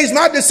going to base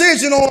my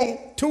decision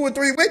on 2 or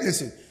 3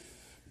 witnesses.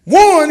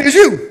 1 is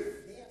you.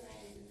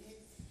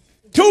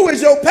 2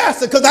 is your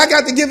pastor, because I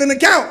got to give an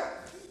account.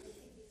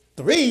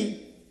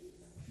 3.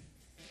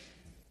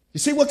 You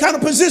see what kind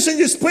of position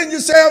you're putting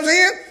yourselves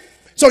in?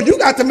 So you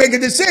got to make a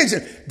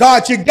decision.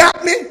 God, you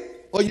got me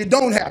or you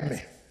don't have me.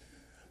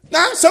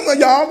 Now, some of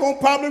y'all going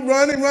to probably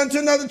run to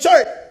another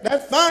church.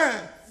 That's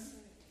fine.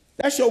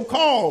 That's your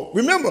call.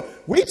 Remember,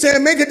 we said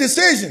make a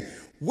decision.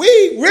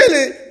 We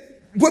really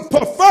would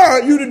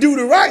prefer you to do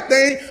the right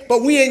thing,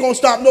 but we ain't going to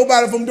stop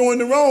nobody from doing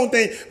the wrong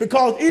thing,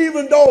 because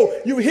even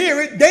though you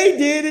hear it, they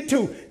did it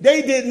too.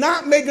 They did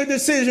not make a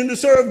decision to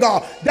serve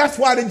God. That's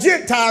why the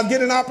Gentiles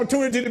get an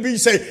opportunity to be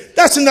saved.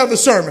 That's another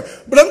sermon.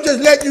 But I'm just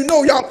letting you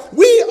know, y'all,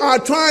 we are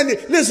trying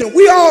to, listen,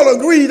 we all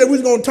agree that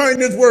we're going to turn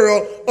this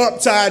world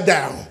upside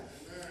down.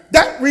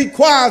 That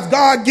requires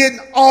God getting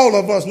all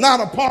of us, not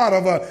a part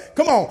of us.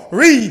 Come on,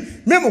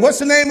 read. Remember, what's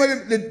the name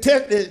of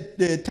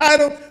the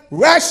title?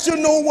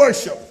 Rational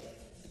worship.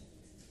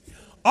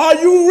 Are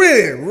you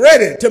really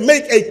ready to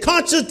make a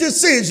conscious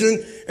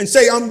decision and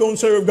say, I'm going to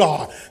serve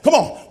God? Come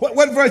on.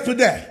 What verse was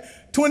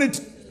that?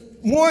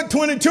 21,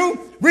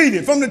 22? Read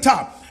it from the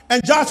top.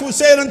 And Joshua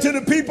said unto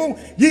the people,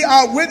 ye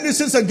are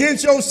witnesses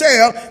against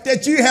yourself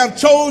that ye have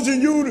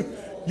chosen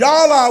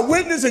y'all are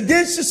witnesses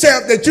against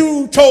yourself that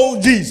you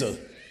chose Jesus.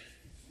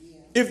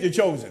 If you're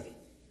chosen.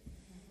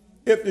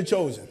 If you're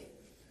chosen.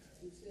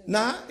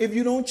 Now, if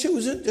you don't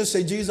choose it, just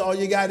say, Jesus, all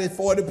you got is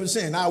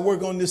 40%. I'll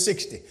work on the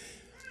 60.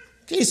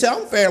 He said,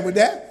 I'm fair with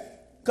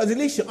that. Because at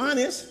least you're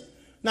honest.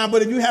 Now,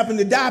 but if you happen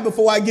to die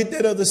before I get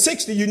that other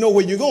 60, you know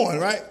where you're going,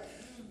 right?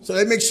 So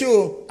they make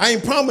sure I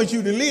ain't promise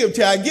you to live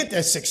till I get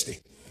that 60.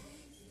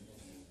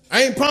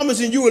 I ain't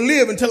promising you will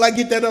live until I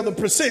get that other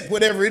percent,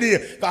 whatever it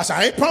is. Because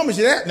I ain't promise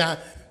you that now.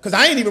 Because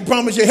I ain't even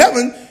promise you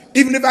heaven,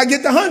 even if I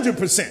get the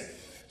 100%.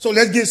 So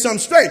let's get something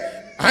straight.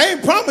 I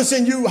ain't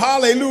promising you,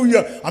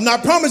 hallelujah. I'm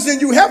not promising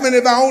you heaven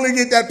if I only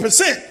get that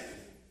percent.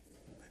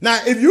 Now,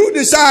 if you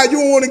decide you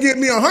want to give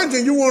me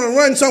 100, you want to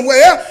run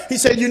somewhere else, he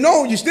said, you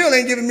know, you still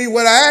ain't giving me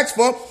what I asked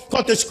for,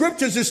 because the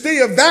scriptures is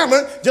still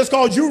valid. Just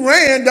because you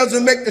ran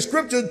doesn't make the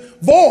scriptures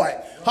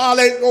void.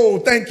 Hallelujah. Oh,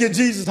 thank you,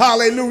 Jesus.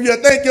 Hallelujah.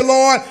 Thank you,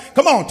 Lord.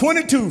 Come on,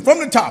 22 from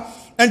the top.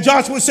 And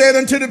Joshua said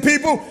unto the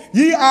people,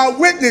 ye are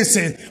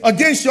witnessing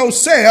against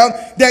yourselves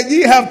that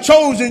ye have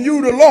chosen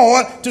you the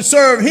Lord to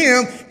serve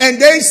him.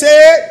 And they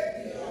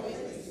said,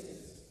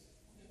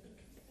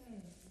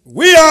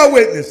 we are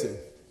witnessing.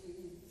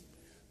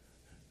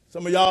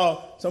 Some of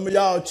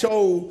y'all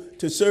chose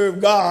to serve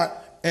God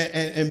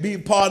and be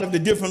part of the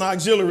different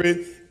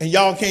auxiliaries, and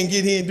y'all can't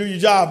get here and do your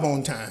job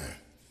on time.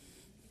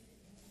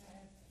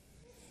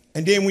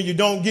 And then when you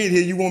don't get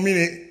here, you want me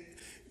to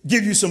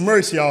give you some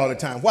mercy all the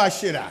time. Why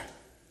should I?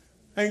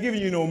 I ain't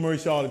giving you no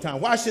mercy all the time.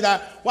 Why should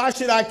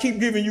I keep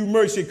giving you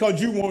mercy?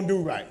 Because you won't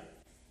do right.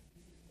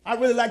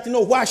 I'd really like to know,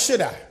 why should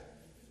I?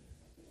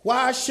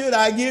 Why should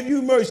I give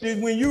you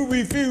mercy when you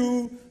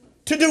refuse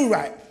to do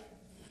right?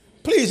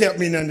 Please help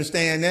me to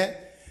understand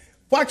that.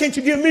 Why can't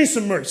you give me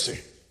some mercy?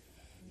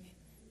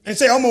 And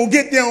say, I'm going to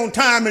get there on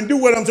time and do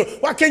what I'm supposed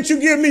to. Why can't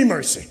you give me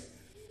mercy?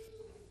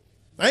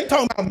 I ain't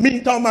talking about me,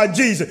 I'm talking about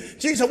Jesus.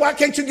 Jesus, why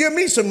can't you give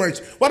me some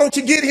mercy? Why don't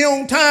you get here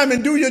on time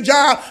and do your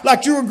job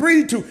like you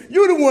agreed to?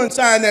 You're the one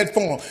signed that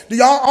form.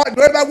 Do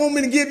everybody want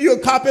me to give you a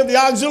copy of the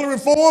auxiliary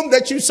form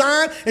that you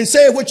signed and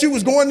said what you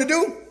was going to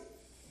do?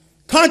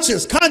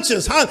 Conscious,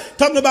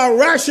 talking about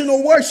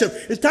rational worship.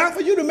 It's time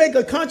for you to make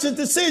a conscious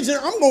decision.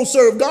 I'm going to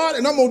serve God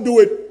and I'm going to do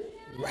it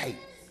right.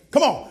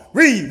 Come on,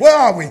 read. Where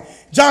are we?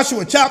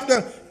 Joshua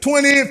chapter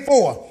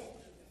 24,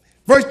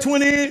 verse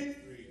 23.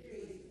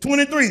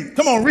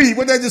 Come on, read.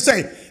 What does it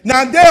say?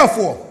 Now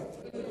therefore,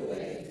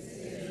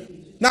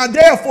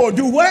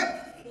 do what?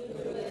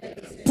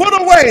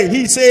 Put away,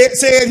 he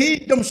said he,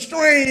 them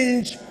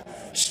strange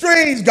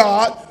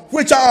God,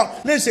 which are,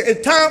 listen,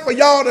 it's time for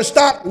y'all to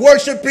stop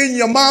worshiping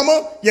your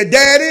mama, your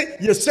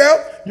daddy,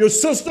 yourself, your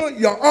sister,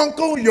 your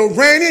uncle, your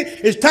granny.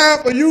 It's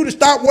time for you to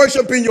stop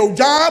worshiping your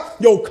job,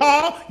 your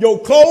car, your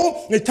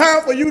clothes. It's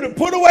time for you to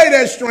put away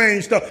that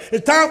strange stuff.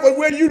 It's time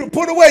for you to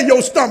put away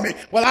your stomach.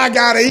 Well, I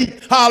gotta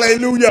eat.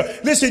 Hallelujah.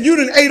 Listen, you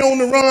done ate on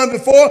the run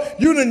before.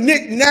 You done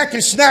knick-knack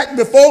and snack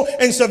before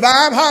and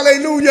survived.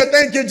 Hallelujah.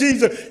 Thank you,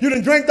 Jesus. You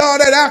done drank all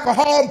that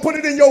alcohol and put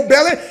it in your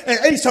belly and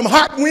ate some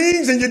hot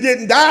wings and you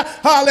didn't die.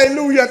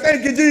 Hallelujah.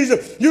 Thank you,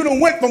 Jesus. You done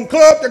went from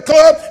club to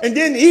club and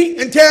didn't eat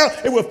until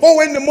it was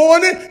 4 in the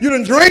morning. You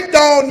done drank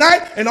all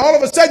night and all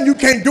of a sudden you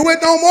can't do it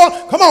no more.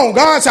 Come on,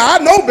 God said, I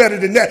know better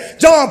than that.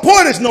 John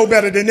Portis know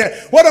better than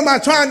that. What am I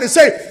trying to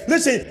say?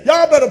 Listen,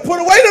 y'all better put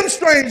away them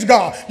strange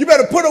God. You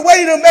better put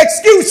away them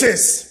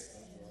excuses.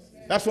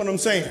 That's what I'm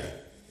saying.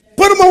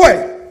 Put them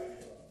away.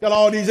 Got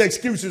all these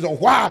excuses of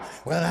why.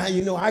 Well,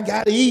 I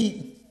got to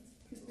eat.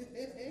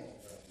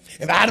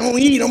 If I don't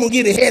eat, I'm going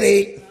to get a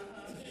headache.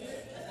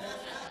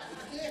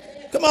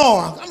 Come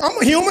on,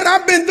 I'm a human.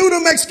 I've been through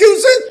them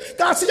excuses.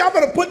 God said, y'all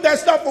better put that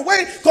stuff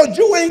away because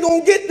you ain't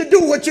going to get to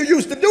do what you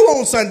used to do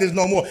on Sundays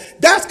no more.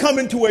 That's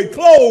coming to a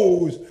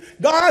close.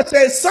 God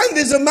says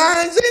Sundays are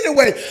mine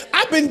anyway.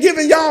 I've been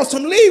giving y'all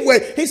some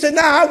leeway. He said,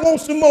 now I want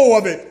some more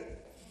of it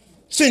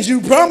since you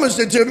promised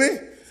it to me,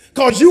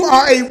 because you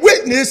are a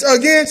witness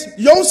against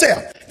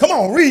yourself. Come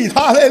on, read.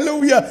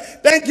 Hallelujah.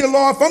 Thank you,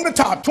 Lord. From the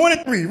top,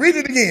 23. Read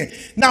it again.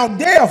 Now,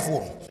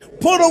 therefore,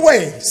 put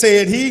away,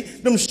 said he,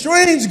 them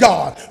strange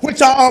gods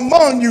which are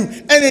among you,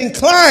 and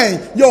incline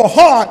your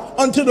heart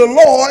unto the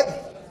Lord.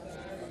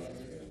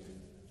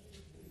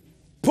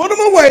 Put them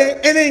away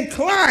and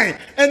incline.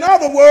 In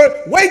other words,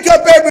 wake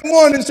up every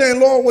morning saying,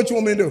 Lord, what you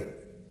want me to do?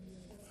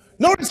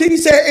 Notice he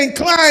said,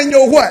 incline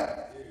your what?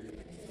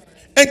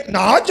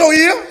 Not your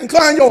ear,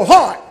 incline your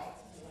heart.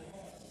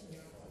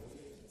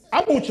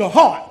 I want your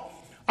heart.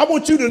 I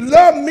want you to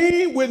love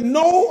me with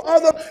no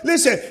other.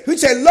 Listen, he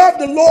said, love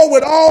the Lord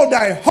with all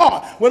thy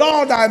heart, with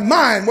all thy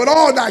mind, with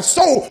all thy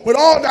soul, with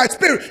all thy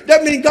spirit.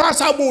 That means, God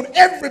said, I want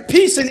every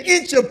piece and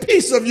inch of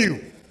piece of you.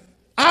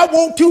 I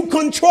want to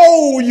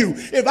control you.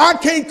 If I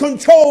can't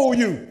control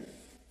you,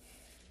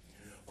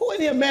 who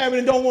in here married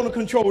and don't want to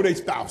control their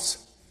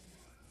spouse?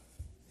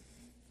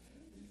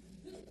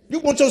 You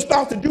want your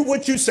spouse to do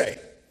what you say.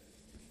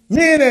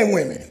 Men and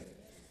women.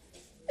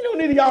 You don't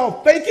need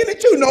y'all faking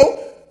it, you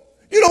know.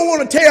 You don't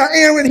want to tell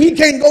Aaron he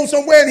can't go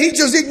somewhere and he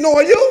just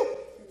ignore you.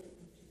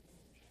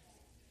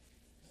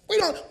 We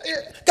don't.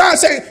 God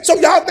saying, so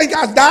y'all think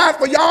I died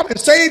for y'all and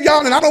saved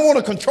y'all and I don't want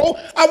to control?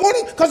 I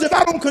want to, because if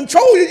I don't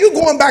control you, you're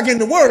going back in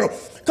the world.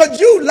 Because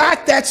you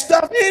like that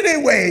stuff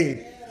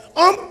anyway.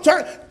 I'm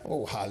trying.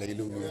 Oh,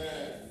 hallelujah.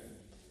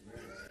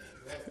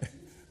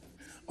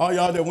 All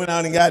y'all that went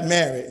out and got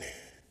married.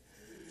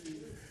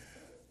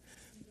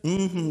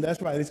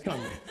 That's right, it's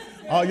coming.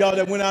 All y'all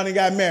that went out and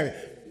got married.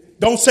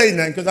 Don't say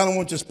nothing because I don't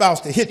want your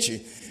spouse to hit you.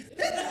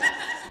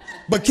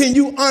 But can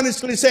you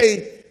honestly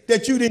say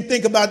that you didn't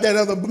think about that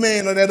other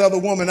man or that other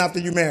woman after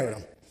you married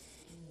them?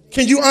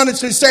 Can you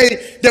honestly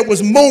say there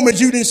was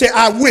moments you didn't say,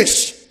 I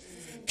wish?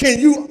 Can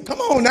you, come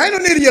on now, I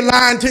don't need you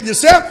lying to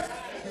yourself.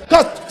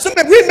 Because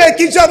we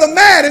make each other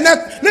mad. And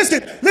that,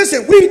 listen,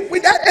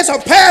 it's a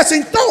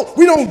passing thought.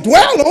 We don't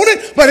dwell on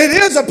it, but it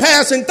is a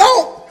passing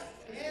thought.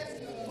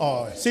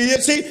 Oh, see,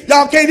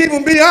 y'all can't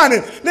even be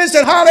honest.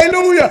 Listen,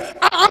 hallelujah.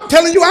 I'm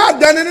telling you, I've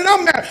done it and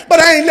I'm married. But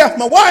I ain't left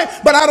my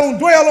wife, but I don't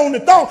dwell on the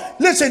thought.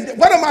 Listen,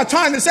 what am I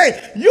trying to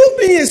say? You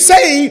being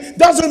saved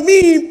doesn't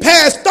mean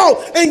past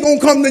thought ain't going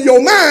to come to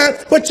your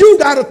mind, but you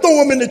got to throw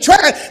them in the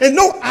trash and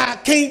no, I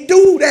can't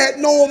do that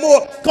no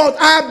more because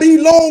I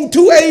belong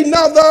to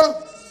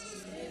another.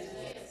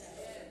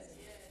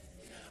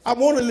 I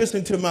want to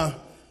listen to my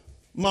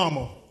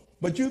mama,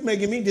 but you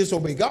making me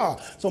disobey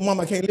God, so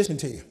mama can't listen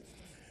to you.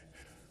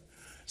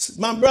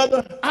 My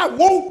brother, I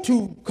want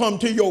to come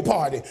to your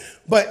party,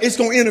 but it's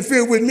going to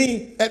interfere with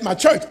me at my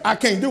church. I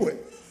can't do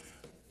it.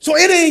 So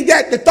it ain't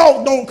that the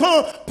thought don't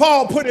come.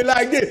 Paul put it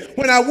like this.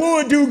 When I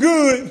would do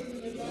good,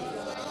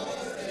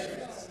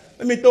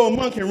 let me throw a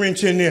monkey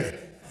wrench in there.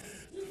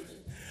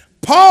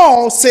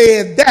 Paul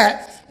said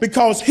that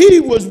because he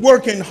was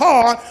working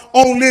hard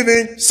on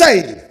living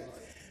saved.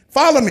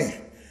 Follow me.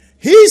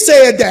 He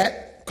said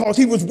that because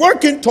he was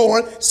working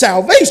toward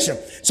salvation.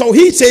 So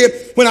he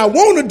said, when I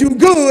want to do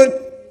good.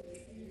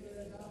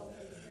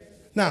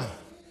 Now,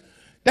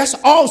 that's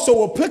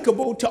also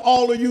applicable to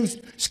all of you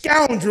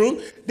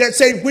scoundrels that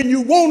say when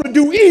you want to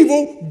do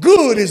evil,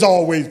 good is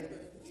always.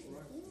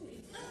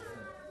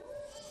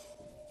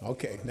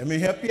 Okay, let me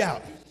help you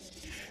out.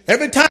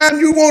 Every time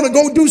you want to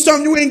go do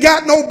something you ain't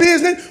got no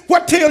business,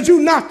 what tells you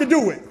not to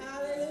do it?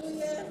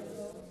 Hallelujah.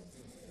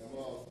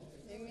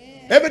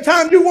 Every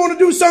time you want to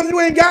do something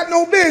you ain't got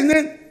no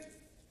business,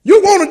 you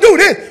want to do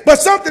this, but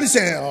something is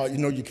saying, oh, you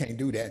know you can't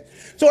do that.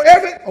 So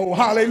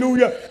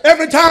hallelujah,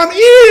 every time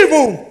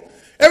you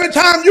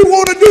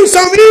want to do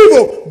something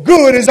evil,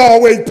 good is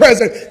always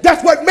present.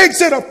 That's what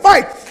makes it a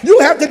fight. You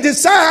have to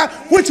decide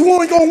which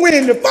one is going to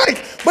win the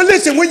fight. But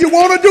listen, when you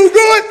want to do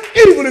good,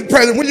 evil is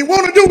present. When you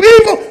want to do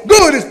evil,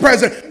 good is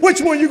present. Which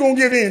one you going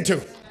to give in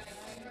to?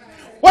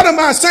 What am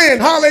I saying?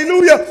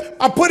 Hallelujah.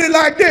 I put it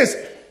like this.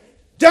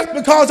 Just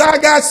because I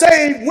got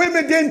saved,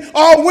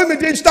 all women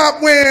didn't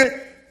stop wearing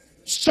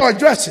short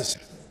dresses.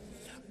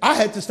 I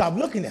had to stop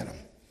looking at them.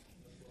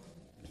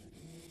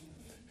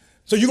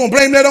 So you going to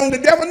blame that on the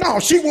devil? No,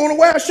 she want to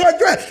wear a short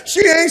dress. She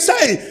ain't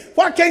saved.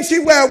 Why can't she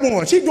wear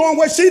one? She doing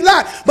what she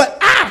like. But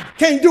I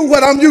can't do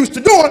what I'm used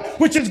to doing,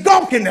 which is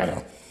gawking at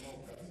her.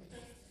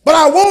 But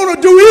I want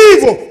to do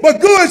evil.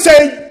 But good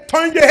say,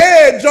 turn your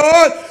head,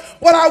 George.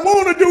 But I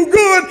want to do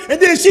good.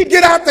 And then she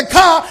get out the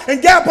car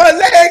and gap her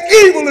leg.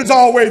 Evil is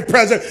always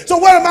present. So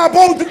what am I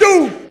supposed to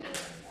do?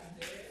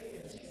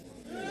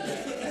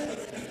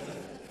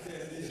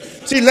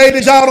 See,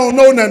 ladies, y'all don't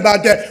know nothing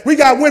about that. We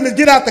got women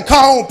get out the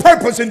car on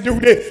purpose and do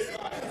this.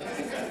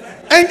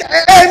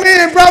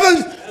 Amen,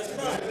 brothers.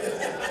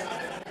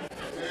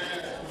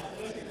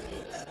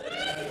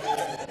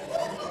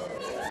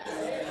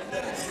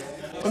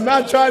 I'm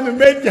not trying to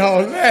make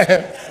y'all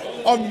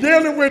laugh. I'm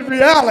dealing with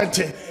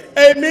reality.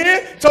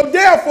 Amen. So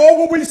therefore,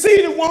 when we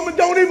see the woman,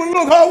 don't even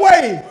look her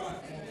way.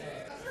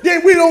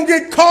 Then we don't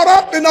get caught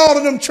up in all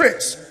of them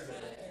tricks.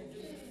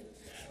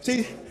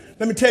 See,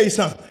 let me tell you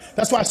something.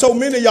 That's why so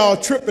many of y'all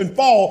trip and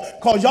fall,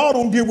 because y'all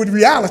don't deal with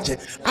reality.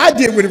 I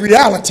deal with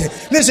reality.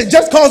 Listen,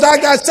 just because I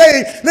got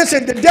saved,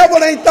 listen, the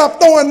devil ain't stop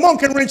throwing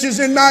monkey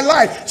wrenches in my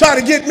life, trying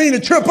to get me to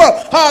trip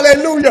up.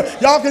 Hallelujah.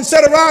 Y'all can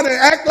sit around and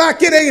act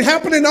like it ain't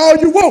happening all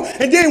you want.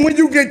 And then when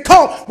you get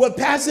caught, well,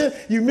 Pastor,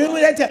 you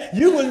remember that time?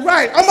 You was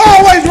right. I'm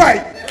always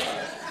right.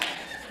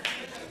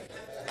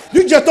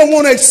 You just don't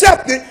want to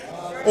accept it.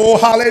 Oh,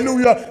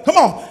 hallelujah. Come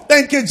on.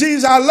 Thank you,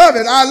 Jesus. I love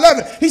it. I love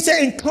it. He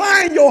said,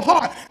 incline your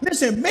heart.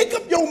 Listen, make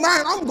up your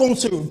mind. I'm going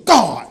to serve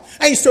God.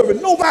 I ain't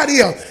serving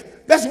nobody else.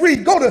 Let's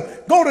read. Go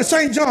to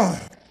St. John.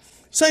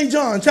 St.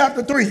 John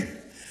chapter 3.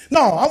 No,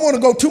 I want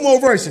to go 2 more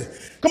verses.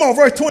 Come on,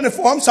 verse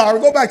 24. I'm sorry.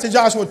 Go back to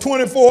Joshua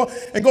 24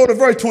 and go to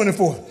verse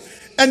 24.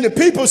 And the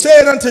people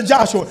said unto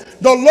Joshua,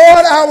 the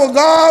Lord our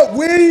God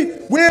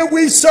will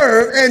we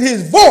serve, and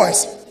his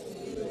voice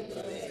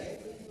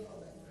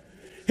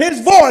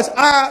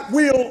I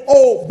will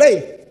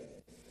obey.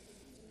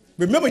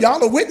 Remember,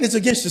 y'all are witness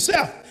against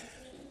yourself.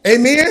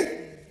 Amen.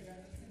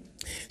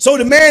 So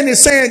the man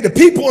is saying, the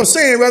people are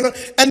saying, rather,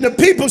 and the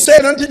people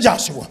said unto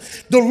Joshua,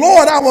 the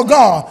Lord our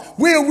God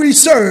will we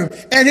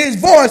serve, and his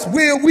voice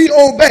will we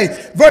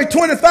obey. Verse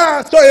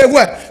 25 said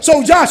what?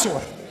 So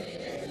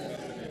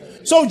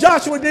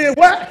Joshua did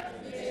what?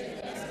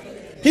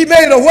 He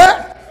made a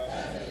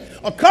what?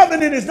 A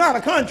covenant is not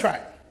a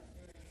contract.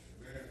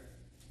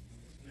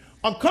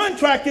 A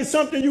contract is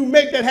something you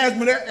make that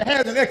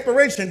has an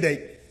expiration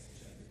date.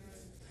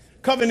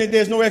 Covenant,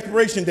 there's no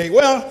expiration date.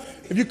 Well,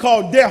 if you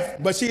call death,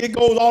 but see, it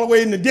goes all the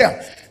way into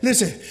death.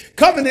 Listen,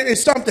 covenant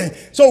is something.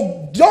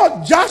 So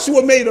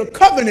Joshua made a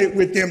covenant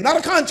with them, not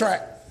a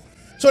contract.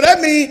 So that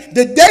means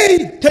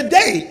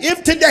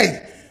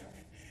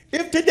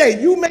if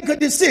today you make a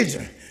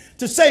decision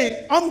to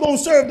say, I'm going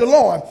to serve the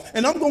Lord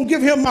and I'm going to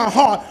give him my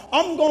heart,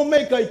 I'm going to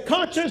make a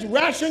conscious,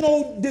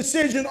 rational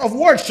decision of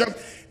worship,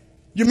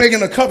 you're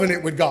making a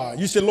covenant with God.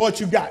 You say, Lord,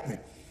 you got me.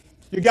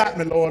 You got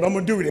me, Lord. I'm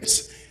going to do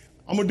this.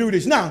 I'm going to do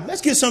this. Now,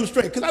 let's get something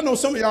straight, because I know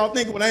some of y'all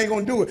think, well, I ain't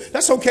going to do it.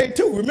 That's okay,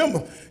 too.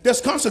 Remember, there's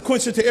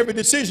consequences to every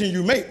decision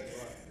you make.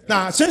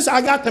 Now, since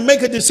I got to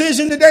make a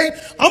decision today,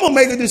 I'm going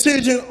to make a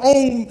decision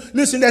on,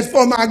 listen, that's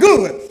for my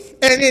good.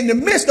 And in the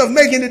midst of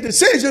making the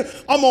decision,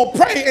 I'm going to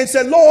pray and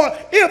say, Lord,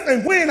 if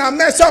and when I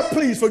mess up,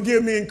 please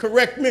forgive me and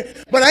correct me.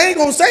 But I ain't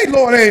going to say,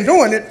 Lord, I ain't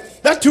doing it.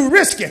 That's too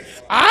risky.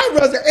 I'd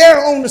rather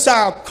err on the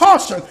side of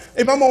caution.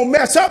 If I'm going to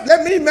mess up,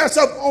 let me mess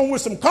up on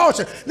with some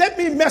caution. Let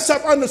me mess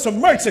up under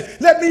some mercy.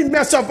 Let me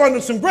mess up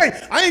under some grace.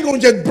 I ain't going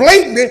to just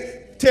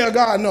blatantly tell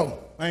God, no,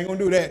 I ain't going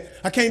to do that.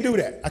 I can't do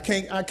that. I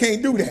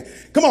can't do that.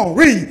 Come on,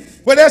 read.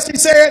 What else he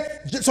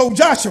said? So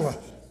Joshua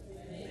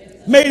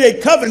made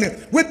a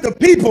covenant with the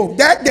people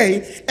that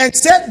day and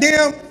set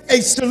them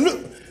a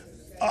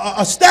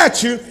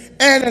statute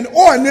and an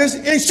ordinance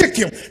in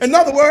Shechem. In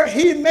other words,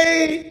 he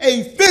made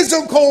a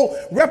physical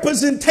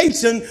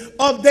representation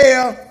of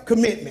their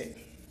commitment.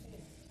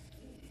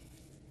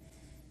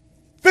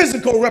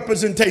 Physical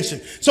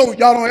representation. So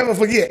y'all don't ever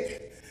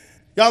forget.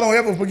 Y'all don't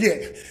ever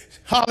forget.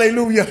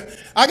 Hallelujah.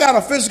 I got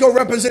a physical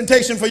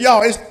representation for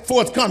y'all. It's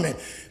forthcoming.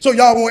 So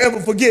y'all won't ever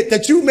forget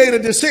that you made a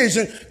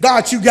decision.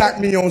 God, you got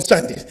me on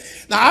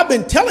Sundays. Now, I've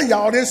been telling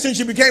y'all this since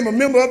you became a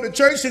member of the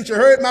church, since you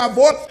heard my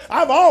voice.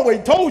 I've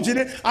always told you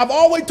that. I've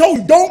always told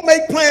you, don't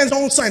make plans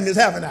on Sundays,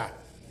 haven't I?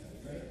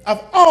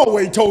 I've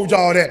always told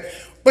y'all that.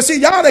 But see,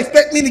 y'all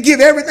expect me to give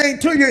everything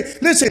to you.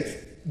 Listen,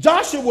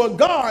 Joshua,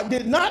 God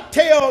did not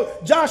tell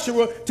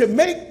Joshua to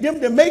make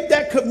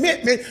that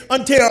commitment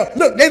until,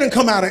 look, they didn't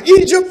come out of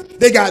Egypt.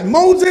 They got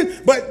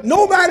Moses, but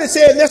nobody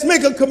said, let's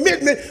make a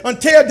commitment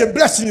until the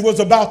blessing was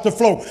about to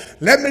flow.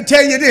 Let me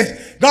tell you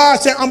this.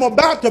 God said, I'm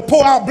about to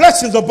pour out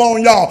blessings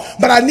upon y'all,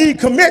 but I need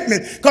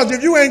commitment, because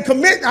if you ain't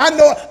committing, I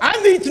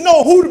need to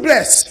know who to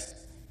bless.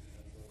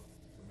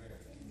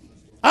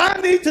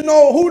 I need to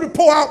know who to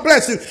pour out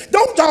blessings.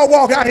 Don't y'all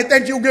walk out here and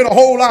think you'll get a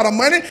whole lot of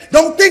money.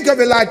 Don't think of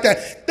it like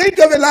that. Think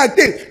of it like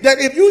this, that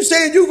if you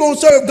say you're going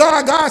to serve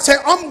God, God said,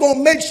 I'm going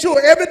to make sure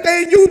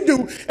everything you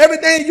do,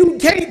 everything you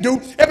can't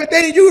do,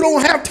 everything you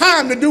don't have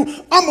time to do,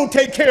 I'm going to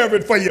take care of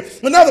it for you.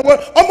 In other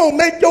words, I'm going to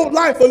make your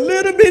life a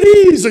little bit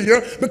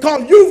easier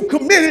because you've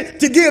committed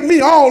to give me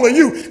all of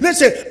you.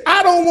 Listen,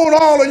 I don't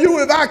want all of you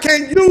if I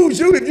can't use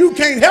you, if you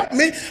can't help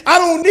me. I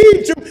don't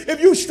need you if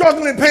you're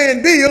struggling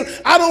paying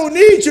bills. I don't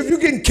need you if you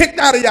get kicked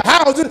out of your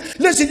houses.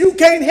 Listen, you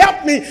can't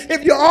help me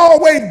if you're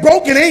always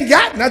broke and ain't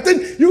got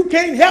nothing. You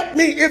can't help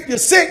me if you're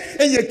sick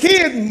and your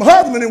kids and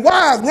husband and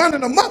wives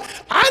running amok.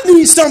 I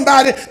need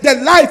somebody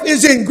that life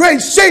is in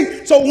great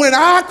shape, so when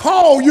I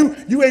call you,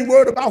 you ain't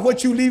worried about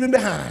what you leaving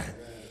behind.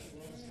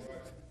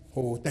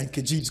 Oh, thank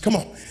you, Jesus. Come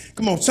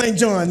on, St.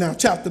 John now,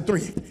 chapter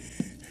 3.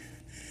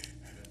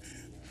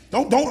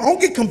 Don't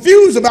get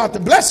confused about the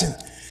blessing.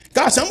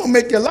 God said, I'm gonna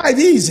make your life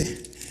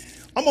easy.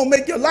 I'm gonna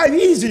make your life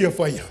easier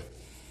for you.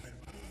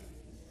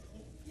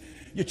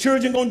 Your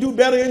children gonna do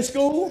better in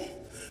school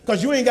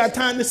because you ain't got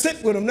time to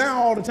sit with them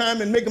now all the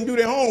time and make them do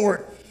their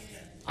homework.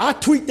 I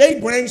tweak their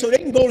brain so they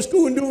can go to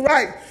school and do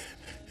right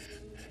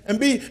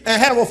and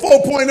have a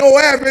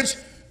 4.0 average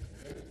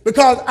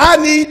because I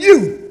need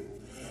you.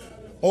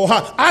 Oh,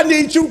 I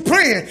need you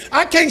praying.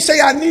 I can't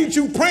say I need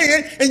you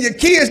praying and your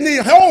kids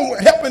need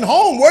help in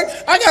homework.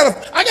 I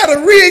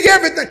gotta rig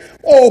everything.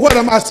 Oh, what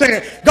am I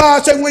saying?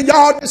 God said, when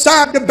y'all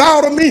decide to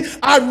bow to me,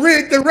 I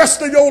rig the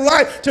rest of your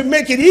life to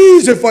make it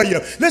easy for you.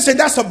 Listen,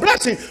 that's a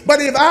blessing. But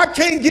if I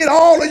can't get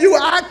all of you,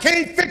 I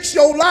can't fix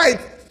your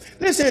life.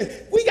 Listen,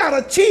 we got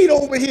to cheat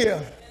over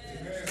here.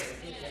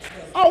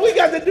 All we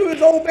got to do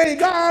is obey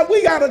God.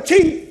 We got to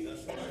cheat.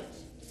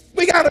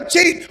 We got to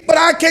cheat, but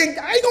I ain't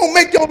going to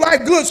make your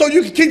life good so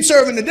you can keep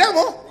serving the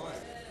devil.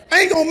 I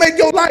ain't going to make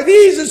your life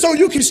easy so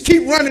you can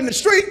keep running the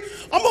street.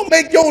 I'm going to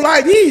make your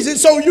life easy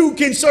so you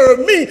can serve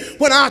me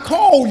when I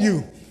call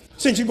you.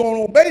 Since you're going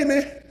to obey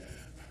me,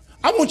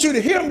 I want you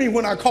to hear me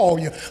when I call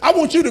you. I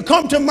want you to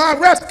come to my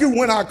rescue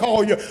when I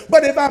call you.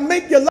 But if I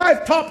make your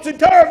life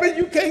topsy-turvy,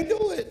 you can't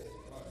do it.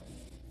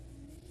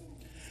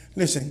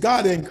 Listen,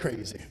 God ain't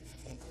crazy.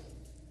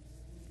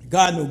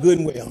 God knows good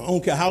and well. I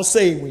don't care how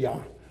saved we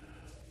are.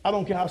 I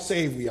don't care how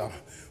saved we are.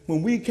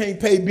 When we can't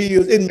pay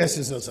bills, it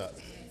messes us up.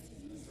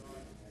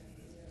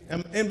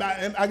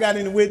 I got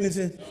any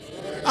witnesses?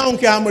 I don't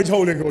care how much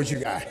Holy Ghost you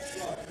got.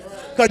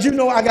 Because you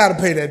know I got to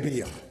pay that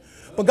bill.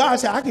 But God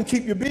said, I can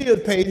keep your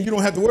bills paid and you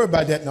don't have to worry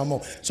about that no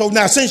more. So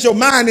now since your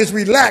mind is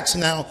relaxed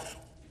now,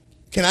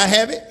 can I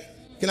have it?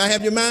 Can I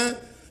have your mind?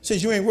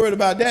 Since you ain't worried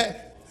about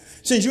that.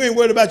 Since you ain't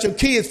worried about your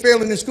kids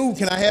failing in school,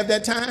 can I have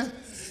that time?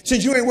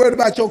 Since you ain't worried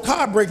about your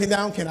car breaking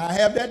down, can I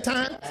have that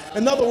time?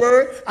 In other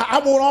words, I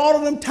want all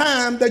of them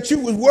time that you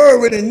was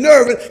worried and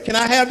nervous. Can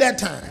I have that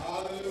time?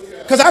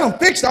 Because I done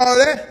fixed all of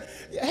that.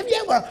 Have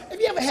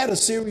you ever had a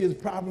serious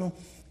problem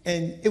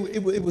and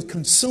it was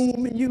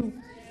consuming you?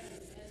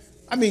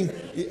 I mean,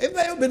 have you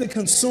ever been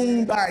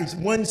consumed by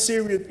one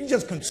serious, you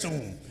just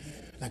consumed.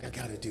 Like, I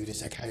got to do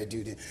this, I got to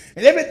do this.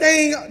 And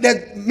everything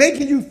that's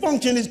making you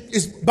function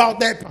is about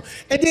that problem.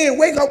 And then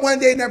wake up one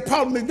day and that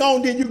problem is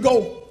gone, then you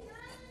go.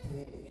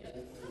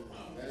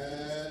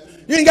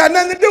 You ain't got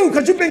nothing to do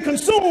because you've been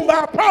consumed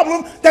by a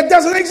problem that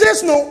doesn't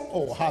exist no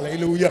more. Oh,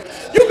 hallelujah.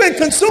 You've been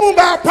consumed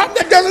by a problem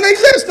that doesn't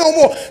exist no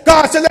more.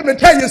 God said, let me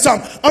tell you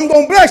something. I'm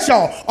going to bless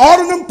y'all.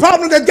 All of them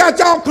problems that got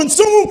y'all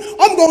consumed,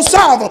 I'm going to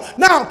solve them.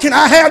 Now, can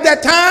I have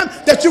that time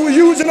that you were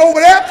using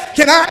over there?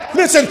 Can I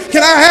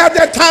have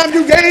that time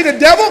you gave the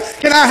devil?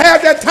 Can I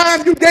have that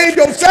time you gave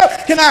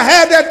yourself? Can I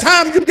have that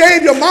time you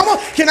gave your mama?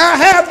 Can I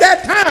have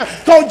that time?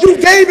 Because you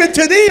gave it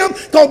to them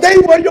because they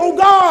were your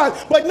God.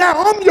 But now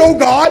I'm your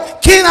God.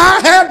 Can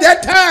I have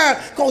that time?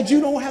 Because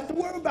you don't have to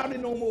worry about it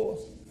no more.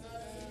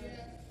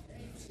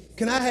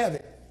 Can I have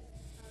it?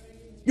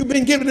 You've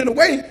been giving it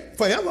away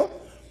forever.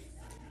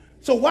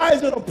 So why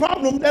is it a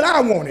problem that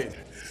I want it?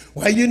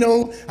 Well, you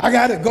know, I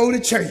got to go to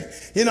church.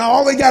 You know,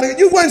 all we got to,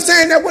 you weren't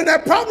saying that when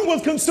that problem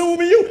was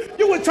consuming you.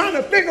 You were trying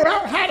to figure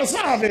out how to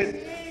solve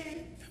it.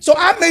 So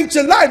I made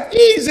your life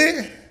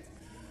easy.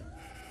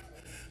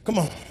 Come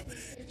on.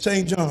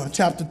 St. John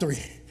chapter 3.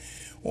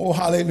 Oh,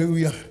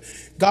 hallelujah.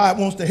 God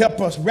wants to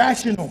help us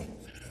rational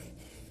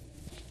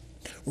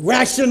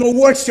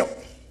worship.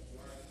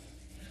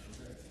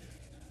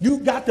 You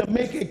got to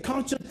make a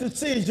conscious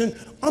decision.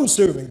 I'm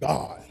serving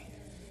God.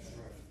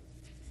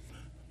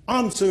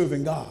 I'm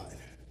serving God.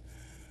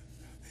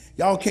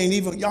 Y'all can't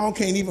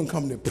even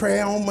come to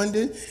prayer on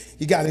Monday.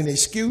 You got an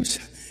excuse.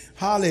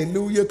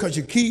 Hallelujah, because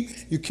you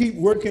keep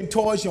working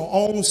towards your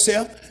own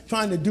self,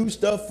 trying to do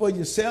stuff for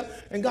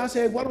yourself. And God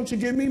said, why don't you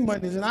give me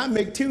Mondays and I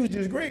make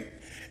Tuesdays great?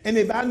 And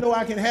if I know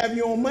I can have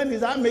you on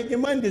Mondays, I make your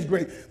Mondays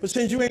great. But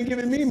since you ain't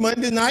giving me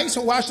Monday night,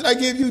 so why should I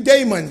give you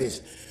day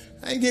Mondays?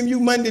 I ain't giving you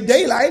Monday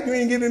daylight. You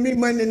ain't giving me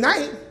Monday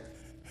night.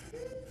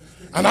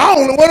 And all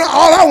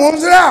I want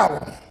is an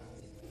hour.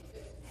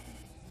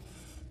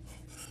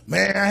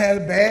 Man, I had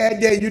a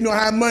bad day. You know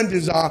how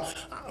Mondays are.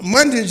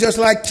 Mondays just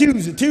like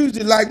Tuesday.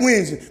 Tuesday like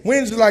Wednesday.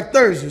 Wednesday like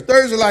Thursday.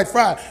 Thursday like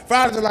Friday.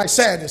 Fridays are like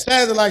Saturday.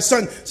 Saturdays are like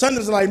Sunday.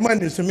 Sundays are like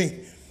Mondays to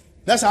me.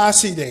 That's how I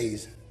see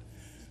days.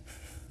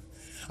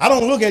 I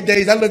don't look at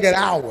days, I look at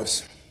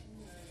hours.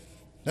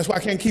 That's why I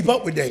can't keep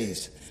up with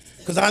days.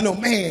 Because I know,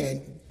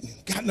 man,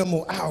 got no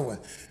more hour.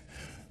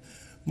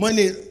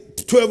 Monday,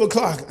 12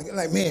 o'clock. I'm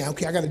like, man,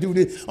 okay, I got to do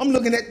this. I'm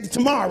looking at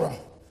tomorrow.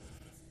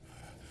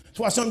 That's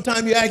why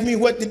sometimes you ask me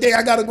what today,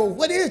 I got to go,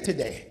 what is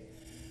today?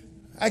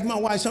 I ask my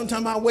wife,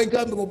 sometimes I wake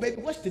up and go,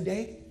 baby, what's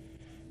today?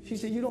 She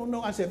said, you don't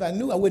know? I said, if I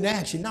knew, I wouldn't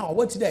ask you. No,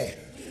 what's today?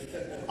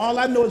 All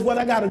I know is what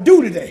I got to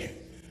do today.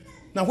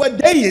 Now, what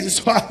day is it?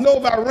 So I know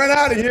if I run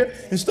out of here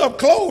and stuff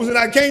closing,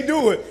 I can't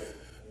do it.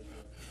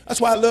 That's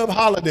why I love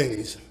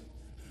holidays.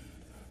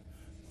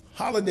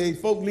 Holidays,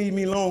 folk leave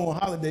me alone on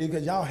holidays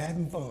because y'all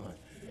having fun.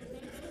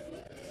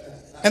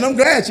 And I'm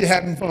glad you're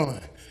having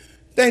fun.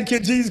 Thank you,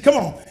 Jesus. Come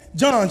on.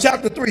 John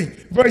chapter 3,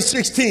 verse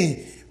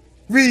 16.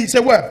 Read, say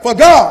what? For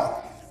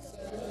God.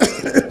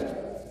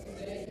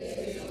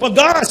 For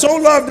God so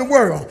loved the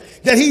world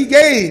that he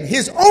gave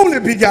his only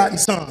begotten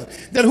son,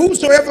 that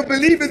whosoever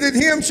believeth in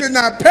him should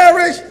not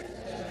perish.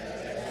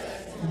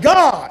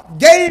 God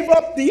gave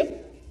up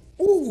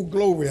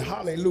glory,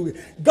 hallelujah.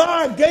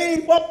 God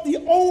gave up the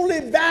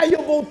only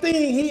valuable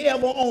thing he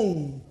ever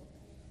owned.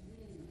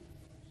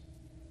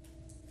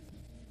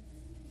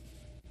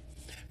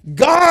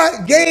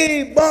 God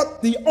gave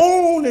up the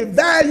only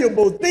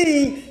valuable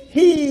thing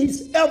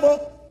he's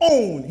ever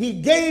owned. He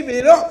gave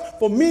it up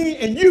for me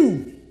and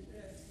you.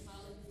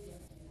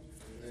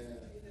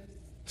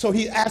 So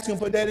he's asking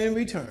for that in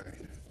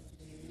return.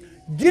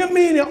 Give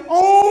me the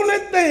only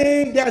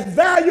thing that's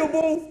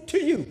valuable to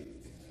you,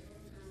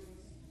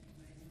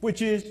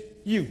 which is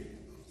you.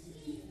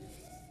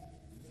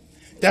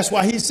 That's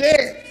why he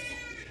said,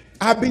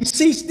 I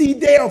beseech thee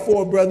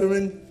therefore,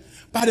 brethren,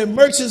 by the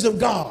mercies of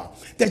God,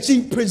 that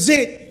ye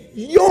present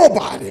your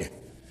body.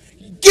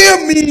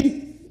 Give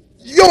me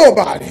your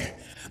body.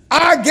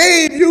 I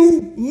gave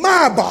you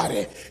my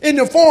body in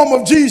the form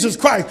of Jesus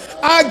Christ.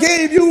 I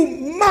gave you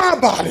my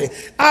body.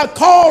 I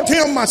called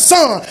him my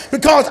son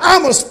because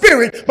I'm a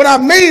spirit, but I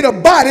made a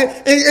body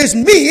and it's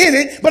me in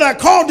it, but I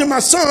called him my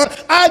son.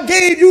 I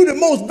gave you the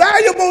most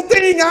valuable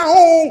thing I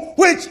own,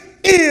 which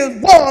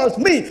was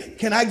me.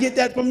 Can I get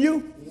that from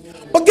you?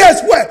 But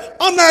guess what?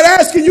 I'm not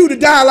asking you to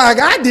die like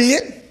I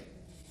did.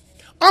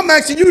 I'm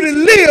asking you to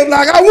live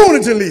like I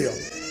wanted to live.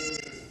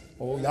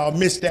 Oh, y'all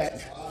missed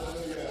that.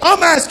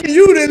 I'm asking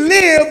you to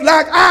live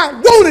like I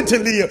wanted to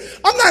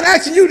live. I'm not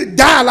asking you to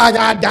die like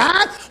I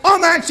died.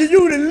 I'm asking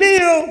you to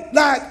live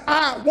like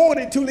I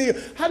wanted to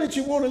live. How did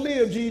you want to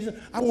live, Jesus?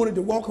 I wanted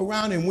to walk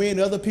around and win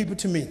other people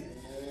to me.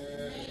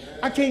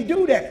 I can't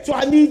do that. So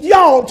I need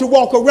y'all to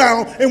walk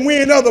around and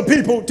win other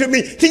people to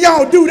me. Can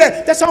y'all do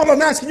that? That's all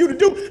I'm asking you to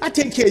do. I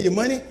take care of your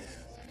money.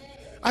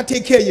 I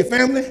take care of your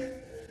family.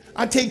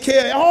 I take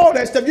care of all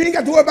that stuff. You ain't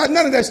got to worry about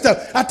none of that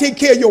stuff. I take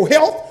care of your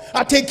health.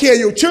 I take care of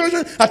your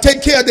children. I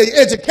take care of their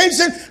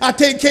education. I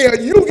take care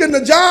of you getting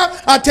a job.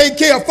 I take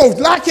care of folks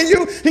liking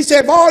you. He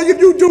said, if all you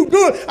do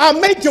good, I'll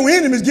make your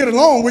enemies get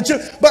along with you.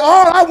 But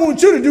all I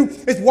want you to do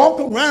is walk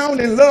around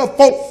and love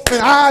folks.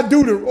 And I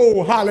do the,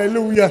 oh,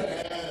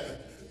 hallelujah.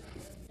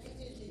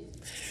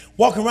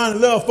 Walk around and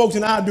love folks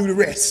and I'll do the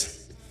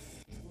rest.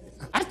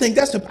 I think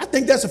that's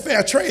a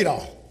fair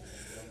trade-off.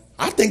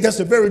 I think that's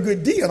a very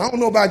good deal. I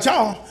don't know about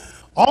y'all.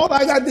 All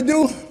I got to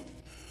do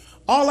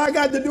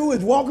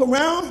is walk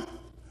around.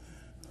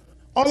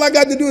 All I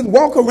got to do is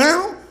walk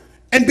around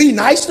and be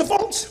nice to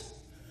folks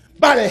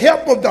by the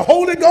help of the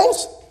Holy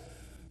Ghost.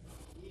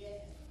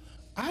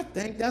 I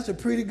think that's a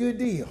pretty good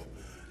deal.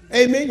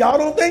 Amen. Y'all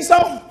don't think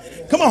so?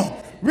 Come on,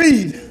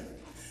 read.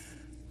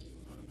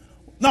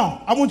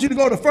 No, I want you to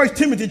go to 1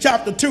 Timothy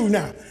chapter 2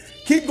 now.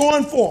 Keep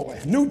going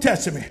forward. New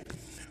Testament.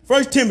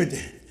 1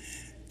 Timothy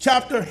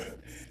chapter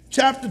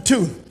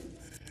 2.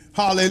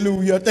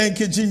 Hallelujah.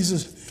 Thank you,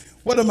 Jesus.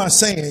 What am I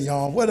saying,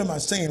 y'all? What am I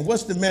saying?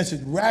 What's the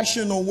message?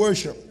 Rational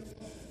worship.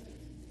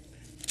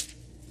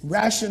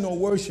 Rational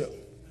worship.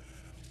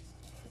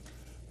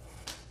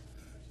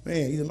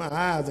 Man, either my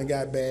eyes done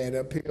got bad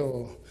up here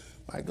or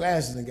my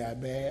glasses done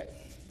got bad.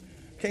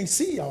 Can't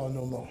see y'all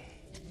no more.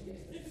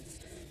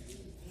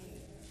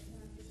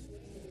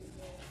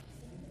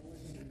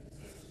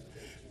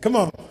 Come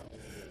on.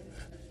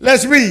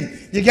 Let's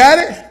read. You got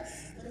it?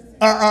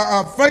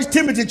 1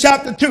 Timothy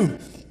chapter 2.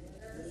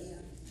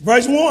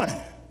 Verse 1.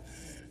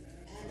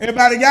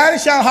 Everybody got it?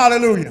 Shout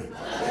hallelujah.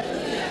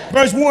 Hallelujah.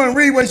 Verse 1,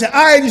 read what it says.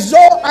 I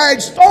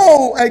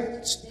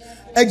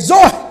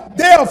exhort,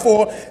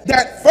 therefore,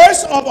 that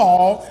first of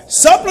all,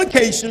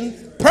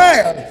 supplication,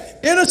 prayer,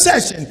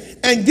 intercession,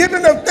 and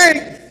giving of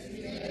thanks.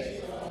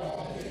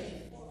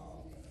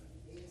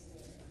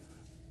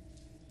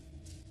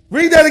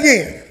 Read that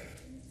again.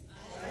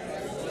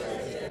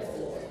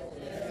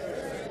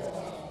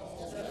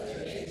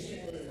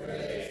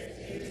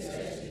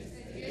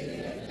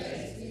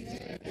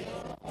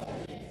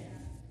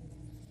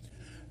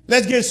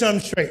 Let's get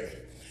something straight.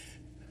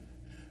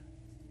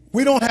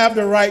 We don't have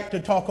the right to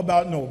talk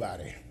about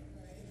nobody.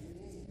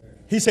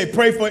 He said,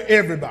 pray for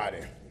everybody.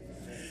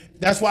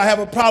 That's why I have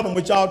a problem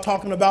with y'all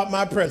talking about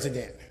my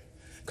president,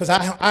 because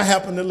I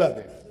happen to love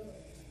him.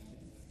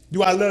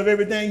 Do I love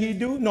everything he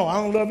do? No, I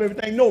don't love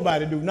everything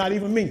nobody do, not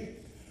even me.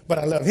 But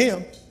I love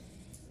him.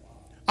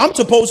 I'm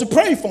supposed to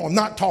pray for him,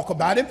 not talk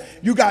about him.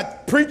 You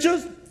got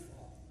preachers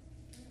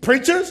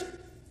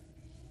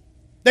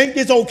think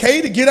it's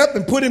okay to get up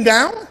and put him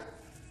down.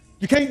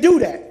 You can't do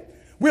that.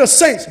 We're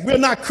saints. We're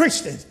not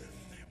Christians.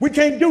 We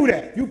can't do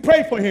that. You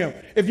pray for him.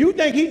 If you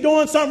think he's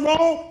doing something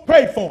wrong,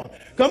 pray for him.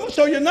 I'm going to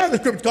show you another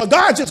scripture, because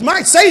God just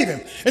might save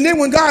him. And then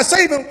when God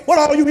save him, what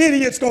are all you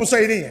idiots going to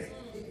say then?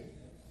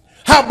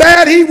 How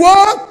bad he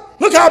was?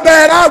 Look how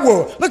bad I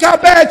was. Look how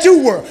bad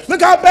you were.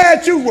 Look how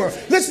bad you were.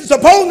 Listen,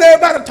 supposing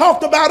everybody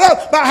talked about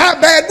us, about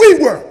how bad we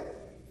were.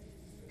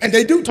 And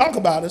they do talk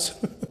about us.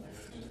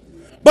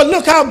 But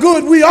look how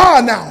good we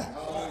are now.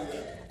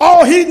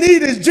 All he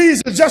needs is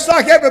Jesus, just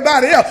like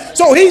everybody else.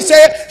 So he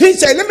said,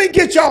 let me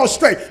get y'all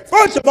straight.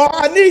 First of all,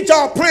 I need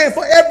y'all praying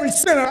for every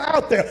sinner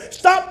out there.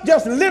 Stop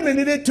just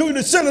limiting it to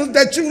the sinners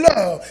that you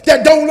love,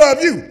 that don't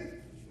love you.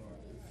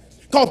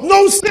 Because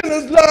no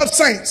sinners love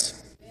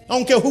saints. I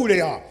don't care who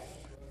they are.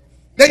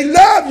 They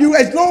love you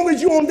as long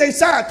as you're on their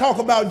side. Talk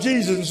about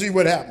Jesus and see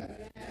what happens.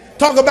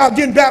 Talk about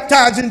getting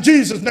baptized in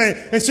Jesus' name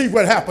and see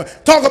what happens.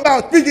 Talk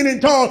about speaking in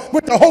tongues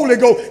with the Holy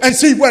Ghost and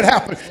see what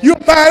happens. You'll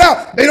find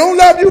out they don't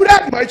love you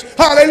that much.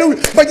 Hallelujah.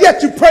 But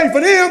yet you pray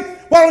for them.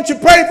 Why don't you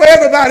pray for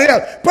everybody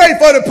else? Pray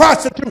for the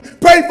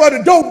prostitute. Pray for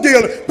the dope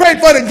dealer. Pray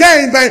for the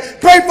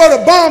gangbang. Pray for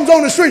the bombs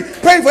on the street.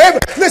 Pray for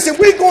everybody. Listen,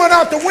 we going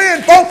out to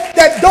win folks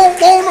that don't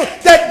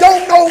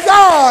know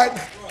God.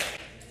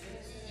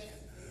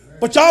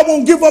 But y'all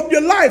won't give up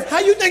your life. How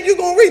you think you're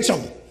going to reach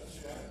them?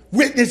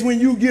 Witness when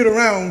you get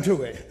around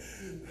to it.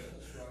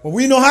 Well,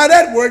 we know how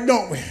that worked,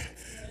 don't we?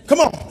 Come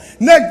on.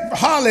 Next,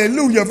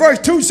 hallelujah. Verse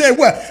 2 said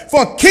what?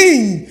 For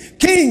king.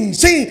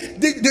 See,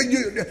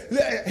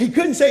 he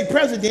couldn't say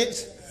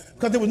presidents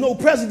because there was no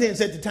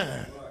presidents at the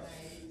time.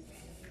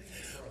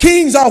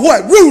 Kings are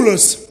what?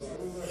 Rulers.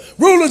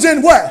 Rulers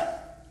in what?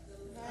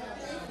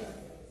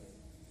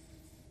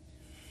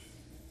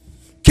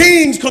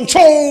 Kings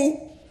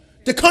control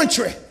the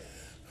country.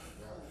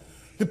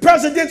 The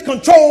presidents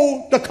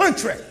control the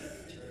country.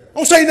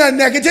 Don't say nothing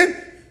negative.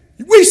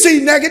 We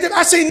see negative.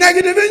 I see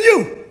negative in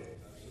you.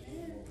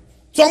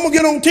 So I'm going to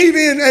get on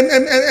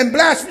TV and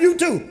blast you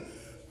too.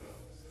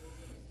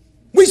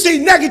 We see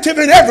negative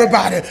in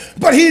everybody,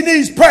 but he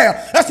needs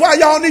prayer. That's why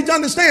y'all need to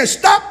understand.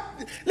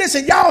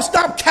 Listen, y'all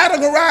stop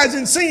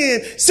categorizing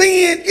sin.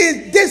 Sin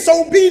is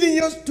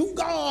disobedience to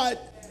God.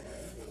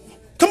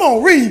 Come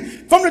on,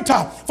 read from the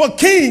top. For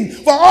king,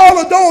 for all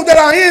of those that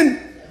are in,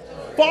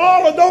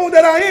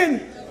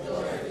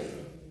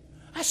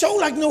 I sure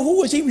like to know who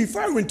was he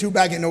referring to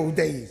back in those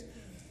days.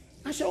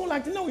 I sure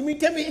like to know. You mean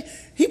tell me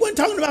he wasn't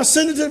talking about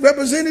senators,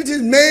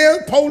 representatives, mayors,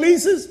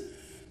 polices,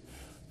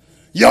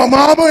 your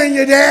mama and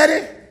your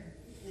daddy.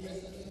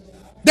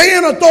 They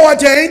in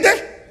authority, ain't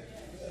they?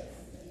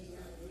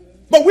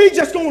 But we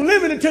just gonna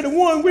limit it to the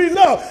one we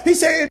love. He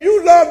said, if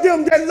you love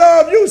them that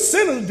love you,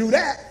 sinners do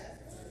that.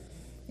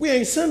 We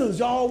ain't sinners,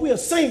 y'all. We are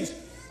saints.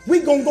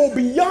 We gonna go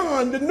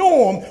beyond the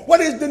norm.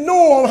 What is the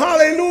norm?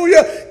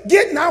 Hallelujah.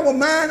 Getting our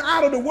mind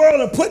out of the world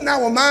and putting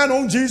our mind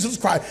on Jesus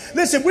Christ.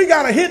 Listen, we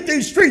gotta hit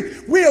these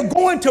streets. We are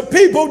going to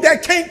people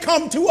that can't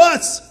come to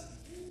us.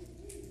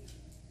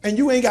 And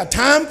you ain't got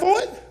time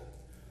for it?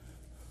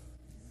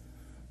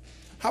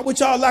 How would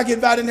y'all like it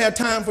if I didn't have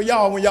time for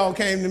y'all when y'all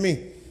came to me?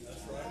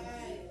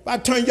 If I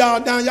turn y'all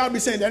down, y'all be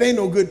saying, that ain't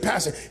no good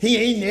pastor. He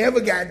ain't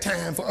never got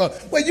time for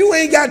us. Well, you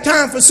ain't got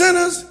time for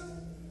sinners.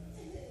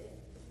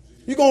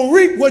 You're going to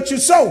reap what you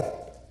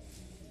sow.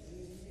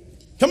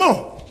 Come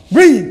on,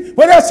 read.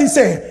 What else he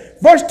said?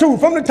 Verse 2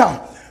 from the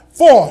top.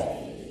 4.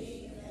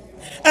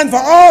 And for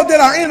all that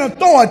are in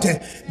authority,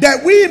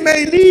 that we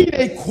may lead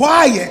a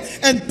quiet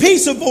and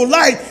peaceable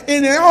life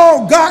in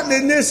all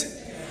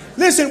godliness.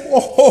 Listen,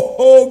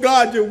 oh,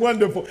 God, you're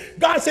wonderful.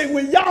 God said,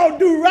 when y'all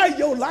do right,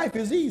 your life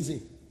is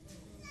easy.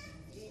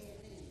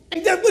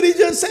 Ain't that what he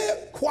just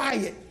said?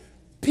 Quiet,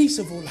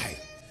 peaceable life.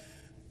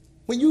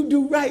 When you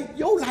do right,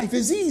 your life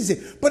is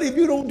easy. But if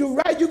you don't do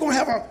right, you're going to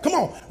have a, come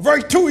on.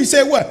 Verse 2, he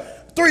said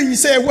what? 3, he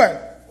said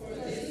what?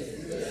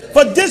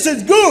 For this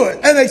is good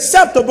and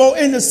acceptable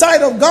in the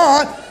sight of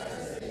God.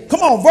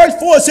 Come on, verse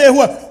 4 said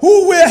what?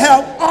 Who will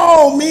have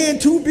all men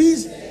to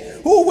be,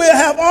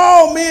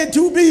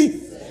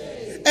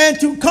 and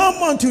to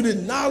come unto the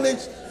knowledge.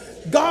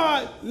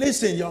 God,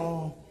 listen,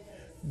 y'all.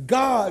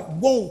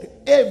 God wants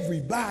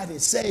everybody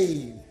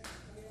saved.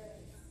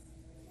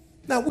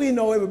 Now, we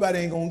know everybody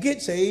ain't going to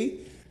get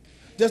saved.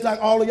 Just like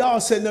all of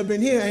y'all sitting up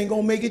in here ain't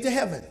going to make it to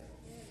heaven.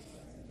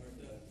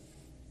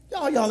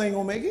 Y'all ain't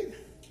going to make it.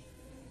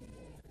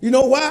 You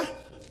know why?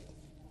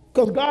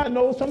 Because God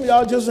knows some of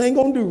y'all just ain't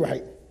going to do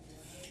right.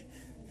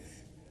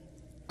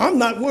 I'm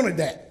not one of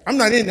that. I'm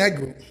not in that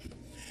group.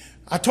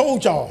 I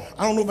told y'all,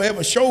 I don't know if I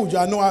ever showed you.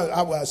 I know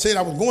I said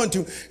I was going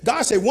to.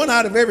 God said 1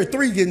 out of every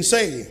 3 getting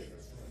saved.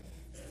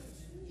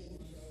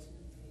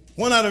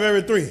 1 out of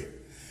every 3.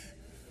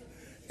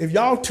 If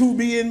y'all 2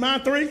 be in my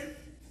 3,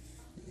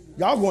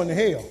 y'all going to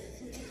hell.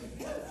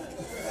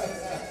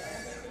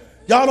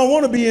 Y'all don't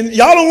want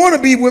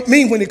to be with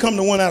me when it comes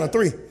to 1 out of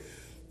 3.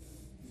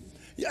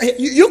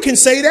 You can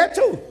say that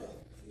too.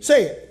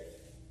 Say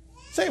it.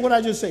 Say what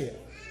I just said.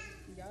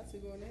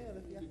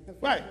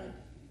 Right.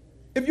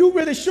 If you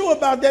really sure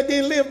about that,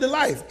 then live the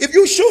life. If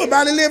you sure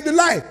about it, live the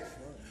life.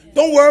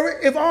 Don't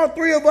worry. If all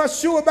 3 of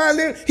us sure about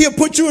it, he'll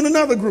put you in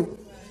another group.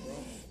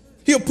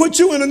 He'll put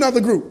you in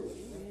another group.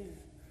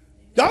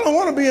 Y'all don't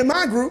want to be in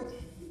my group.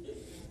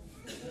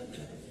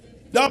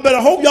 Y'all better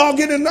hope y'all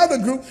get in another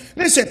group.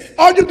 Listen,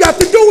 all you got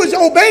to do is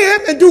obey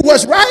him and do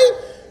what's right.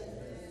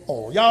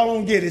 Oh, y'all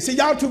don't get it. See,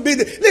 y'all too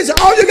busy. Listen,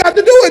 all you got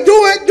to do is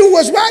do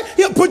what's right.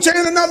 He'll put you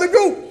in another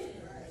group.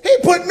 He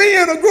put me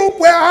in a group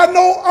where I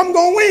know I'm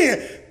going to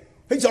win.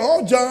 He said,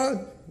 oh,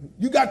 John,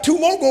 you got 2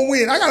 more going to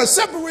win. I got to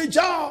separate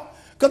y'all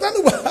because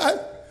otherwise,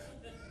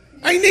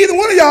 ain't neither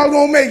one of y'all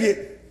going to make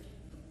it.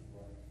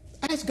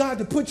 Ask God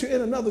to put you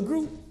in another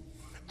group.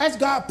 Ask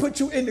God to put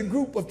you in the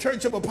group of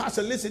Church of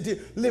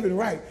Apostolicity, living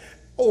right.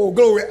 Oh,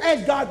 glory.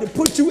 Ask God to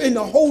put you in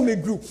the holy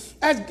group.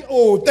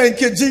 Oh, thank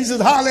you, Jesus.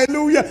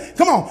 Hallelujah.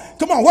 Come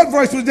on. What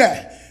verse was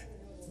that?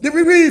 Did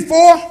we read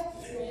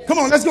 4? Come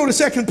on, let's go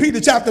to 2 Peter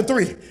chapter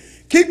 3.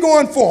 Keep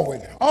going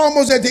forward.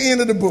 Almost at the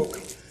end of the book.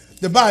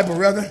 The Bible,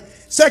 rather.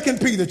 2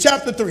 Peter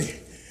chapter 3.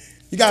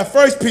 You got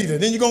 1 Peter.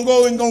 Then you're going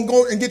to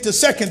go and get to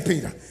 2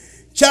 Peter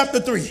chapter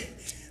 3.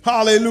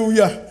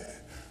 Hallelujah.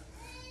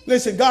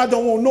 Listen, God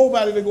don't want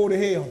nobody to go to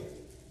hell.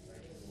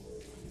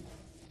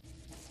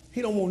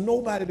 He don't want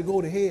nobody to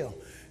go to hell.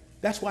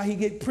 That's why he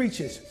get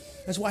preachers.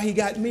 That's why he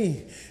got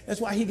me.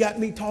 That's why he got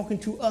me talking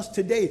to us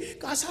today.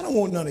 God said, I don't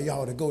want none of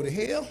y'all to go to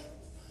hell.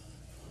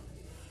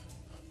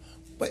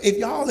 But if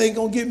y'all ain't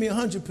going to give me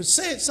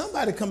 100%,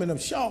 somebody coming up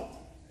short.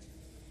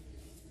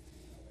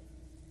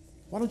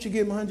 Why don't you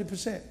give him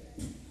 100%?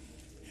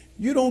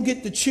 You don't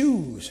get to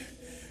choose.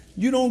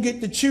 You don't get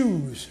to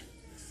choose.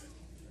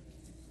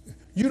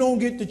 You don't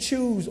get to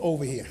choose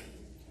over here.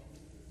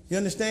 You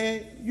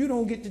understand? You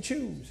don't get to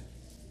choose.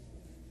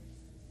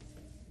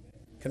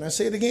 Can I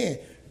say it again?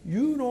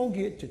 You don't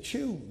get to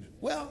choose.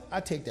 Well,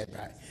 I take that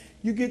back.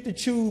 You get to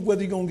choose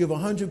whether you're going to give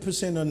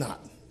 100% or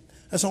not.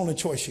 That's the only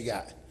choice you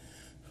got.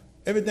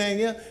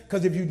 Everything else,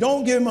 because if you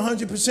don't give him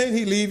 100%,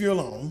 he leave you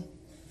alone.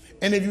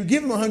 And if you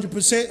give him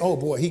 100%, oh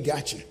boy, he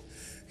got you.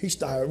 He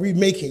started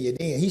remaking you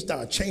then. He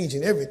started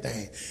changing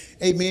everything.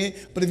 Amen.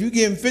 But if you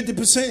give him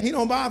 50%, he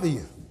don't bother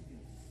you.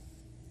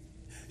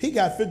 He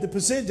got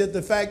 50% just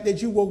the fact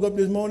that you woke up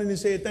this morning and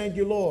said, thank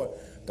you, Lord.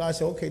 God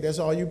said, okay, that's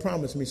all you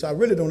promised me. So I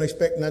really don't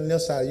expect nothing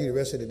else out of you the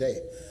rest of the day.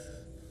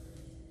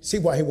 See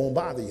why he won't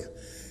bother you.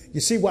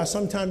 You see why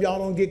sometimes y'all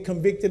don't get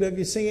convicted of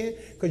your sin?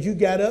 Because you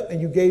got up and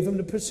you gave him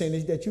the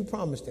percentage that you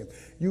promised him.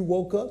 You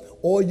woke up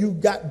or you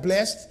got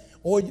blessed.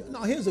 Or,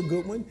 no, here's a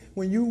good one.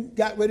 When you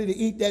got ready to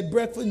eat that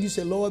breakfast, you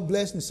said, Lord,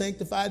 bless and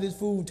sanctify this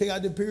food. Take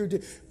out the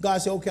purity.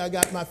 God said, okay, I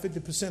got my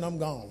 50%. I'm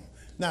gone.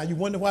 Now, you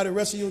wonder why the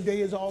rest of your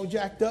day is all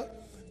jacked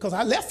up? Because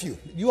I left you.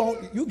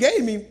 You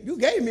gave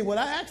me what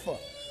I asked for.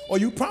 Or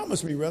you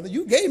promised me, rather.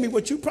 You gave me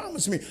what you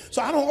promised me.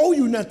 So I don't owe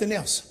you nothing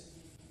else.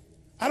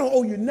 I don't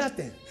owe you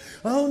nothing.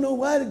 I don't know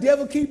why the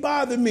devil keep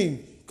bothering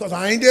me. Because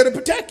I ain't there to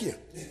protect you.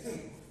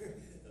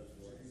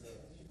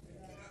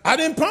 I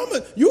didn't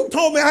promise. You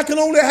told me I can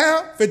only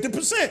have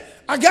 50%.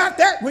 I got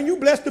that when you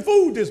blessed the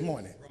food this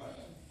morning.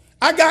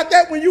 I got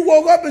that when you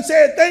woke up and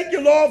said, thank you,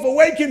 Lord, for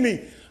waking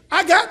me.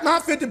 I got my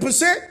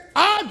 50%.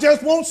 I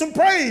just want some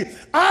praise.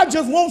 I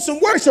just want some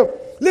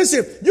worship.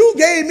 Listen, you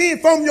gave me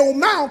from your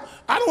mouth.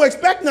 I don't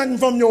expect nothing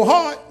from your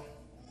heart.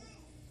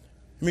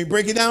 Let me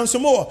break it down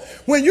some more.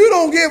 When you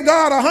don't give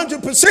God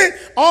 100%,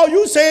 all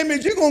you saying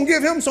is you're going to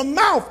give him some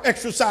mouth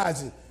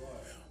exercises.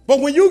 But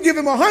when you give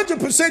him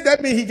 100%,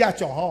 that means he got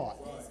your heart.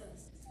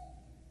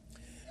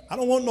 I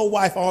don't want no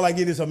wife. All I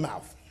get is a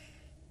mouth.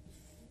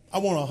 I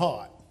want a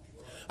heart.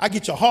 I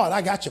get your heart.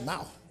 I got your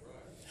mouth.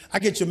 I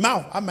get your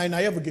mouth. I might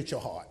not ever get your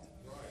heart.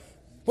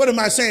 What am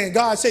I saying?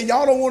 God said,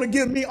 y'all don't want to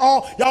give me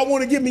all. Y'all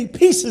want to give me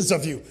pieces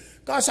of you.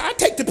 God said, I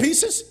take the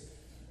pieces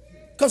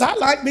because I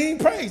like being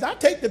praised. I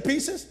take the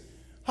pieces.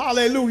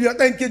 Hallelujah.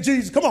 Thank you,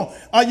 Jesus. Come on.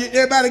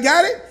 Everybody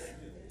got it?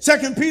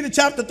 2 Peter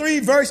chapter 3,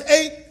 verse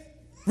 8.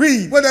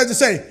 Read. What does it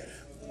say?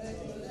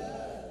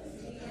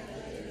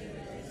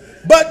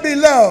 But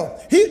beloved,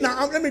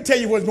 now let me tell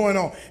you what's going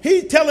on.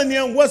 He's telling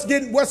them what's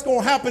going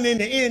to happen in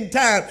the end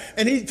time,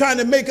 and he's trying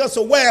to make us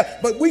aware,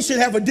 but we should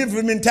have a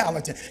different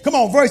mentality. Come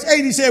on, verse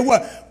 8, he said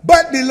what?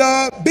 But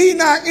beloved, be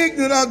not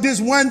ignorant of this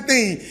one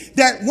thing,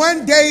 that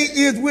one day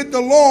is with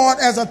the Lord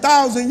as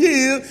 1,000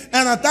 years,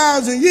 and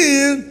 1,000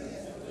 years.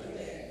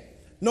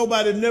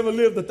 Nobody never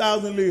lived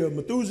 1,000 years.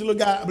 Methuselah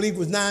got, I believe,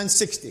 was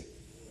 960.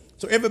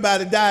 So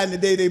everybody died in the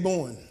day they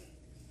born.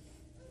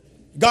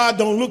 God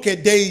don't look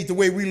at days the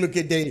way we look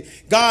at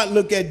days. God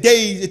look at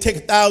days. It takes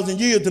 1,000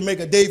 years to make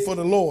a day for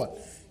the Lord.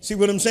 See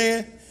what I'm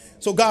saying?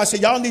 So God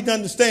said, y'all need to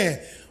understand,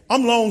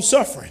 I'm long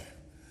suffering.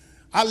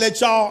 I let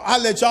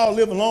y'all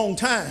live a long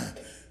time.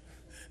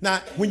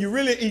 Now, when you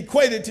really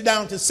equate it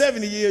down to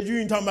 70 years, you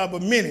ain't talking about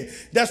but many.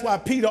 That's why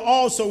Peter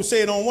also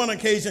said on one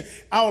occasion,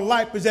 our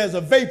life is as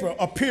a vapor,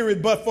 a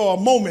period but for a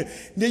moment.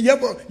 Then you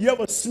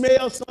ever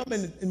smell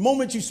something, and the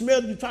moment you smell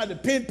it, you try to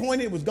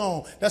pinpoint it, it was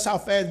gone. That's how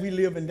fast we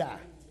live and die.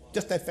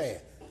 Just that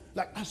fast.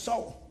 Like I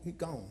saw, he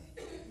gone.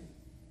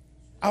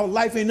 Our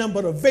life ain't nothing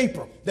but a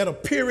vapor that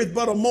appeareth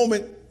but a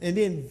moment and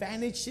then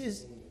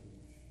vanishes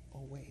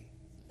away.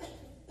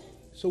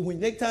 So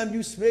when next time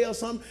you smell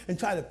something and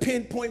try to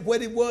pinpoint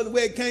what it was,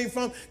 where it came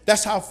from,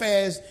 that's how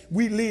fast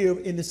we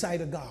live in the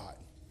sight of God.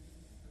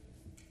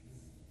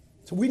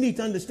 So we need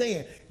to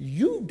understand,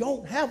 you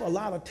don't have a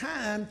lot of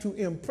time to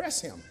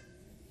impress him.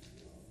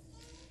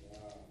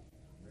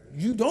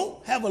 You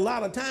don't have a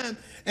lot of time.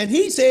 And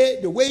he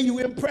said, the way you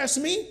impress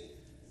me,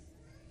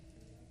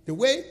 the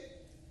way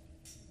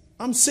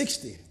I'm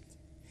 60.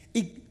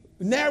 He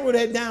narrowed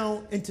that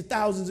down into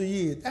thousands of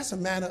years. That's a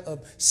matter of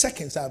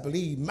seconds, I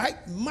believe.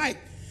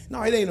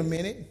 No, it ain't a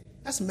minute.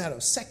 That's a matter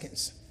of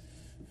seconds.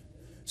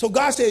 So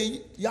God said,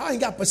 y'all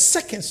ain't got but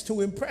seconds to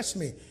impress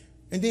me.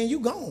 And then you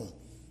gone.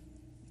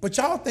 But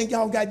y'all think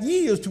y'all got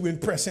years to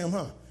impress him,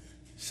 huh?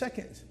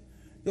 Seconds.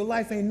 Your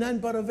life ain't nothing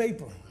but a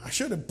vapor. I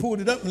should have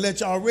pulled it up and let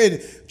y'all read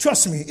it.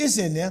 Trust me, it's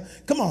in there.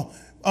 Come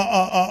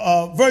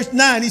on. Verse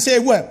 9, he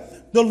said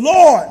what? The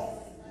Lord.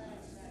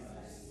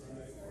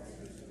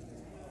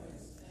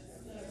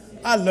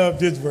 I love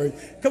this verse.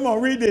 Come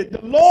on, read it.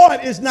 The Lord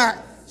is not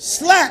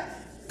slack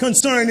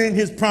concerning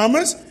his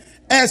promise,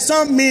 as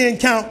some men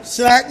count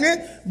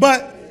slackness,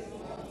 but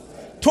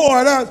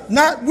toward us,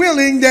 not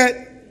willing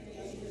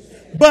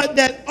but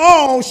that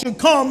all should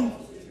come.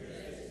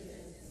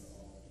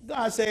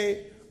 God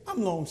said,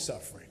 I'm long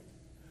suffering.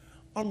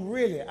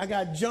 I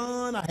got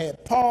John, I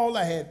had Paul,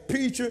 I had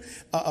Peter,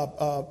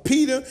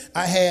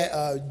 I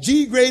had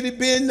G. Grady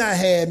Benton, I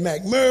had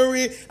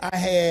McMurray, I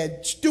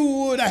had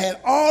Stewart, I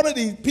had all of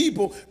these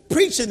people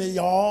preaching to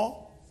y'all.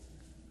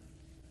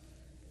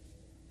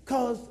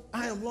 because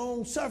I am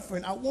long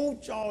suffering. I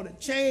want y'all to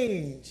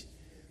change.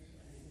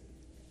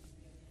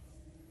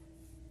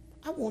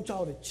 I want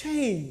y'all to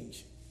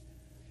change.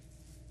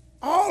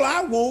 All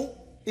I want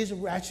is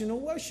rational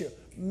worship.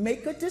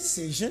 Make a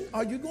decision.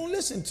 Are you going to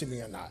listen to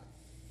me or not?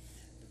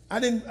 I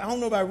don't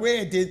know if I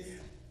read this.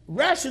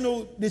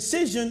 Rational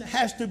decision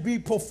has to be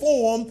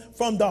performed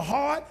from the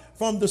heart,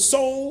 from the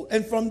soul,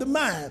 and from the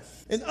mind.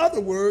 In other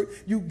words,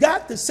 you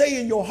got to say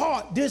in your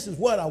heart, this is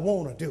what I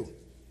want to do.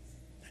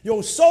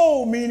 Your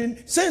soul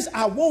meaning, since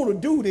I want to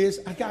do this,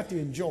 I got to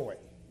enjoy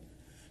it.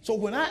 So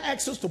when I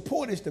asked Sister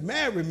Portis to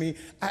marry me,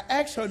 I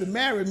asked her to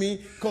marry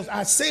me because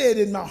I said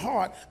in my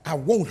heart, I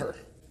want her.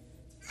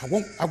 I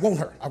want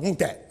her. I want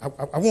that.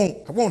 I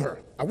want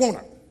her. I want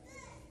her.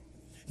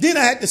 Then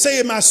I had to say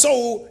in my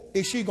soul,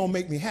 is she going to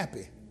make me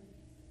happy?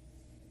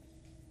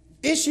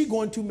 Is she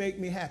going to make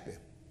me happy?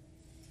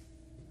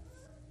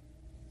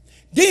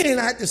 Then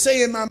I had to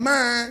say in my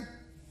mind,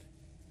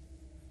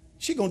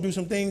 she going to do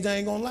some things I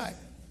ain't going to like.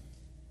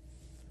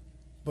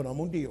 But I'm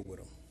going to deal with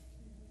them.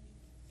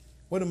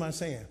 What am I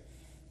saying?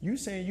 You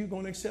saying you're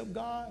going to accept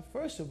God?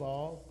 First of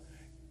all,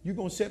 you're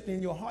going to accept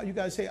in your heart. You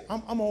got to say,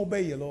 I'm going to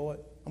obey you, Lord.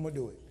 I'm going to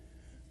do it.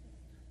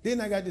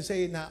 Then I got to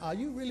say, now, are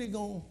you really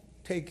going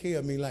to take care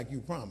of me like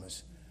you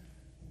promised?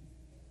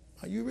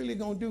 Are you really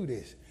going to do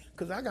this?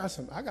 Because I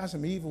got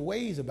some evil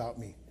ways about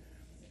me.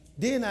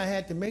 Then I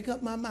had to make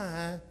up my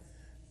mind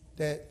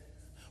that,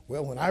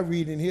 well, when I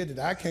read in here that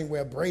I can't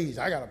wear braids,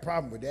 I got a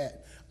problem with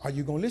that. Are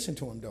you going to listen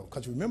to him, though?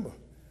 Because remember,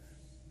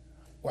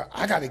 well,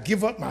 I got to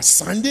give up my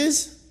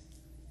Sundays?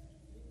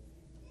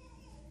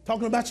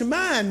 Talking about your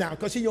mind now,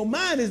 because your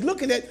mind is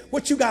looking at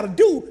what you got to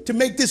do to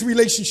make this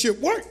relationship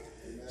work.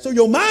 So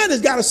your mind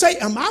has got to say,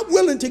 am I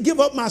willing to give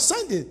up my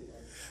Sunday?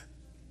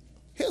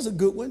 Here's a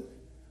good one.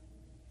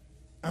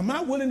 Am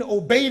I willing to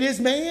obey this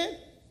man?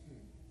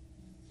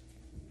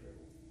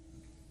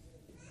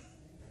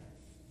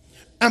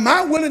 Am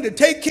I willing to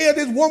take care of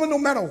this woman no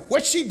matter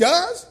what she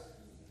does?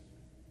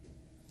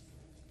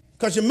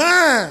 Because your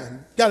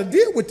mind got to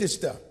deal with this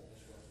stuff.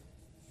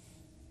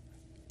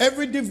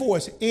 Every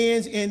divorce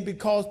ends in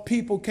because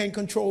people can't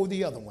control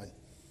the other one.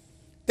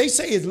 They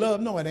say it's love.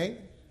 No, it ain't.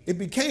 It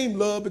became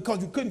love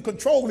because you couldn't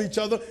control each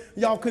other.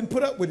 Y'all couldn't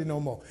put up with it no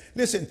more.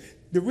 Listen,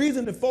 the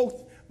reason the folks,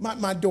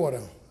 my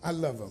daughter, I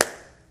love her.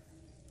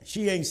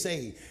 She ain't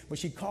saved, but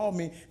she called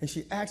me and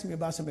she asked me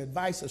about some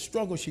advice, a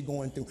struggle she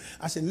going through.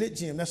 I said, Lit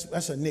Jim,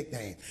 that's her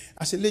nickname.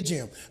 I said, Lit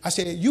Jim. I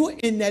said, you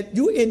in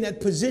that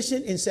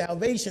position in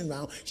salvation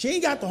now. She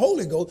ain't got the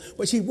Holy Ghost,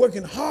 but she's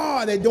working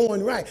hard at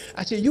doing right.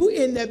 I said, you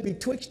in that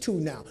betwixt two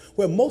now,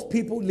 where most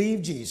people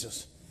leave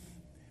Jesus.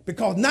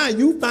 Because now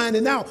you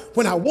finding out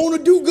when I want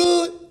to do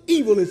good,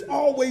 evil is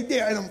always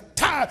there. And I'm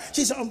tired.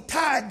 She said, I'm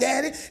tired,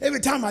 Daddy. Every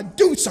time I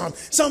do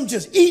something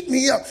just eat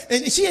me up.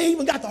 And she ain't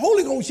even got the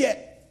Holy Ghost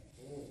yet.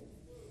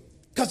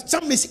 Because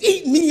something is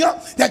eating me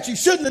up that you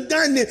shouldn't have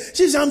done this.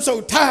 She said, I'm so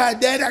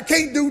tired, Daddy. I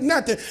can't do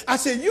nothing. I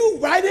said, you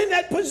right in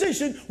that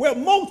position where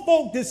most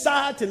folk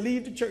decide to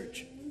leave the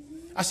church.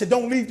 I said,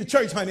 don't leave the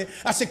church, honey.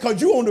 I said,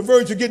 because you on the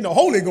verge of getting the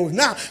Holy Ghost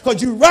now.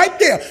 Because you right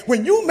there.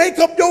 When you make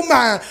up your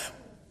mind,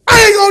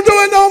 I ain't going to do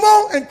it no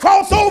more, and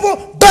cross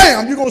over,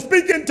 bam, you're going to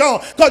speak in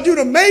tongues. Because you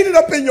done made it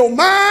up in your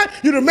mind.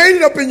 You done made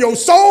it up in your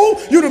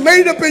soul. You done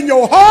made it up in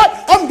your heart.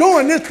 I'm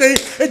doing this thing.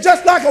 It's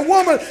just like a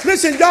woman.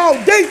 Listen, y'all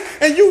date,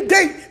 and you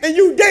date, and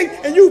you date,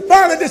 and you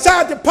finally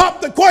decide to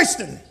pop the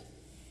question.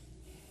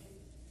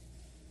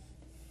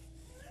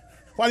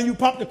 Why didn't you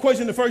pop the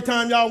question the first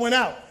time y'all went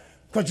out?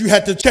 Because you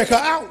had to check her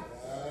out.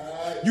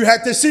 You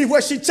had to see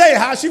what she'd say,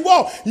 how she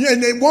walked.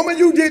 And the woman,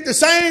 you did the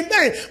same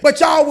thing.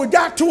 But y'all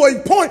got to a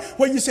point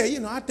where you say,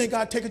 I think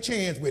I'll take a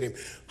chance with him.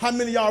 How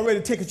many of y'all ready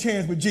to take a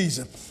chance with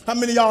Jesus? How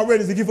many of y'all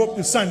ready to give up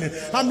the Sunday?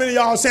 How many of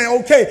y'all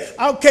saying,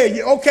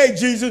 okay,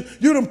 Jesus,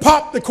 you done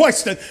popped the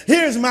question.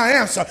 Here's my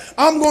answer.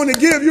 I'm going to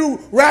give you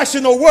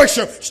rational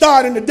worship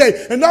starting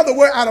today. In other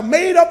words, I done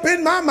made up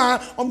in my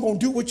mind, I'm going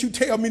to do what you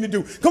tell me to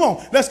do. Come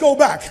on, let's go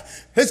back.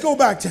 Let's go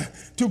back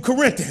to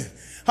Corinthians.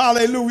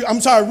 Hallelujah.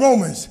 I'm sorry,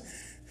 Romans.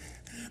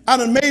 I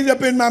done made it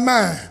up in my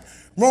mind.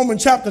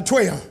 Romans chapter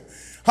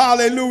 12.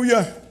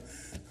 Hallelujah.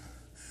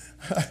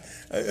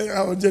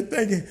 I was just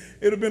thinking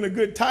it would have been a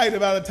good title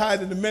if I had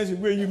titled the message,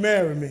 Will You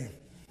Marry Me?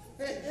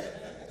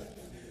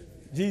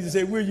 Jesus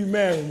said, Will you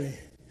marry me?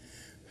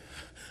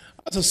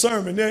 That's a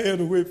sermon there,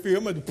 Elder Whitfield.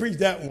 I'm going to preach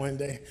that one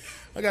day.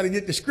 I got to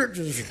get the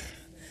scriptures.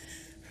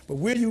 But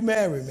will you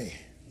marry me?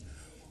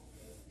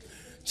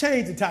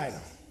 Change the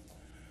title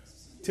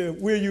to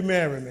Will You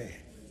Marry Me?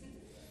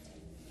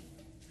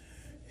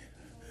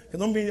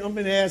 Because I'm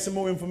going to add some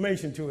more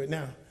information to it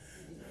now.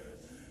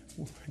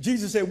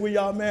 Jesus said, will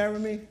y'all marry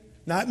me?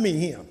 Not me,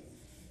 him.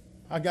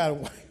 I got a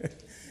wife.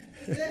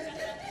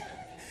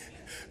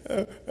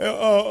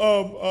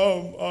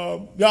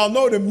 Y'all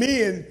know the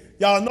men,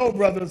 y'all know,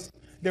 brothers,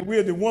 that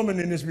we're the woman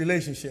in this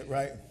relationship,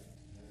 right?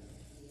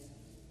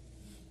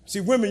 See,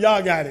 women,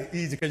 y'all got it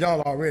easy because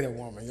y'all already a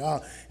woman.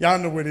 Y'all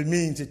know what it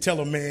means to tell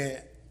a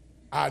man,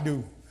 I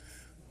do.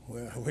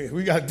 Well,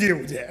 we got to deal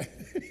with that.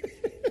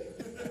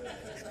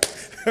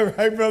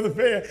 Right, Brother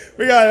Fair?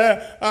 We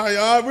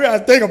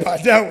gotta think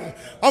about that one.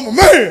 I'm a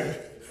man.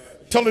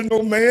 Telling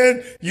no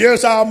man,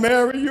 yes, I'll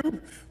marry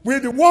you. We're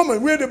the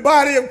woman. We're the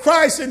body of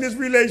Christ in this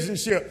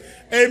relationship.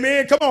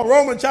 Amen. Come on,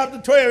 Romans chapter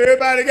 12.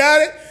 Everybody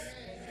got it?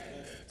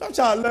 Don't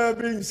y'all love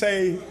being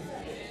saved?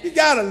 You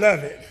gotta love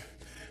it.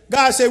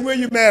 God said, will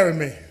you marry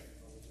me?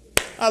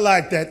 I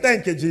like that.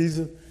 Thank you,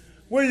 Jesus.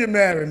 Will you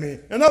marry me?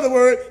 In other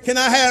words, can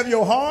I have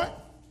your heart?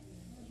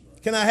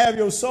 Can I have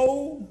your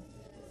soul?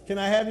 Can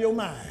I have your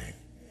mind?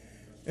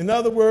 In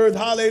other words,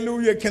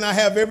 hallelujah, can I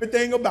have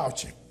everything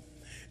about you?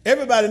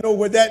 Everybody know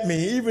what that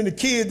means. Even the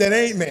kids that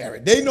ain't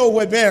married, they know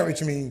what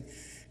marriage means.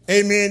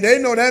 Amen.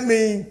 They know that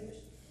means,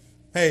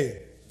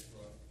 hey,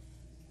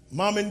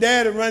 mom and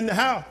dad run the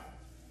house.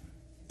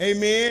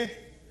 Amen.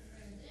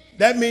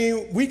 That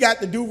means we got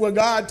to do what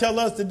God tell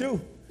us to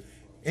do.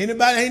 Ain't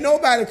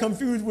nobody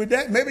confused with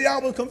that. Maybe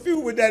y'all was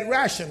confused with that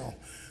rational.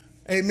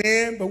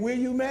 Amen. But will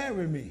you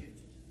marry me?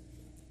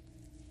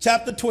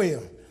 Chapter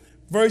 12,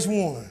 verse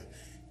 1.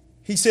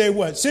 He said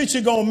what? Since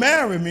you're going to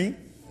marry me,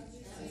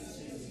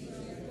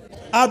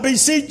 I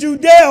beseech you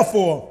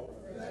therefore.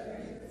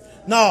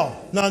 No.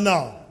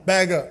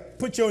 Back up.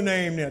 Put your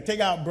name there.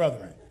 Take out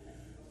brethren.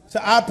 So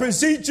I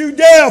beseech you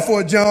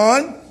therefore,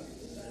 John,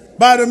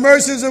 by the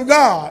mercies of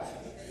God,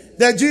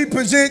 that ye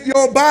present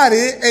your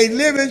body a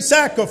living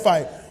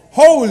sacrifice,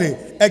 holy,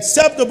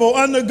 acceptable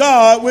unto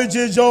God, which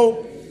is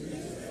your,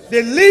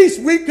 the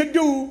least we could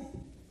do.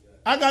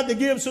 I got to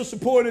give Sister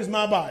Porter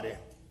my body.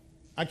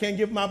 I can't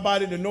give my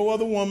body to no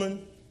other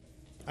woman.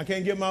 I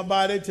can't give my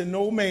body to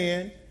no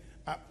man.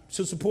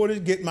 Sister Porter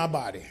get my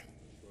body.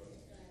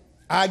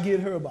 I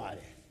get her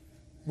body.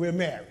 We're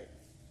married.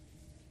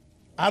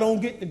 I don't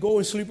get to go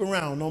and sleep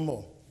around no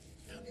more.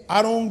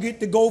 I don't get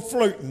to go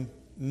flirting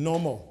no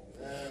more.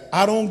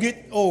 I don't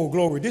get, oh,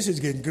 glory, this is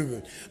getting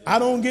good. I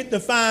don't get to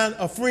find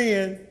a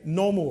friend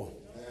no more.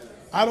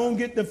 I don't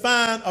get to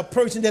find a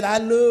person that I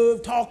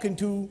love talking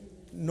to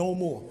no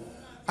more.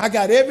 I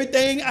got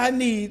everything I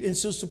need in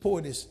Sister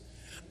Portis.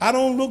 I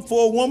don't look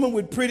for a woman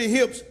with pretty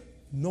hips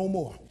no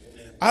more.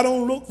 I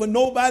don't look for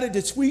nobody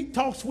to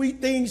talk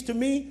sweet things to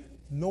me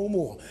no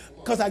more.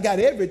 Because I got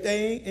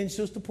everything in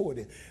Sister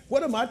Portis.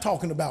 What am I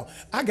talking about?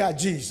 I got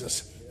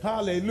Jesus.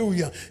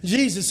 Hallelujah.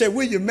 Jesus said,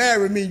 will you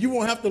marry me? You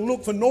won't have to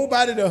look for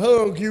nobody to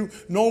hug you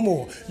no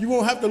more. You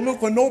won't have to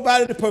look for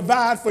nobody to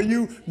provide for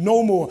you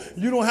no more.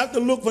 You don't have to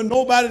look for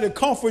nobody to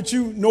comfort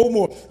you no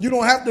more. You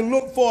don't have to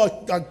look for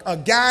a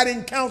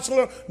guiding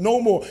counselor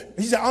no more.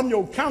 He said, I'm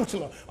your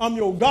counselor. I'm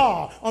your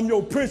God. I'm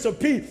your Prince of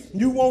Peace.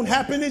 You want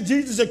happiness?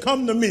 Jesus said,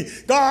 come to me.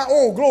 God,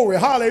 oh, glory.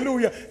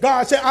 Hallelujah.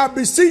 God said, I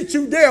beseech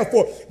you,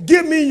 therefore,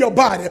 give me your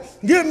body.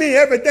 Give me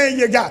everything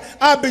you got.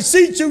 I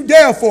beseech you,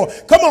 therefore.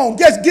 Come on,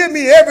 just give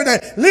me everything.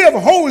 Live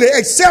holy,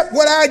 accept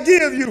what I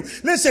give you.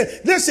 Listen,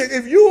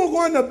 if you are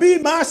going to be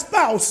my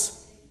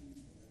spouse,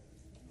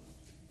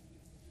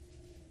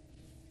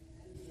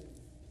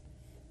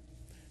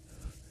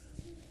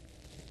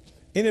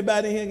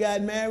 anybody here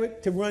got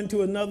married to run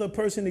to another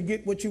person to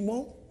get what you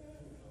want?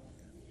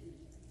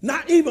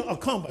 Not even a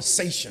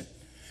conversation.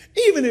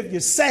 Even if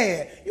you're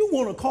sad, you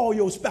want to call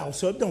your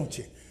spouse up, don't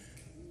you?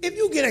 If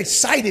you get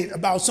excited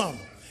about something,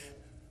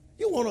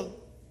 you want to.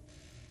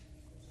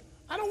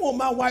 I don't want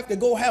my wife to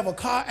go have a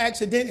car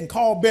accident and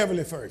call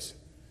Beverly first.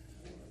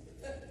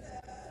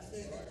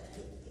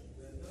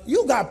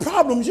 You got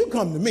problems, you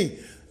come to me.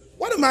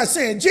 What am I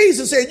saying?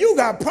 Jesus said, you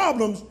got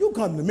problems, you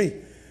come to me.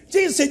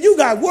 Jesus said, you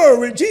got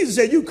worry. Jesus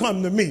said, you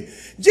come to me.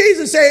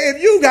 Jesus said,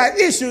 if you got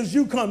issues,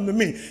 you come to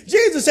me.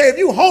 Jesus said, if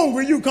you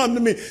hungry, you come to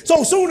me.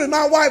 So soon as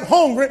my wife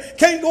hungry,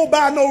 can't go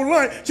buy no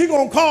lunch, she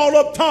going to call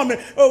up Tommy.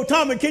 Oh,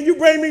 Tommy, can you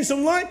bring me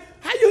some lunch?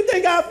 How you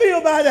think I feel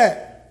about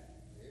that?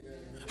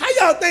 How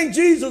y'all think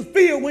Jesus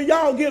feel when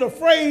y'all get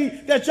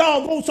afraid that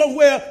y'all go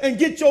somewhere and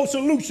get your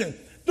solution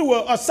through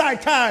a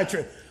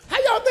psychiatrist?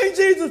 How y'all think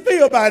Jesus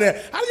feel about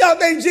that? How y'all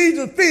think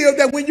Jesus feel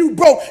that when you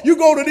broke, you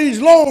go to these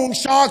loan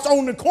sharks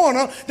on the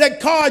corner that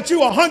charge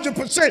you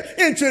 100%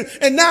 interest,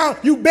 and now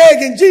you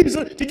begging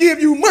Jesus to give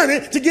you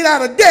money to get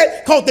out of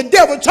debt because the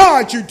devil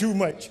charged you too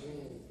much?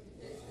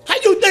 How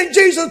you think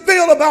Jesus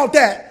feel about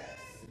that?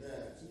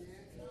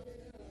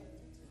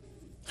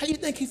 How you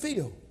think he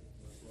feel?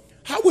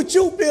 How would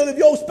you feel if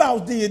your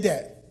spouse did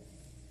that?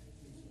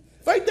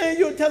 First thing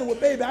you'll tell him, well,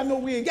 baby, I know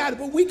we ain't got it,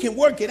 but we can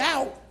work it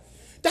out.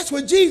 That's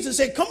what Jesus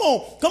said. Come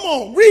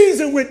on,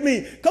 reason with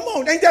me. Come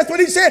on, ain't that what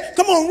he said?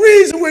 Come on,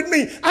 reason with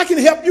me. I can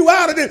help you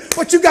out of this,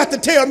 but you got to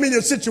tell me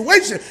your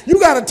situation. You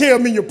got to tell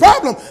me your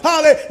problem.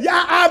 Hallelujah.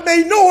 I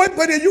may know it,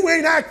 but if you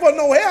ain't asked for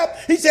no help,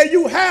 he said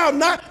you have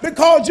not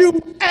because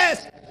you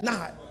ask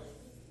not.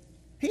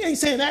 He ain't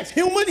saying ask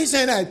human, he's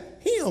saying ask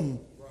him.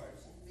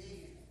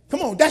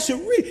 Come on, that's your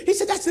he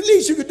said, that's the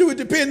least you could do, it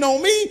depending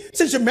on me.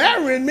 Since you're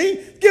marrying me,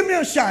 give me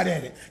a shot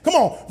at it. Come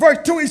on, verse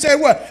 2, he said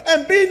what?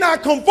 And be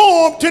not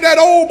conformed to that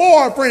old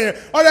boyfriend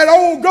or that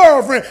old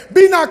girlfriend.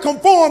 Be not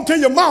conformed to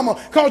your mama,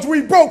 because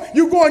we broke.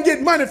 You go and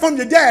get money from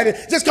your daddy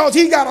just because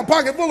he got a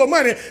pocket full of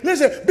money.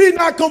 Listen, be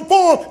not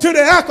conformed to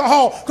the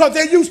alcohol, because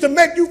they used to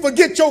make you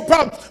forget your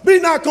problems. Be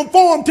not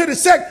conformed to the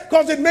sex,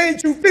 because it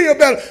made you feel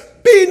better.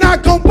 Be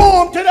not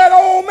conformed to that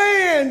old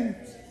man.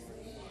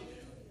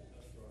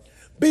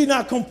 Be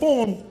not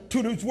conformed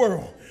to this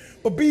world,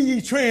 but be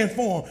ye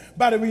transformed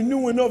by the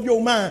renewing of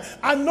your mind.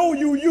 I know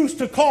you used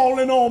to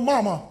calling on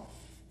mama.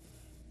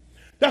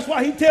 That's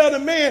why he tell the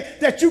man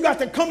that you got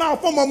to come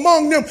out from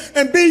among them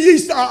and be ye.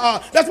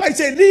 That's why he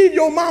said, leave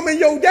your mama and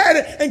your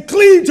daddy and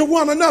cleave to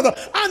one another.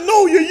 I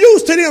know you're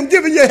used to them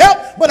giving you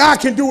help, but I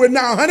can do it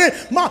now, honey.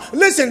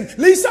 Listen,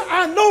 Lisa,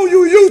 I know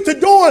you used to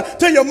doing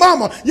to your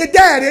mama, your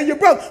daddy, and your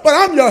brother, but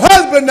I'm your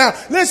husband now.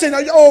 Listen,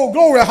 oh,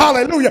 glory,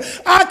 hallelujah.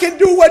 I can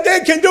do what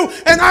they can do,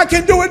 and I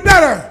can do it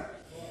better.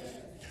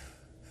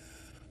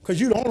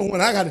 Because you're the only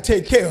one I got to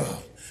take care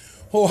of.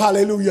 Oh,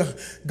 hallelujah.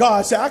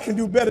 God said, I can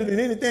do better than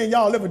anything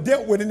y'all ever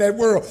dealt with in that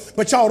world,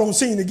 but y'all don't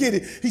seem to get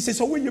it. He said,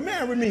 so will you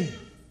marry me?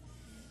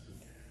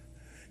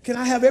 Can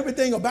I have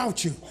everything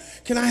about you?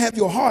 Can I have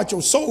your heart,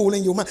 your soul,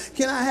 and your mind?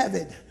 Can I have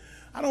it?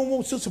 I don't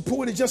want Sister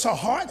Porter just her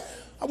heart.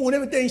 I want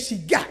everything she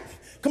got.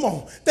 Come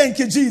on. Thank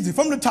you, Jesus.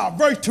 From the top,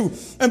 verse 2.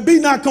 And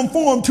be not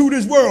conformed to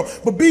this world,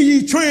 but be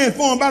ye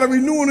transformed by the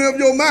renewing of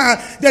your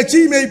mind, that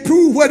ye may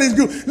prove what is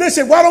good.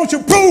 Listen, why don't you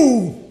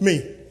prove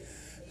me?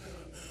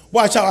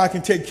 Watch how I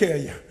can take care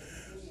of you.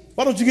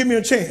 Why don't you give me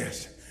a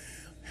chance?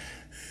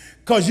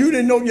 Because you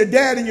didn't know your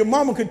dad and your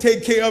mama could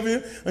take care of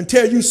you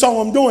until you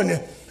saw them doing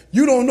it.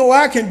 You don't know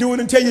I can do it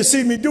until you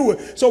see me do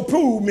it. So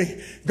prove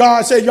me.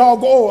 God said, y'all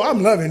go, oh,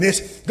 I'm loving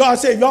this. God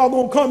said, y'all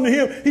going to come to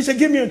him. He said,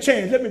 give me a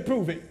chance. Let me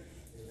prove it.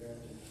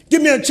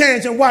 Give me a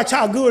chance and watch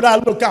how good I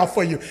look out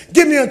for you.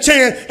 Give me a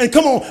chance and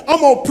come on. I'm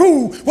going to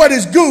prove what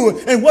is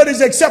good and what is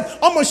acceptable.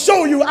 I'm going to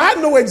show you I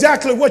know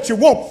exactly what you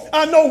want.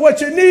 I know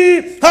what you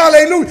need.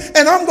 Hallelujah.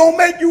 And I'm going to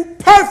make you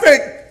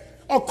perfect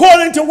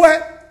according to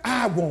what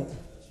I want.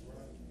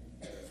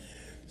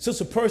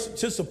 Sister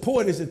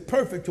Porter is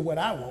perfect to what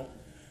I want.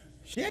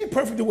 She ain't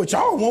perfect to what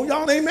y'all want.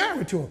 Y'all ain't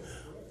married to her.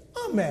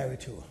 I'm married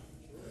to her.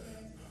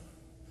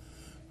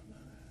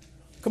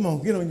 Come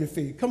on, get on your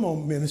feet. Come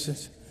on,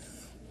 ministers.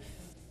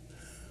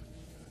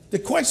 The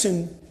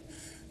question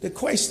at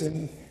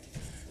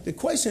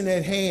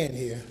hand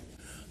here.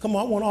 Come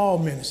on, I want all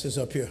ministers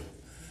up here.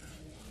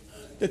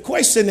 The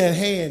question at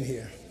hand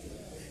here.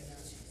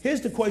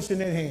 Here's the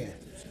question at hand.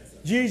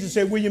 Jesus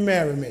said, will you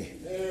marry me?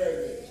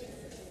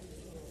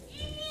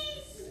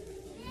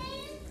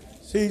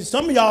 See,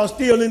 some of y'all are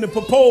still in the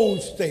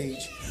proposed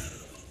stage.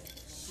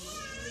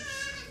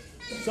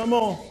 Come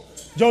on.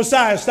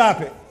 Josiah,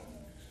 stop it.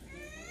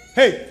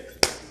 Hey.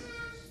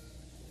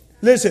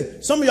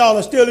 Listen, some of y'all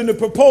are still in the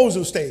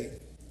proposal stage.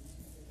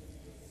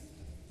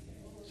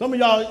 Some of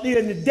y'all are still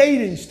in the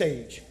dating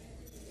stage.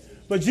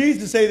 But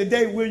Jesus said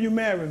today, will you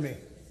marry me?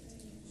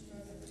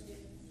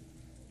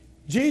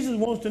 Jesus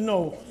wants to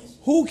know,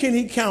 who can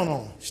he count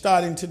on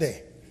starting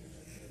today?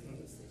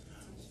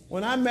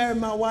 When I married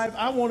my wife,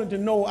 I wanted to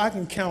know I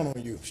can count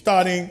on you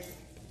starting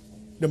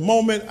the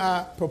moment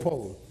I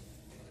propose.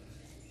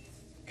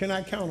 Can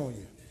I count on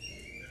you?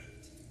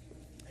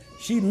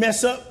 She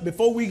mess up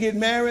before we get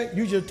married,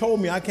 you just told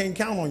me I can't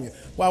count on you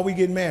while we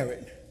get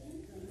married.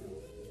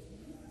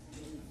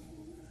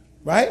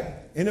 Right?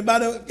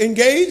 Anybody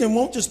engaged and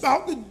want your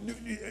spouse?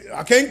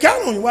 I can't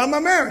count on you. Why am I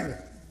marrying you?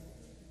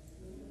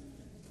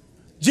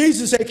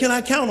 Jesus said, can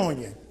I count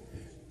on you?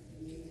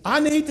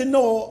 I need to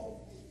know,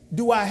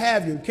 do I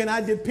have you? Can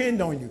I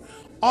depend on you?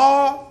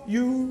 Are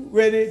you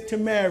ready to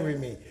marry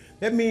me?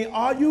 That means,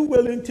 are you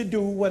willing to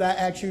do what I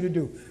ask you to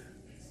do?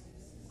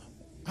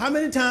 How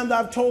many times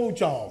I've told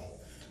y'all,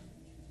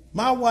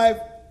 my wife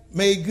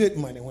made good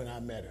money when I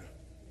met her.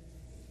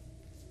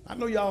 I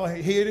know y'all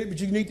heard it,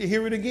 but you need to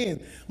hear it again.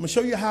 I'm gonna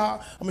show you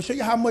how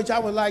much I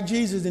was like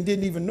Jesus and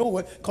didn't even know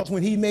it. Because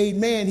when he made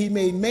man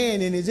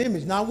in his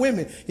image, not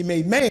women. He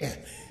made man.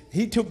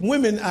 He took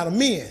women out of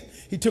men.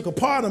 He took a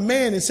part of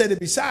man and set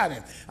it beside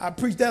him. I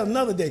preached that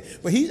another day.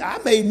 But I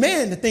made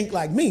man to think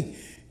like me.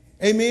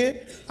 Amen.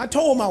 I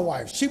told my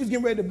wife, she was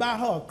getting ready to buy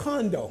her a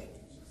condo.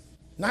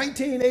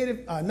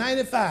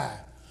 1995.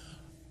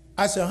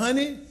 I said,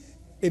 honey,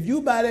 if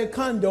you buy that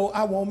condo,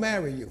 I won't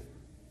marry you.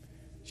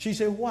 She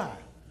said, why?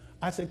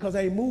 I said, because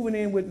I ain't moving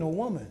in with no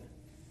woman.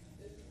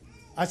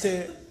 I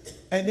said,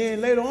 and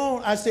then later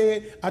on, I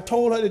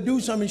told her to do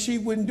something, she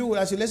wouldn't do it.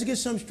 I said, let's get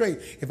something straight.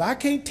 If I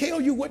can't tell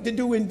you what to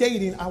do in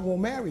dating, I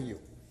won't marry you.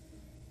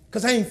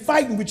 Because I ain't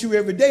fighting with you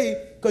every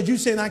day because you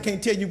saying I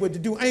can't tell you what to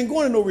do. I ain't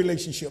going to no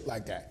relationship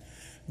like that.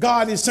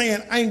 God is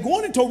saying, I ain't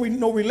going into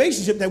no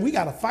relationship that we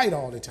got to fight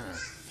all the time.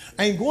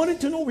 I ain't going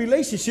into no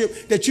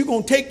relationship that you're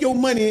going to take your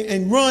money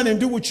and run and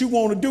do what you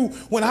want to do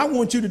when I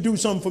want you to do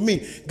something for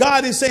me.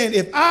 God is saying,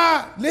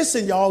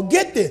 listen, y'all,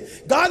 get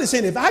this. God is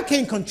saying, if I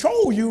can't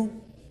control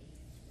you,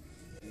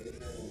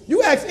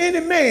 You ask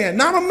any man,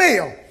 not a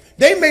male.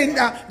 They may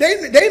not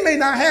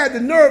have the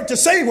nerve to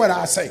say what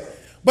I say.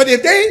 But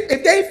if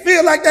they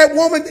feel like that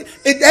woman,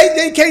 if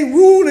they can't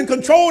rule and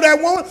control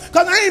that woman,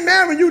 because I ain't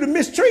marrying you to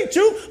mistreat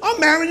you. I'm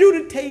marrying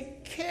you to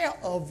take care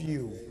of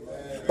you.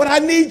 But I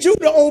need you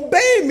to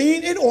obey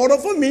me in order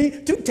for me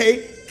to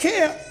take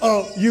care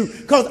of you.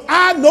 Because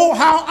I know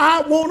how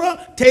I want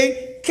to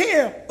take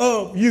care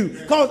of you.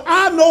 Because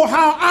I know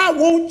how I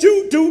want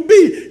you to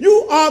be.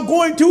 You are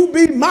going to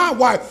be my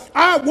wife.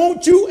 I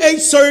want you a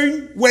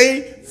certain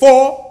way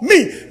for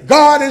me.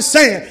 God is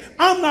saying,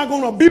 I'm not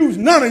going to abuse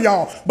none of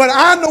y'all, but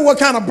I know what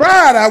kind of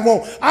bride I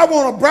want. I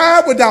want a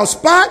bride without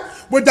spot,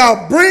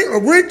 without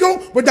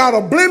wrinkle, without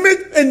a blemish.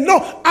 And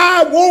no,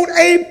 I want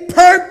a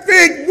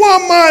perfect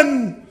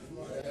woman.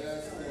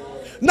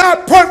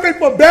 Not perfect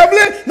for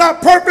Beverly,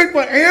 not perfect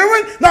for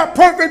Aaron, not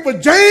perfect for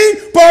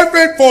Jane,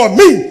 perfect for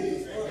me.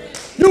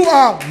 You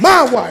are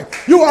my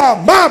wife. You are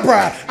my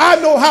bride. I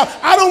know how.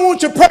 I don't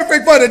want you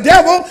perfect for the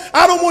devil.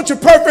 I don't want you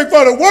perfect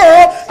for the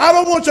world. I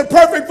don't want you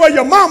perfect for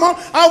your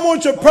mama. I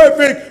want you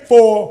perfect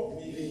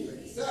for me.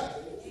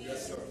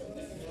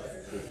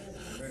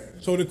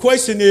 So the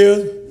question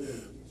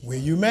is, will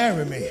you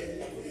marry me?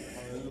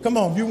 Come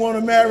on, if you want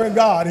to marry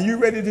God and you're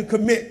ready to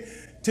commit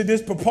to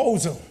this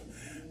proposal,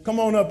 come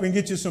on up and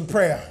get you some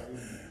prayer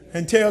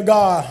and tell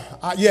God,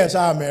 yes,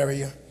 I'll marry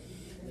you.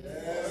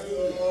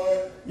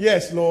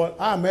 Yes, Lord,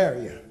 I'll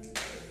marry you.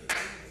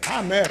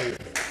 I'll marry you.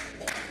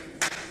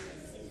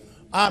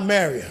 I'll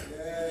marry you.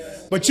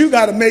 But you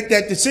got to make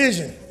that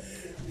decision.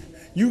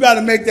 You got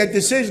to make that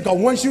decision, because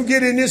once you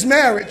get in this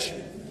marriage,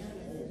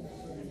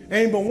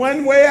 ain't but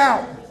one way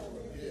out.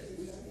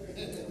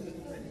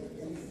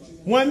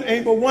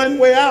 Ain't but one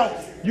way out.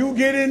 You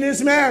get in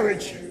this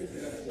marriage.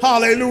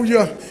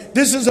 Hallelujah.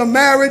 This is a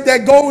marriage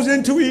that goes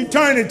into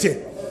eternity.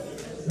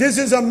 This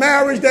is a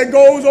marriage that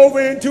goes over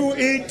into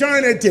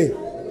eternity.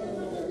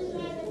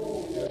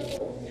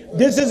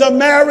 This is a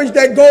marriage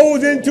that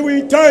goes into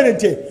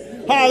eternity.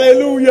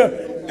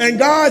 Hallelujah. And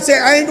God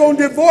said, I ain't going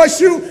to divorce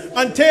you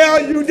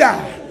until you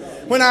die.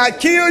 When I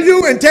kill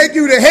you and take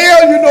you to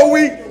hell, you know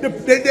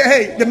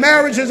the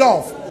marriage is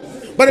off.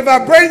 But if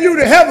I bring you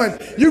to heaven,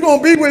 you're going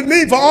to be with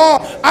me for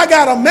all. I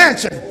got a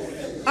mansion.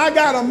 I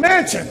got a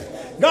mansion.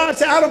 God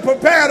said, I done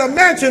prepared a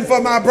mansion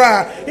for my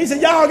bride. He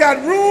said, y'all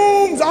got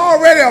rooms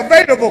already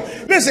available.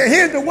 Listen,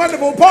 here's the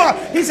wonderful part.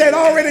 He said,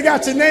 I already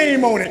got your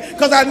name on it,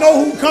 because I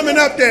know who's coming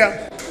up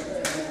there.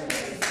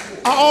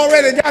 I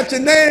already got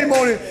your name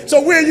on it.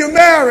 So will you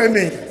marry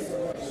me?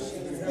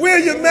 Will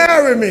you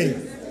marry me?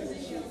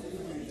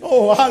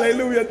 Oh,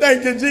 hallelujah.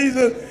 Thank you,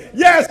 Jesus.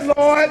 Yes,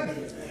 Lord.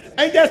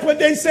 Ain't that what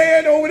they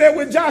said over there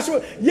with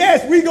Joshua?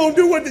 Yes, we're going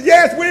to do what,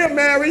 yes, we'll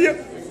marry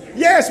you.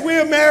 Yes,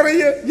 we'll marry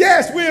you.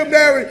 Yes, we'll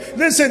marry you.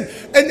 Listen,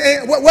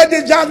 and what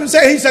did Joshua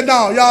say? He said,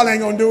 no, y'all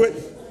ain't going to do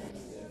it.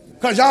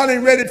 Because y'all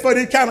ain't ready for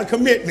this kind of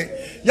commitment.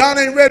 Y'all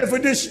ain't ready for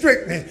this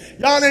strictness.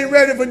 Y'all ain't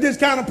ready for this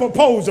kind of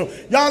proposal.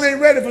 Y'all ain't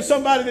ready for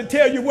somebody to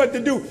tell you what to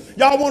do.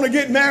 Y'all want to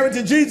get married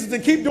to Jesus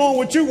and keep doing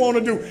what you want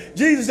to do.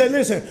 Jesus said,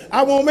 listen,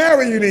 I won't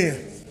marry you then.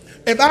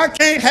 If I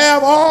can't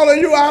have all of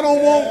you, I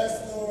don't want.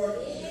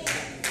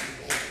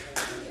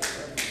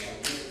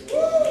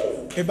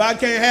 If I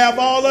can't have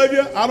all of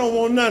you, I don't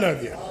want none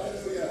of you.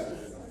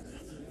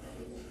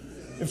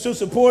 If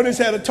Sister Portis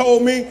had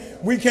told me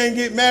we can't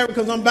get married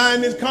because I'm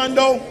buying this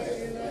condo,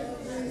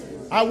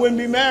 I wouldn't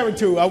be married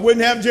to her. I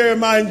wouldn't have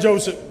Jeremiah and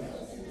Joseph.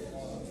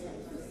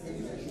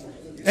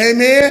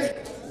 Amen.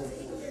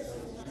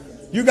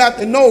 You got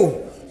to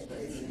know.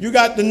 You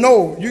got to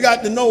know. You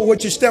got to know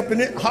what you're stepping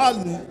in.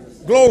 Hallelujah.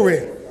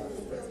 Glory.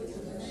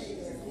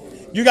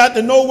 You got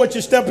to know what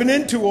you're stepping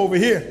into over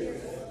here.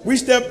 We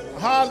step,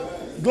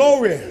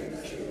 glory.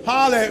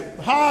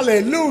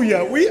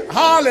 Hallelujah.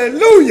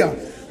 Hallelujah.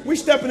 We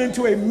stepping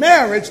into a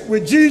marriage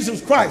with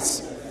Jesus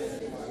Christ.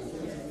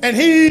 And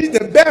he's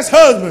the best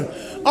husband.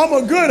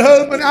 I'm a good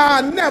husband. I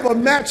never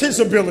match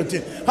his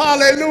ability.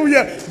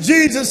 Hallelujah.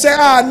 Jesus said,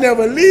 I'll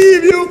never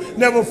leave you,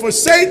 never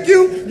forsake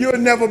you. You'll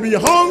never be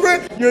hungry.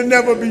 You'll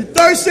never be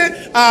thirsty.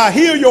 I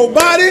heal your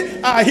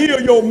body. I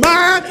heal your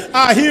mind.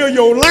 I heal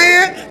your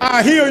land.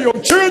 I heal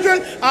your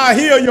children. I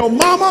heal your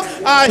mama.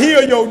 I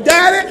heal your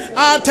daddy.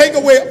 I'll take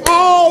away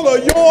all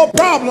of your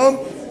problems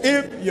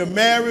if you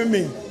marry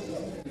me.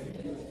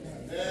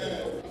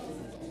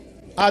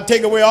 I'll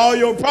take away all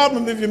your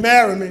problems if you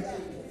marry me.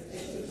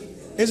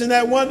 Isn't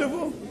that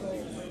wonderful?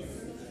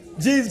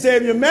 Jesus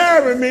said, if you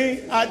marry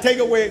me, I take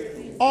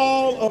away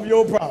all of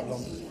your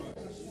problems.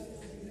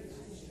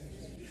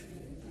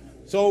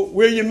 So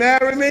will you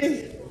marry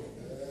me?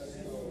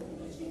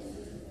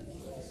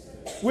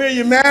 Will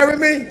you marry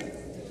me?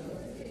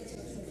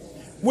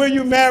 Will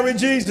you marry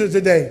Jesus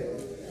today?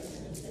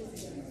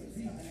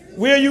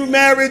 Will you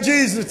marry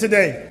Jesus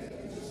today?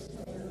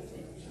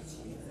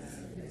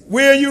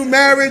 Will you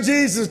marry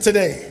Jesus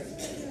today?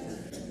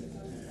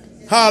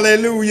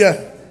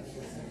 Hallelujah.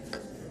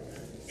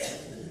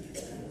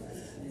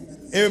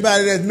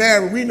 Everybody that's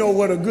married, we know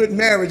what a good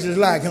marriage is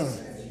like, huh?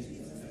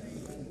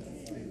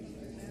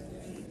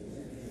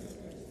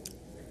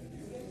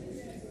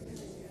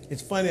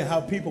 It's funny how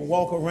people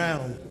walk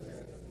around,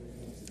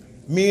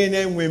 men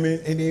and women,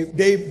 and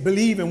they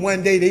believe in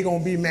one day they're going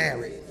to be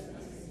married.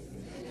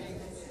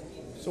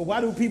 So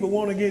why do people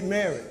want to get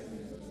married?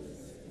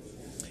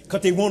 Because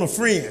they want a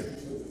friend.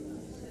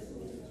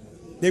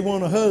 They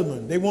want a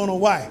husband. They want a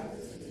wife.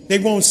 They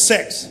want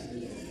sex.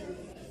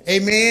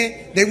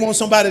 Amen. They want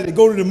somebody to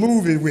go to the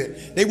movie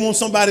with. They want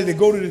somebody to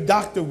go to the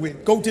doctor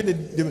with. Go to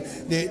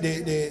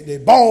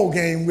the ball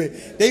game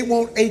with. They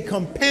want a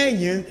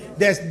companion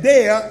that's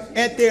there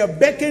at their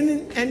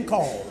beckon and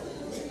call.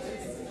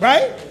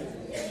 Right?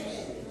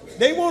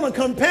 They want a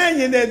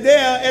companion that's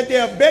there at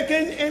their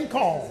beckon and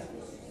call.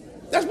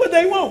 That's what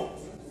they want.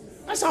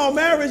 That's all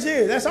marriage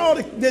is. That's all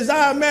the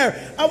desire of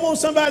marriage. I want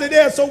somebody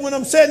there so when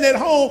I'm sitting at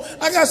home,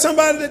 I got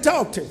somebody to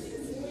talk to.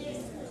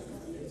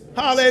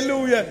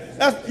 Hallelujah.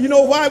 That's, you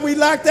know why we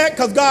like that?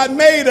 Because God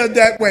made us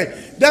that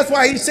way. That's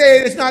why he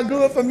said it's not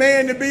good for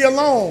man to be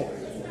alone.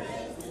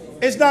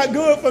 It's not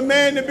good for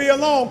man to be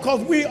alone because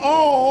we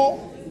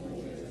all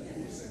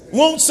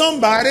want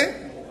somebody.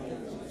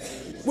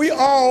 We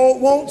all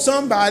want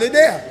somebody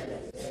there.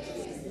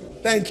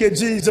 Thank you,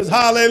 Jesus.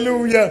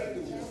 Hallelujah.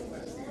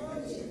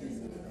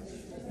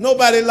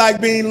 Nobody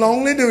like being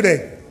lonely, do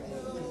they?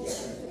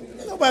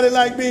 Nobody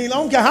like being lonely. I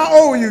don't care how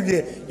old you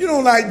get. You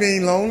don't like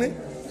being lonely.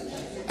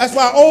 That's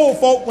why old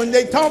folk, when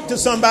they talk to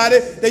somebody,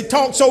 they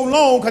talk so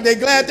long because they're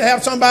glad to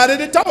have somebody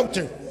to talk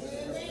to.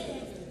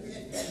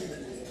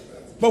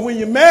 But when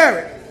you're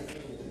married,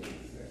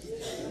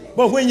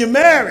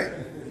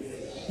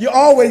 you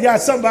always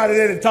got somebody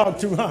there to talk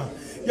to, huh?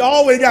 You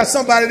always got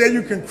somebody there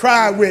you can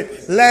cry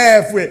with,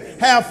 laugh with,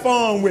 have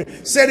fun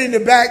with, sit in the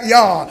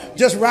backyard,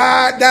 just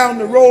ride down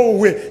the road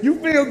with. You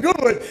feel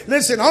good.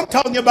 Listen, I'm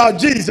talking about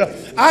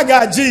Jesus. I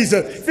got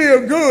Jesus.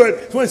 Feel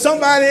good. When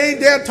somebody ain't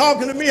there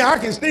talking to me, I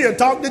can still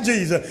talk to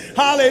Jesus.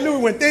 Hallelujah.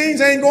 When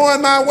things ain't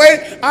going my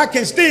way, I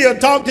can still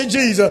talk to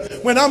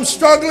Jesus. When I'm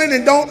struggling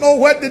and don't know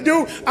what to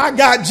do, I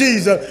got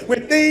Jesus.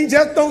 When things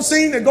just don't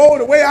seem to go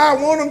the way I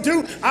want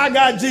them to, I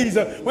got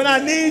Jesus. When I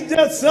need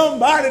just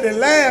somebody to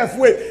laugh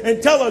with and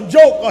tell a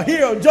joke or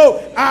hear a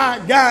joke,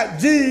 I got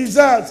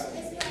Jesus.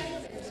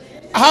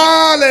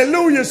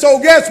 Hallelujah. So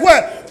guess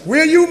what?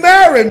 Will you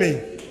marry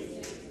me?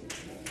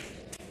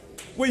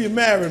 Will you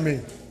marry me?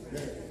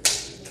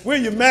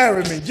 Will you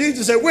marry me?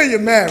 Jesus said, will you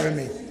marry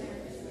me?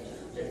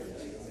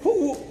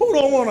 Who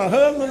don't want a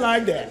husband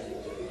like that?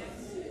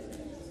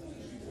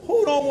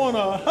 Who don't want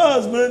a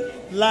husband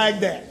like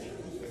that?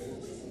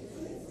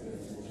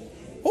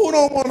 Who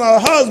don't want a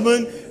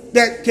husband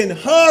that can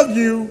hug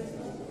you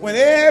when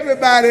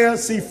everybody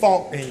else see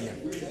fault in you?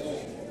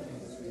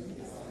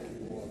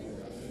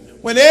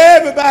 When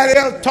everybody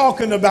else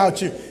talking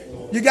about you,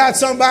 you got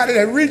somebody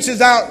that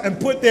reaches out and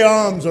put their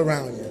arms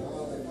around you.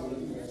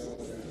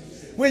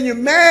 When you're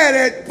mad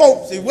at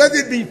folks, whether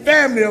it be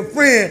family or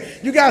friend,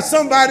 you got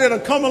somebody that'll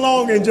come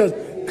along and just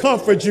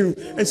comfort you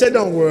and say,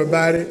 don't worry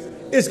about it.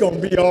 It's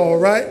going to be all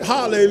right.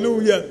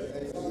 Hallelujah.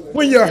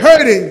 When you're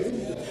hurting,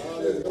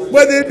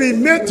 whether it be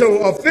mental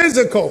or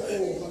physical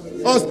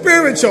or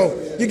spiritual,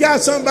 you got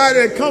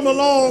somebody that come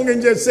along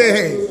and just say,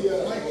 hey.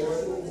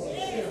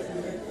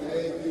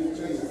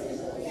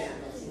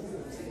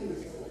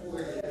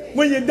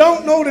 When you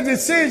don't know the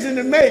decision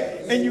to make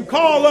and you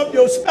call up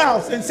your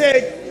spouse and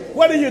say,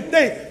 what do you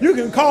think? You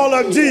can call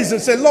up Jesus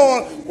and say,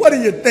 Lord, what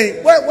do you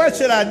think? Where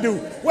should I do?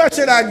 Where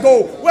should I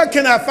go? Where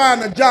can I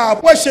find a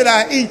job? Where should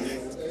I eat?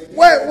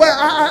 What,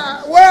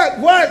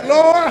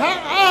 Lord?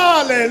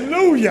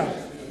 Hallelujah.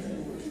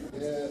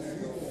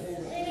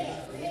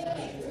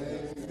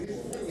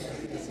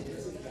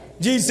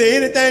 Jesus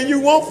said, anything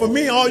you want from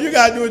me, all you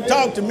got to do is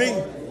talk to me.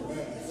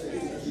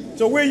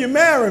 So will you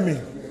marry me?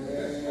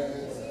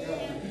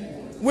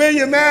 Will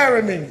you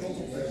marry me?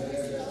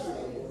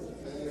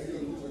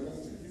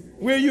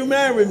 Will you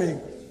marry me?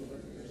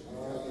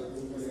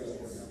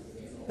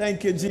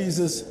 Thank you,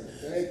 Jesus.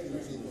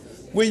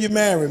 Will you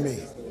marry me?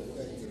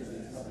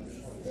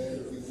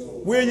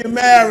 Will you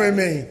marry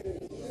me?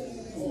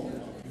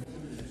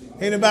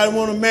 Anybody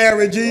want to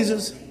marry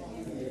Jesus?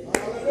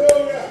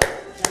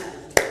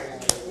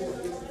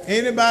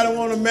 Anybody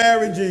want to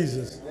marry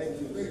Jesus?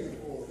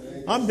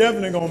 I'm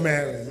definitely going to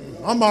marry him.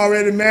 I'm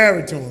already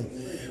married to him.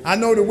 I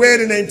know the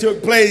wedding ain't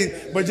took place,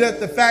 but just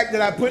the fact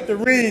that I put the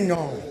ring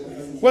on.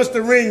 What's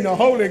the ring? The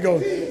Holy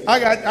Ghost. I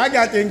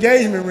got the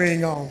engagement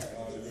ring on.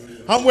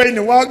 I'm waiting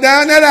to walk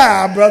down that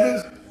aisle,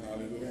 brothers.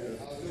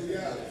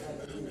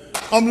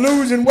 I'm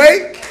losing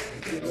weight.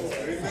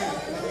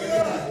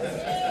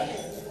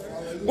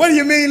 What do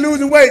you mean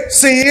losing weight?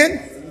 Sin.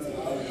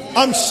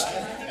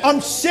 I'm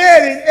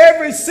shedding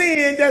every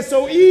sin that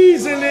so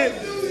easily.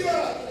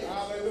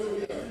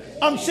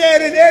 I'm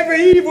shedding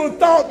every evil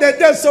thought that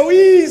does so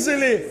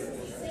easily.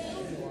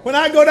 When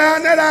I go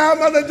down that aisle,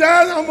 Mother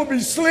John, I'm going to be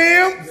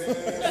slim.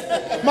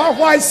 My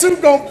white suit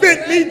going to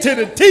fit me to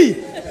the teeth.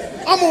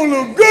 I'm going to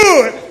look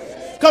good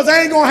because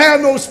I ain't going to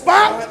have no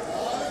spot.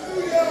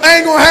 I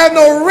ain't going to have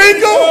no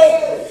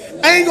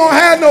wrinkle. I ain't going to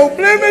have no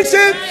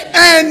blemishes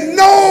and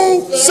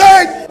no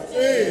such.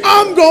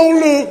 I'm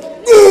going to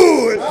look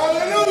good.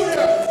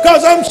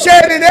 because I'm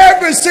shedding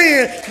every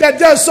sin that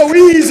does so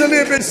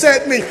easily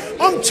beset me.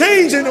 I'm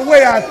changing the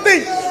way I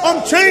think.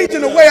 I'm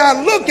changing the way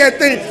I look at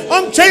things.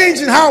 I'm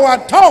changing how I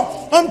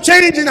talk. I'm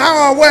changing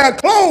how I wear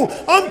clothes.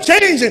 I'm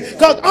changing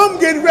because I'm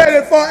getting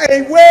ready for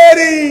a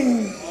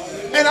wedding.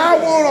 And I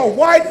want a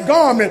white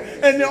garment.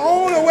 And the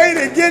only way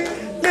to get,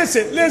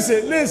 listen.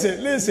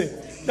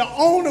 The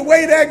only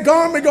way that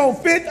garment gonna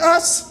fit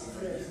us,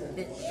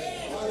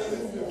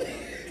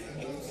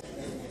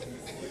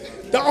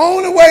 the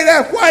only way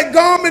that white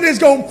garment is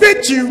gonna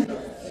fit you,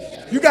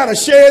 you gotta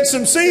shed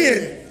some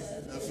sin.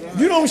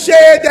 You don't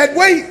shed that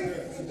weight.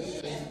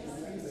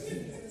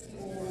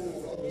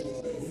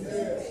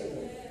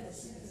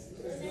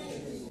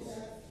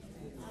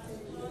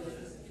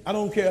 I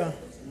don't care.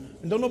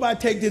 And don't nobody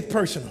take this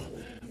personal.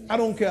 I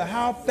don't care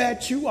how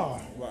fat you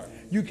are. Right.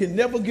 You can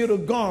never get a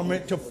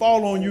garment to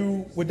fall on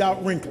you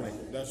without wrinkling.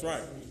 That's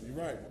right. You're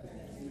right.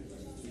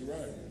 You're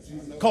right.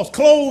 Because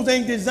clothes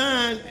ain't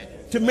designed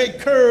to make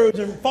curves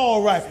and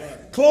fall right.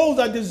 Clothes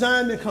are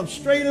designed to come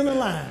straight in a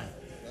line.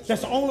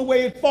 That's the only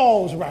way it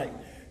falls right.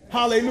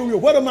 Hallelujah.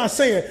 What am I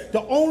saying?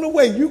 The only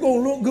way you're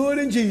going to look good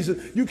in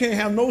Jesus, you can't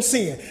have no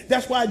sin.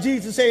 That's why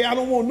Jesus said, I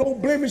don't want no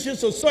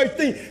blemishes or such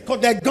thing, because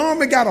that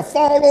garment got to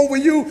fall over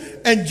you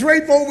and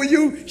drape over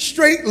you,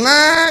 straight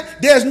line.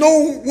 There's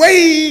no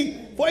way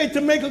for it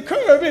to make a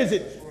curve, is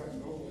it?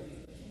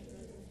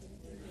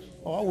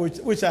 Oh, I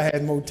wish I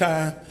had more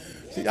time.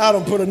 See, I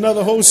done put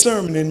another whole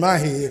sermon in my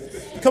head.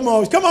 Come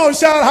on,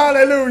 shout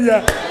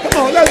hallelujah.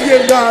 Come on, let's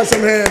give God some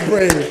hand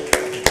praise.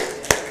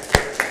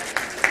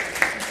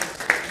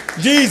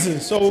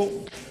 Jesus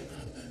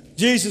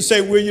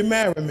said, will you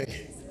marry me?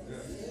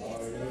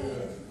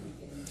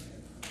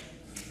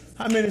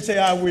 How many say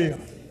I will?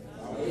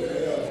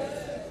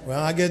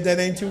 Well, I guess that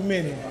ain't too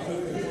many.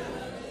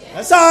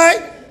 That's all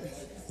right.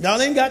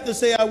 Y'all ain't got to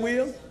say I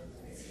will.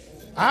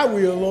 I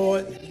will,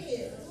 Lord.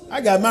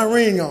 I got my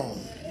ring on.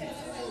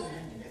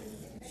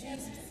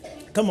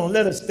 Come on,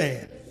 let us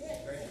stand.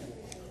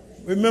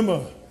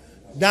 Remember,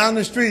 down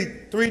the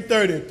street,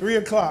 3:30, 3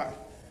 o'clock.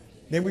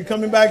 Then we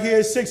coming back here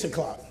at 6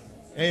 o'clock.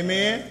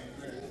 Amen.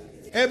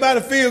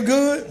 Everybody feel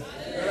good?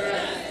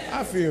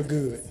 I feel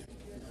good.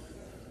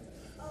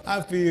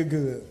 I feel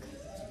good.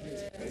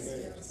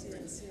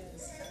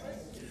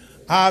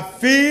 I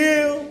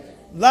feel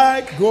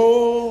like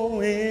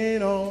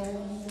going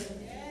on.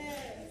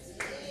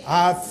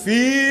 I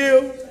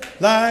feel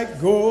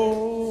like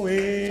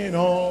going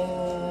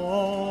on.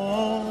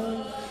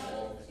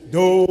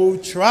 Though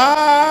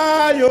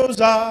trials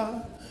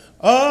are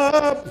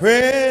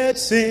oppressing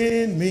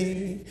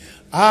me,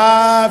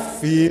 I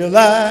feel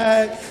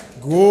like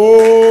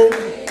going.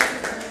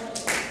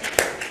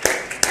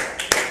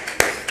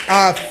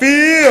 I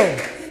feel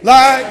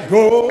like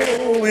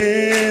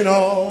going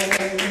on.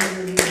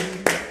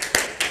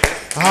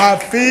 I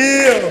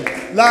feel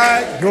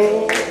like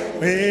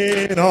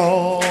going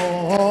on.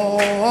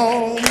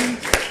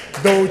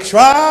 Though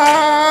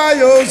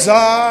trials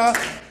are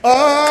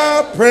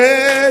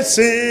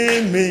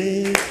oppressing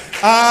me,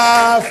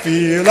 I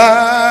feel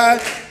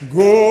like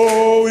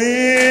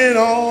going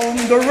on.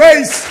 The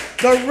race.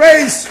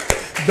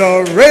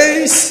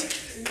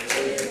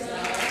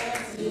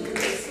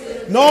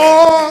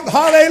 Nor,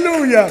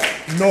 hallelujah,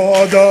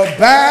 nor the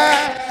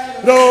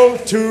battle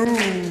to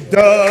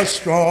the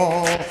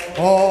strong,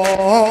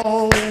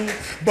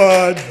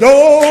 but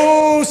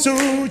those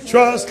who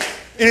trust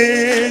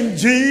in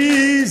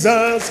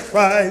Jesus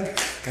Christ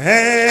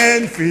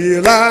and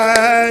feel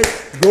like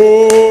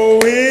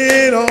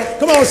going on.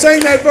 Come on, sing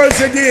that verse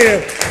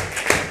again.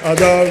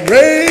 The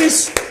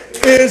race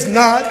is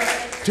not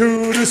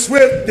to the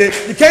swift.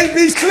 You can't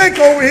be slick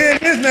over here in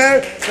this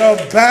man. The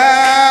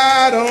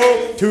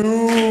battle to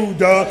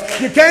the.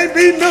 You can't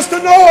be Mr.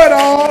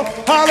 Know-it-all.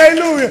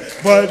 Hallelujah.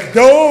 But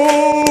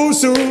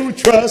those who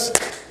trust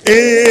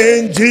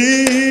in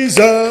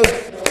Jesus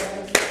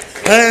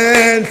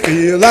and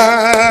feel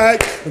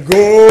like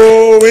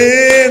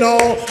going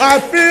on. I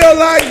feel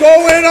like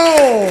going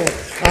on.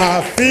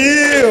 I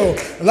feel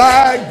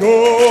like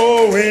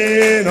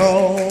going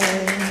on.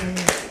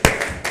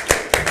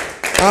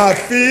 I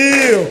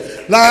feel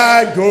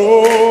like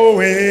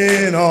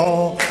going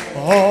on.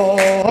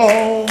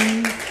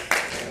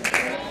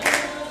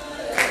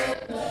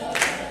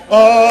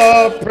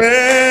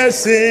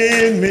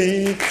 Oppressing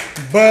me,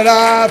 but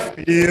I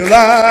feel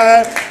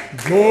like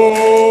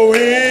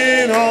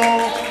going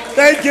on.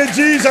 Thank you,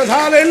 Jesus.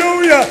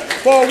 Hallelujah.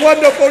 For a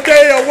wonderful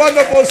day, a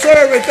wonderful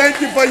service. Thank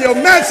you for your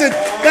message.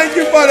 Thank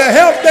you for the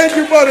help. Thank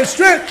you for the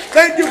strength.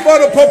 Thank you for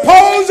the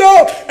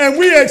proposal. And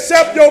we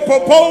accept your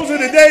proposal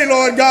today,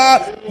 Lord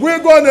God.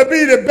 We're going to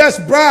be the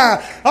best bride,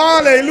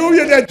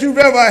 hallelujah, that you've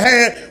ever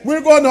had.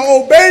 We're going to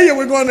obey you.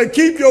 We're going to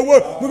keep your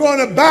word. We're going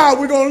to bow.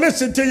 We're going to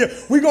listen to you.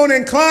 We're going to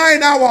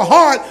incline our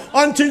heart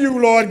unto you,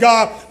 Lord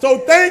God. So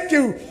thank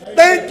you.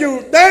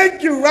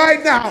 Thank you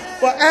right now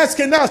for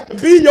asking us to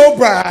be your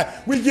bride.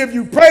 We give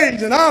you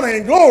praise and honor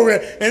and glory.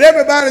 And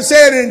everybody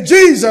said in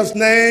Jesus'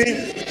 name,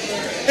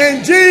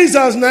 in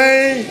Jesus'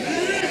 name,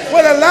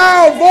 with a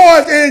loud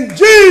voice in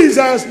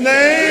Jesus'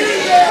 name.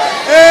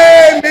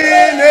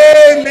 Amen,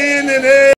 amen, and amen.